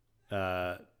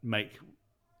make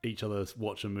each other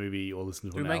watch a movie or listen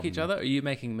to an album. Do we make each other, or are you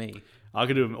making me? I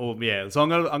could do them all, yeah. So I'm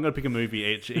gonna pick a movie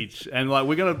each, and like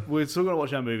we're still gonna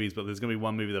watch our movies, but there's gonna be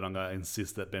one movie that I'm gonna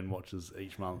insist that Ben watches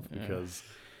each month because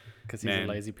he's a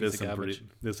lazy piece of garbage.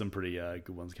 There's some pretty good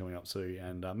ones coming up soon,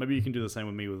 and maybe you can do the same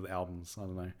with me with albums. I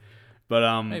don't know,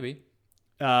 but maybe.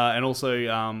 And also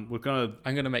I'm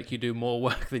gonna make you do more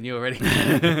work than you already.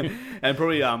 And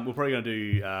probably we're probably gonna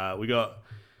do we got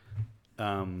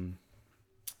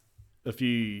a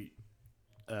few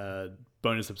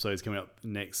bonus episodes coming up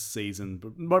next season,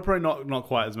 but probably not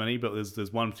quite as many. But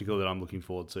there's one particular that I'm looking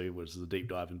forward to, which is a deep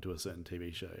dive into a certain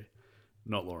TV show,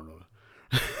 not Law and Order.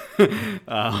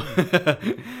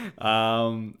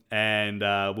 And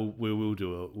we'll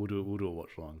do a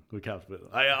watch long. We can't.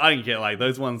 I don't get like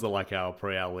those ones are like our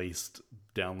least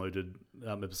downloaded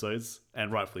episodes,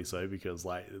 and rightfully so, because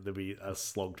like there'll be a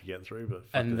slog to get through. But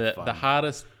and the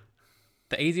hardest.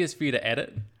 The easiest for you to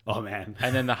edit. Oh, man.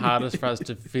 And then the hardest for us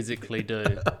to physically do.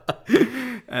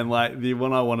 And like the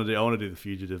one I want to do The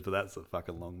Fugitive, but that's a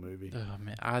fucking long movie. Oh,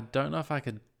 man. I don't know if I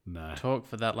could talk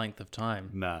for that length of time.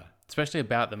 Nah. Especially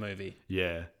about the movie.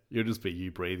 Yeah. It'll just be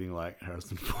you breathing like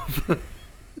Harrison Ford.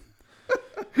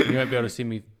 You won't be able to see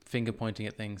me finger pointing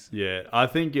at things. Yeah. I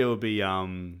think it will be,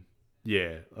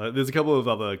 there's a couple of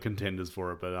other contenders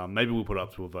for it, but maybe we'll put it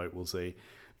up to a vote. We'll see.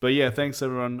 But yeah, thanks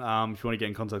everyone. If you want to get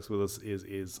in contact with us,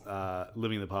 is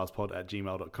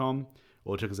livingthepastpod@gmail.com,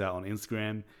 or check us out on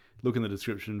Instagram. Look in the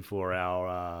description for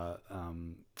our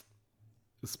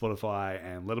Spotify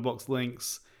and Letterboxd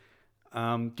links.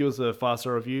 Give us a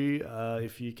 5-star review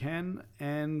if you can.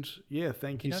 And yeah,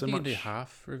 thank you so much. You can do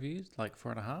half reviews, like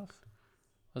 4.5? Or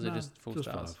is it just full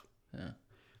stars? 5. Yeah.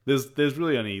 There's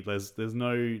really only there's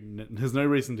no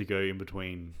reason to go in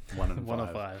between 1 and 5. 1 or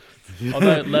 5.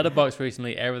 Although Letterboxd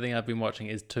recently, everything I've been watching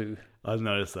is 2. I've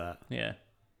noticed that. Yeah.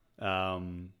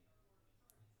 3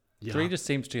 just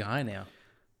seems too high now.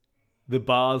 The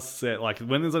bar's set like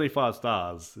when there's only 5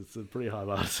 stars, it's a pretty high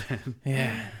bar to set.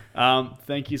 Yeah.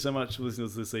 Thank you so much for listening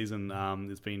to us this season.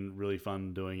 It's been really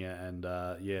fun doing it, and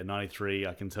 93.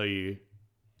 I can tell you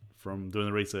from doing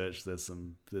the research, there's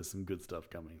some good stuff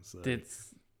coming. So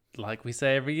it's. Like we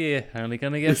say every year, only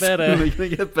going to get better. Only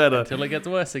going to get better. Until it gets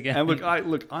worse again. And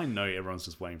I know everyone's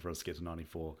just waiting for us to get to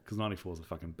 94, because 94 is a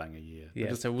fucking banger year.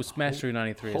 Yeah, so we'll smash through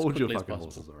 93 as quickly as possible.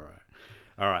 Horses,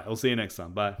 all right. We'll see you next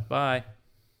time. Bye. Bye.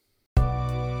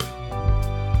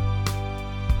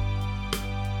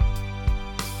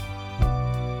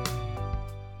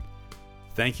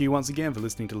 Thank you once again for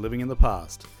listening to Living in the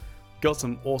Past. Got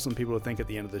some awesome people to thank at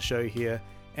the end of the show here.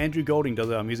 Andrew Golding does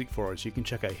our music for us. You can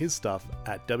check out his stuff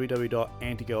at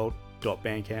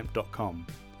www.antigold.bandcamp.com.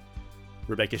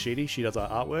 Rebecca Sheedy, she does our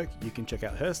artwork. You can check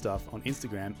out her stuff on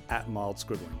Instagram at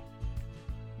mildscribbling.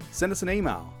 Send us an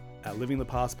email at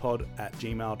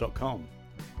livingthepastpod@gmail.com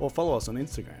or follow us on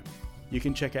Instagram. You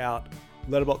can check out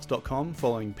letterboxd.com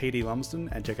following PD Lumsden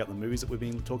and check out the movies that we've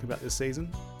been talking about this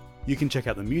season. You can check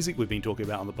out the music we've been talking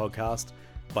about on the podcast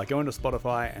by going to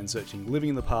Spotify and searching Living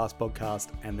in the Past podcast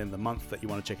and then the month that you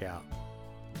want to check out.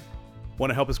 Want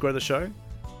to help us grow the show?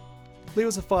 Leave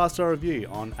us a 5-star review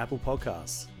on Apple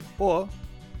Podcasts. Or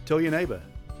tell your neighbour,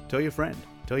 tell your friend,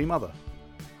 tell your mother.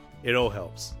 It all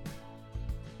helps.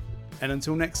 And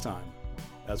until next time,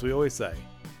 as we always say,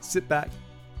 sit back,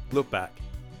 look back,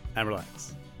 and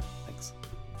relax.